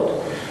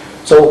world.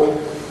 So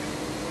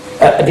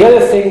the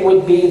other thing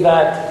would be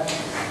that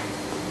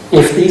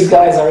if these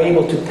guys are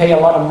able to pay a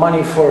lot of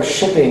money for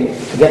shipping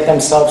to get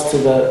themselves to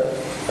the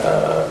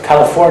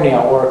California,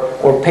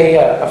 or pay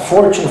a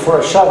fortune for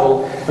a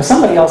shovel, but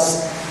somebody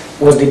else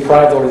was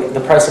deprived, or the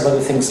price of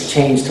other things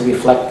changed to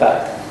reflect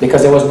that,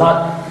 because there was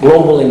not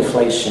global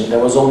inflation, there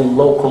was only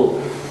local,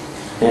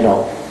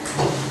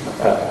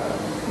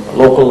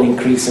 local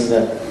increase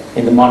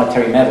in the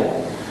monetary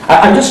metal.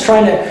 I'm just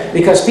trying to,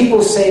 because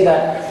people say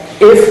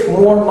that if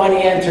more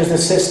money enters the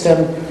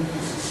system,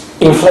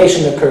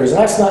 inflation occurs. And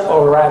that's not,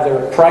 or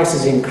rather,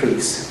 prices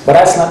increase. But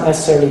that's not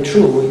necessarily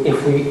true.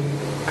 If we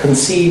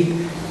concede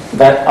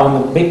that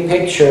on the big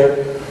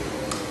picture,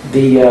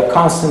 the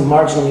constant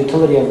marginal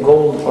utility of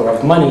gold or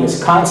of money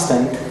is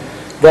constant,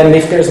 then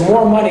if there's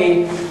more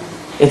money,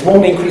 it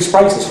won't increase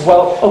prices.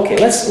 Well, okay,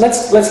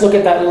 let's look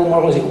at that a little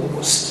more.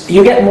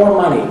 You get more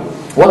money.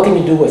 What can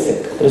you do with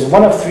it? There's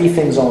one of three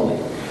things only.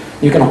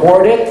 You can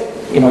hoard it,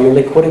 your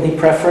liquidity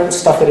preference,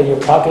 stuff it in your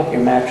pocket,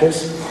 your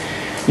mattress.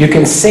 You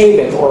can save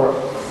it, or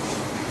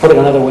put it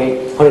another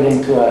way, put it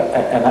into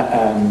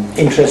an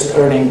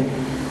interest-earning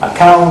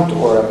account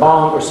or a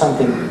bond or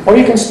something, or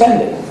you can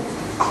spend it.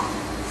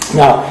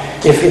 Now,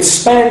 if it's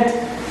spent,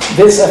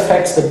 this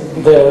affects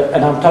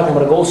and I'm talking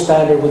about a gold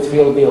standard with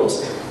real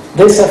bills.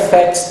 This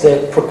affects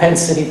the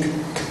propensity to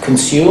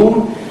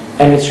consume,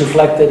 and it's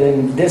reflected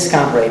in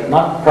discount rate,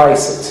 not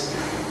prices.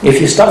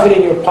 If you stuff it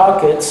in your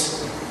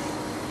pockets,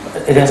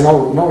 it has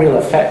no real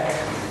effect,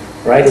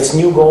 right? It's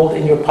new gold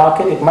in your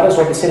pocket. It might as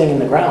well be sitting in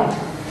the ground.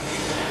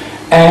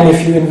 And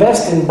if you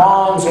invest in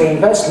bonds or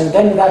investment,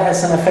 then that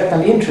has an effect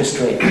on the interest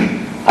rate.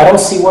 I don't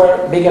see where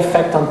big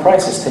effect on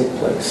prices take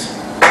place.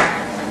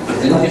 But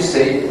didn't you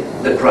say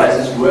the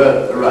prices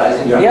were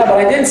rising? Yeah, but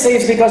I didn't say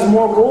it's because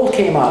more gold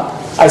came up.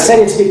 I said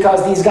it's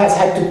because these guys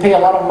had to pay a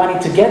lot of money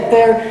to get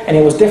there, and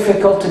it was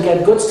difficult to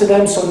get goods to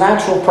them, so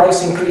natural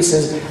price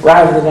increases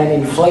rather than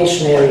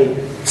inflationary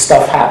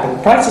stuff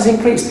happened. Prices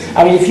increased.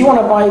 I mean, if you want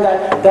to buy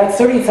that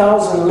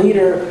 30,000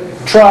 liter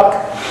truck,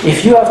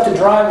 if you have to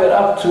drive it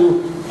up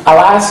to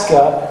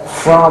Alaska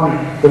from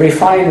the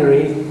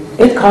refinery,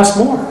 it costs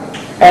more.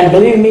 And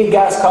believe me,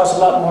 gas costs a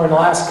lot more in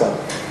Alaska.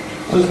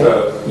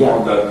 Okay.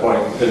 On that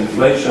point,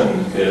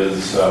 inflation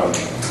is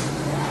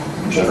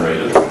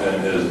generated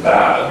and is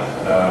bad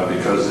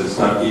because it's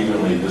not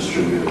evenly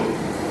distributed.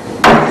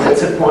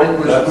 That's a point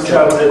which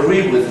I would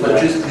agree with, but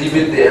just leave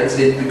it there and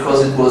say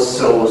because it was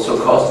so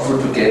costful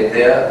to get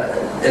there,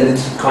 and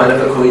it's kind of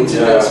a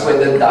coincidence when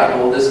they dug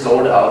all this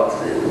gold out.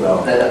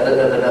 But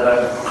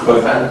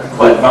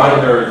the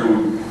miner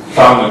who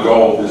found the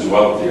gold is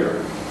wealthier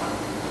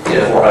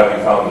for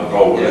having found the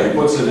gold. He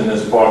puts it in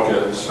his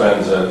pocket,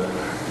 spends it,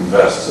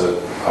 invests it,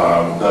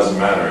 doesn't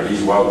matter,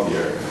 he's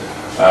wealthier.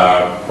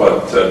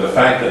 But the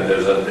fact that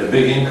there's a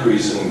big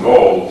increase in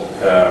gold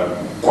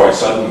quite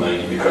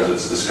suddenly because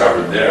it's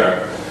discovered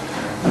there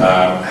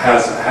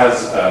has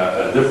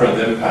a different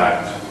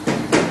impact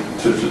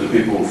to the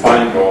people who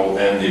find gold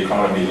and the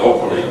economy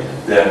locally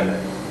than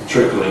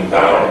trickling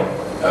down.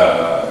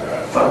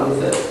 Fine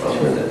with it.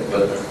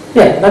 But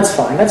yeah, that's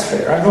fine, that's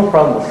fair. I have no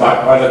problem with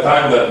that. By the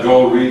time that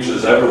gold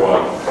reaches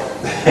everyone,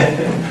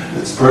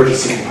 its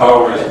purchasing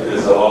power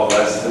is a lot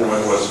less than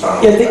when it was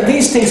found. Yeah,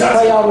 these things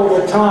play out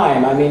over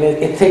time. I mean,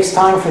 it takes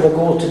time for the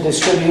gold to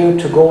distribute,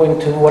 to go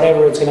into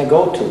whatever it's going to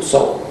go to.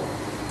 So,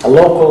 a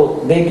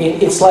local big,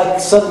 it's like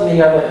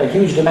suddenly a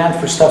huge demand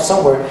for stuff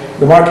somewhere.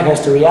 The market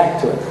has to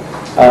react to it.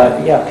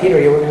 Yeah, Peter,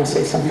 you were going to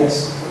say something?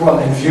 Yes. Well,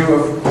 in view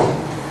of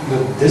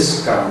the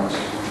discount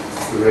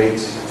rate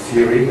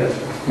theory that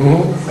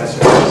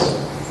Professor has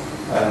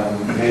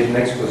made an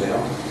expose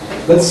on,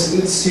 let's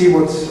see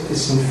what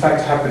is in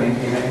fact happening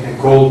in a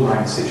gold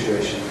mine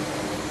situation.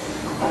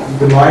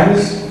 The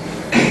miners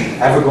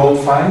have a gold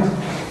find.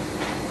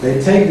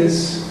 They take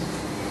this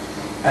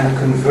and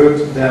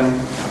convert them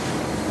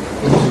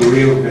into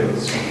real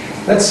bills.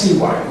 Let's see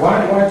why.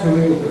 Why to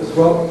real bills?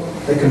 Well,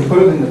 they can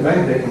put it in the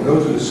bank, they can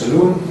go to the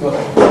saloon, but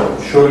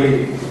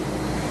surely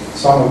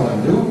some of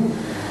them do.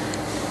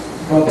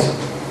 But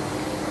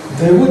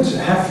they would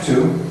have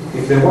to,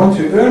 if they want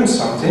to earn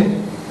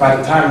something, by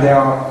the time they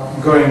are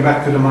going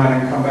back to the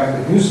mine and come back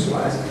with new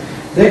supplies,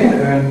 they can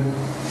earn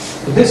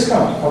a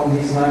discount on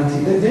these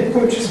 90. They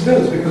purchase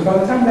bills, because by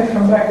the time they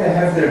come back, they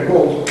have their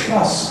gold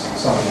plus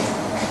something.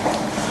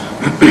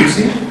 You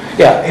see?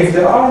 Yeah. If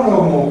there are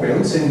no more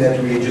bills in that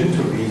region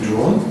to be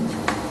drawn,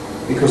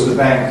 because the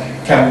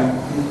bank can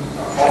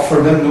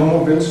offer them no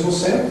more bills for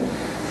sale,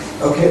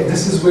 okay,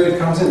 this is where it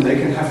comes in. They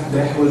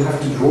will have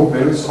to draw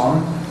bills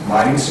on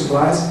mining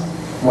supplies,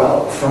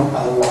 well, from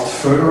a lot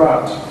further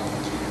out.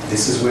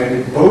 This is where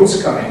the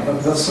boats come in,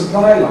 but the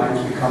supply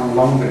lines become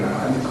longer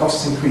now, and the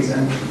costs increase.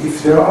 And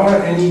if there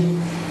are any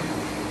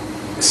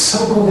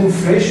so-called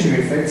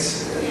inflationary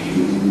effects,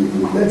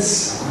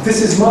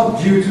 this is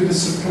not due to the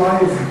supply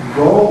of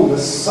gold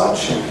as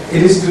such.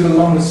 It is to the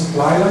longer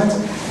supply lines.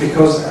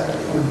 because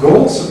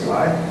gold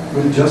supply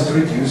will just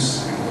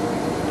reduce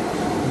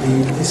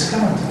the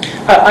discount.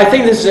 I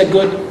think this is a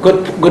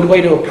good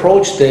way to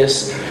approach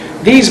this.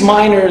 These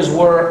miners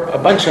were a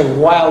bunch of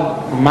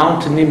wild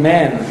mountainy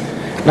men.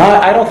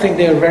 Now, I don't think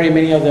there were very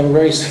many of them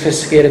very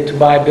sophisticated to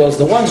buy bills.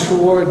 The ones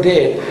who were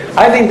did.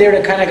 I think they're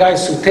the kind of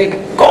guys who take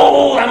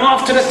gold. I'm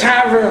off to the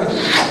tavern.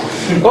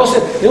 Goes to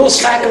the little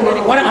sack of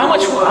money.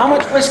 How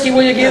much whiskey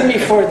will you give me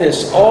for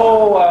this?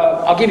 Oh,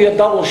 I'll give you a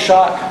double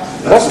shot.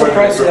 What's the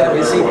price of that?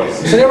 You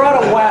see? So they're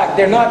out of whack.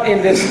 They're not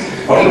in this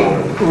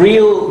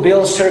real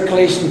bill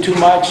circulation too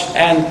much.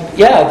 And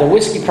yeah, the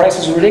whiskey price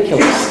is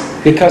ridiculous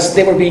because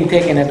they were being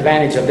taken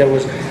advantage of.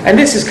 And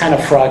this is kind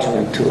of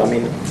fraudulent too. I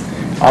mean,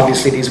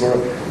 obviously these were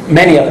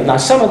many of them. Now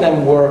some of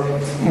them were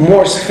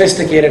more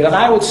sophisticated, and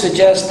I would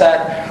suggest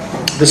that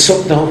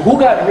who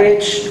got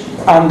rich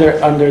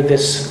under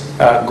this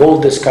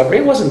gold discovery,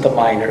 it wasn't the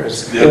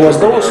miners. It was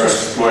those who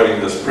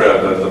exploiting the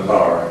spread and the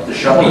power.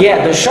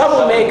 the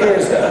shovel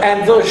makers,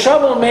 and those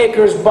shovel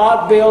makers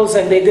bought bills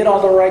and they did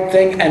all the right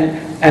thing,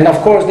 and of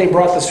course they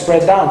brought the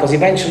spread down because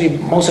eventually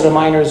most of the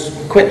miners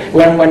quit.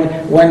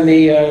 When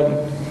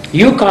the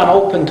Yukon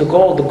opened to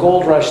gold, the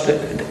gold rush, the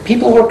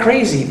people were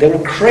crazy. They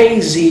were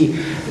crazy,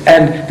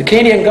 and the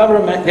Canadian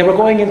government, they were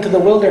going into the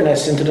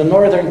wilderness, into the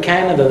northern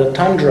Canada, the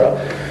tundra,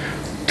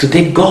 to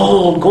dig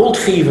gold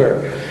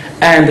fever.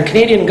 And the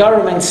Canadian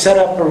government set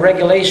up a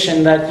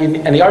regulation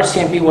and the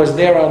RCMP was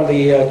there on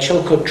the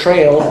Chilkoot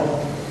Trail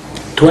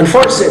to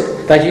enforce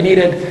it, that you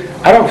needed,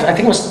 I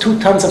think it was 2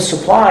 tons of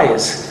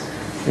supplies.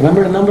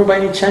 Remember the number by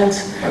any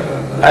chance?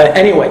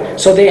 Anyway,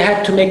 so they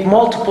had to make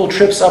multiple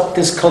trips up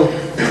this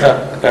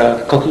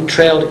Chilkoot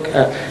Trail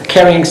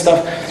carrying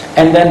stuff.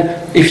 And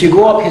then if you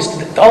go up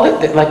all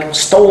the, like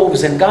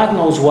stoves and God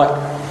knows what,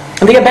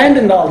 and they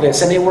abandoned all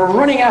this and they were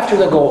running after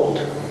the gold.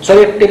 So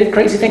they did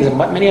crazy things and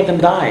many of them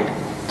died.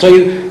 So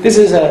this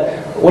is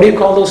what do you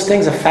call those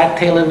things? A fat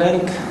tail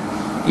event?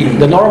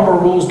 The normal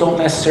rules don't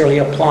necessarily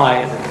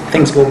apply.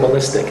 Things go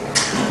ballistic.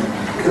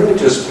 Can we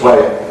just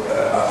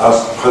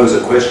pose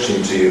a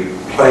question to you,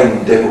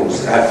 playing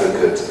devil's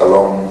advocate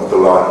along the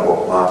line of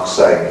what Mark's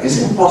saying? Is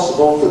it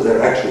possible that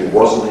there actually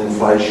was an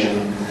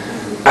inflation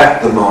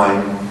at the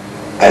mine,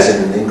 as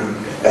in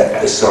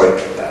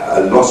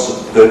a loss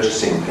of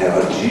purchasing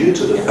power due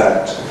to the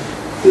fact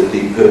that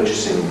the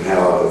purchasing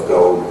power of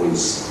gold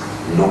was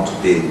not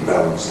being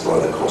balanced by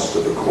the cost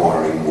of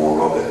acquiring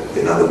more of it?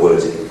 In other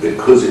words,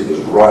 because it was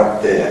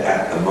right there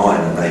at the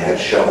mine and they had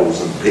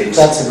shovels and picks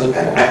and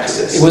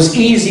access. It was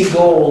easy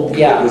gold,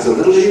 yeah. It was a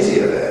little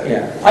easier there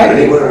than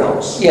anywhere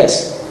else.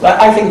 Yes,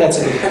 I think that's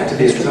a good had to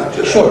be a touch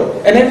of that. Sure,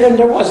 and then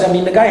there was, I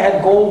mean, the guy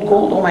had gold,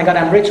 oh my God,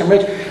 I'm rich.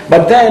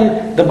 But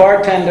then the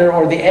bartender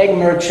or the egg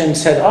merchant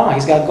said, oh,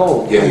 he's got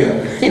gold. Yeah.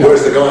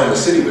 Whereas the guy in the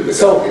city with the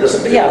gold, he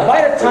doesn't.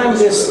 By the time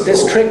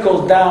this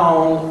trickled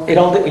down,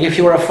 if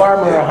you were a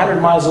farmer 100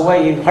 miles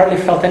away, you hardly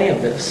felt any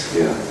of this.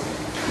 Yeah.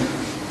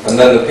 And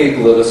then the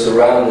people that are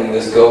surrounding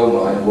this gold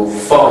mine will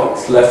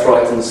fight left,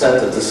 right, and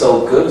centre to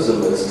sell goods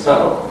in this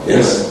town.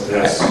 Yes.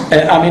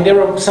 I mean,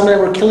 some of them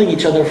were killing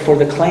each other for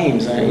the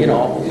claims.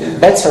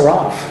 Bets are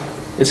off.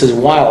 This is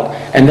wild.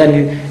 And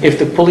then if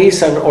the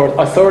police or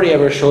authority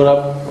ever showed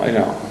up,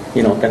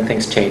 then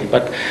things change.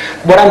 But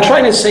what I'm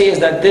trying to say is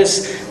that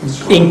this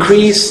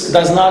increase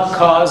does not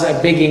cause a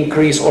big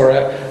increase or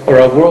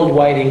a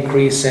worldwide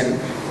increase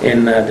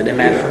in the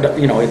demand for.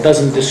 It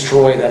doesn't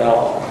destroy that at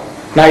all.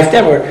 Now,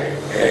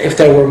 if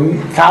there were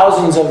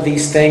thousands of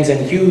these things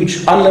and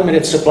huge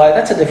unlimited supply,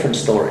 that's a different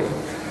story.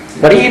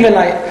 But even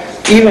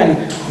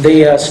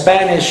the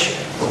Spanish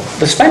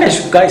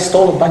guys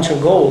stole a bunch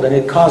of gold and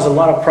it caused a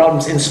lot of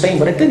problems in Spain,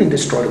 but it didn't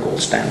destroy the gold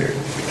standard.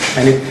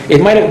 And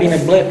it might have been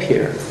a blip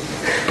here.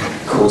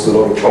 Caused a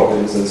lot of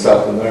problems in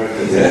South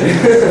America.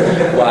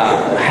 Yeah.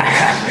 Wow.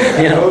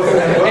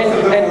 Both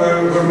of them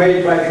were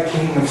made by the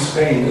King of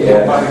Spain,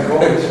 not by the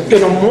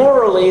gold.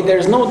 Morally,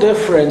 there's no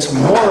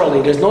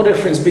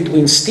difference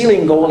between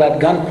stealing gold at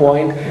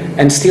gunpoint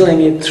and stealing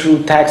it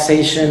through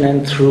taxation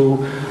and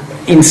through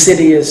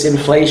insidious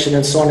inflation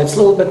and so on. It's a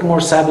little bit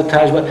more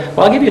sabotage. But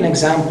I'll give you an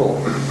example.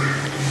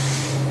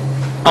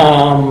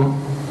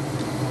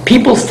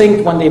 People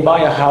think when they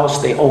buy a house,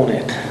 they own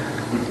it.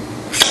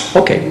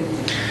 Okay.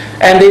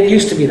 And it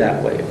used to be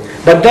that way.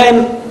 But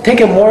then take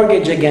a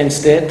mortgage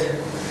against it,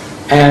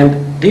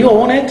 and do you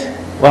own it?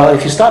 Well,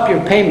 if you stop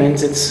your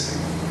payments, it's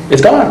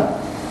gone.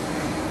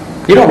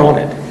 You don't own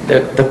it.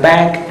 The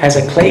bank has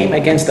a claim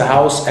against the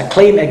house. A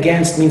claim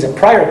against means a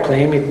prior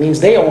claim. It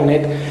means they own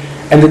it.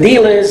 And the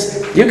deal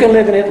is, you can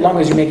live in it as long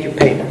as you make your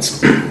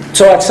payments.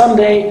 So at some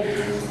day,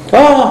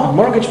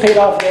 mortgage paid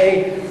off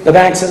day, the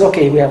bank says,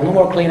 okay, we have no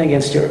more claim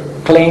against your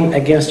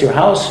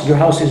house. Your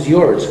house is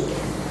yours.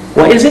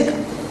 Well, is it?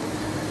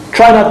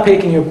 Try not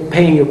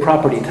paying your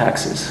property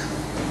taxes.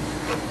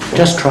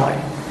 Just try.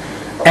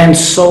 And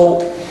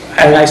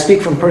I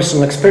speak from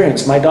personal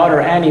experience. My daughter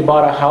Annie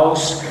bought a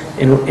house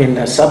in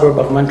a suburb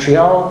of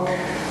Montreal,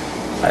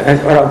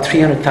 around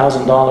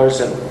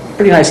 $300,000, a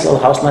pretty nice little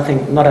house, not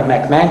a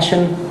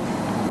McMansion.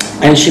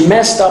 And she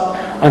messed up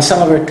on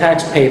some of her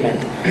tax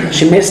payment.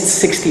 She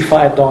missed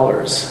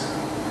 $65.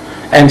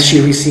 And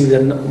she received a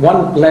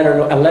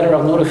letter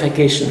of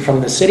notification from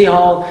the city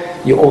hall,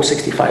 you owe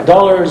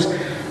 $65,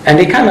 and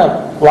they kind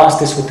of lost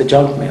this with the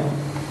junk mail.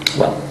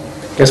 Well,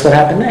 guess what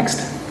happened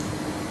next?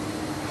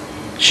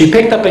 She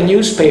picked up a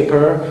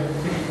newspaper,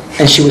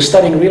 and she was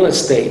studying real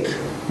estate.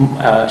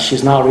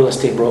 She's now a real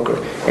estate broker.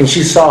 And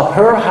she saw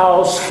her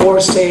house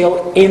for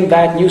sale in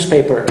that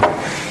newspaper.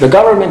 The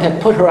government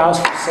had put her house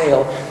for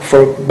sale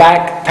for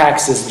back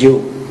taxes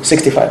due,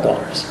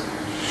 $65.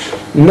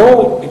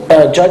 No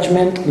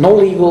judgment, no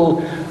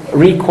legal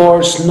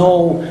recourse,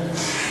 no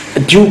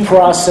due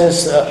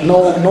process,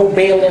 no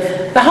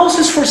bailiff. The house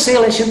is for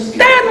sale. And she said,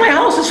 Dad, my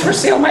house is for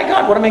sale. My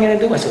God, what am I going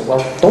to do? I said,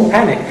 well, don't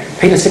panic.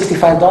 Pay the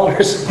 $65.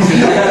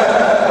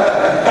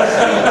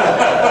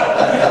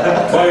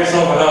 Buy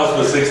yourself a house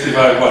for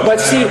 65 bucks. But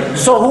see,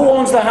 so who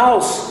owns the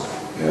house?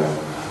 Yeah.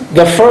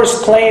 The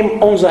first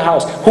claim owns the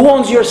house. Who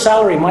owns your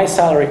salary, my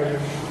salary?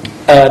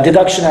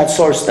 Deduction at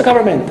source, the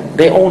government.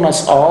 They own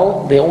us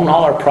all. They own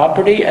all our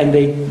property, and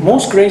they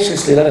most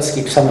graciously let us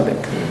keep some of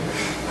it.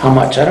 How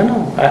much? I don't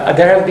know.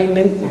 There have been,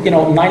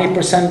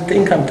 90%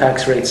 income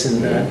tax rates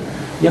in,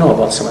 you know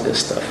about some of this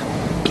stuff.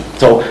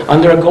 So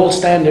under a gold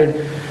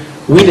standard,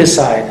 we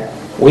decide.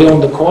 We own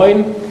the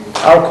coin,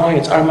 our coin,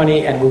 it's our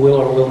money, and we will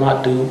or will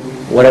not do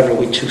whatever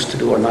we choose to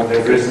do or not to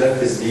Whatever do. is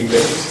left is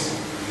debased.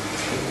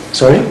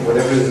 Sorry?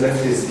 Whatever is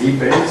left is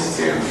debased.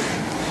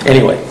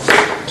 Anyway,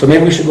 so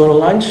maybe we should go to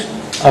lunch?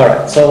 All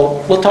right,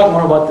 so we'll talk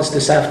more about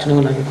this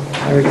afternoon.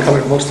 I already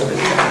covered most of it.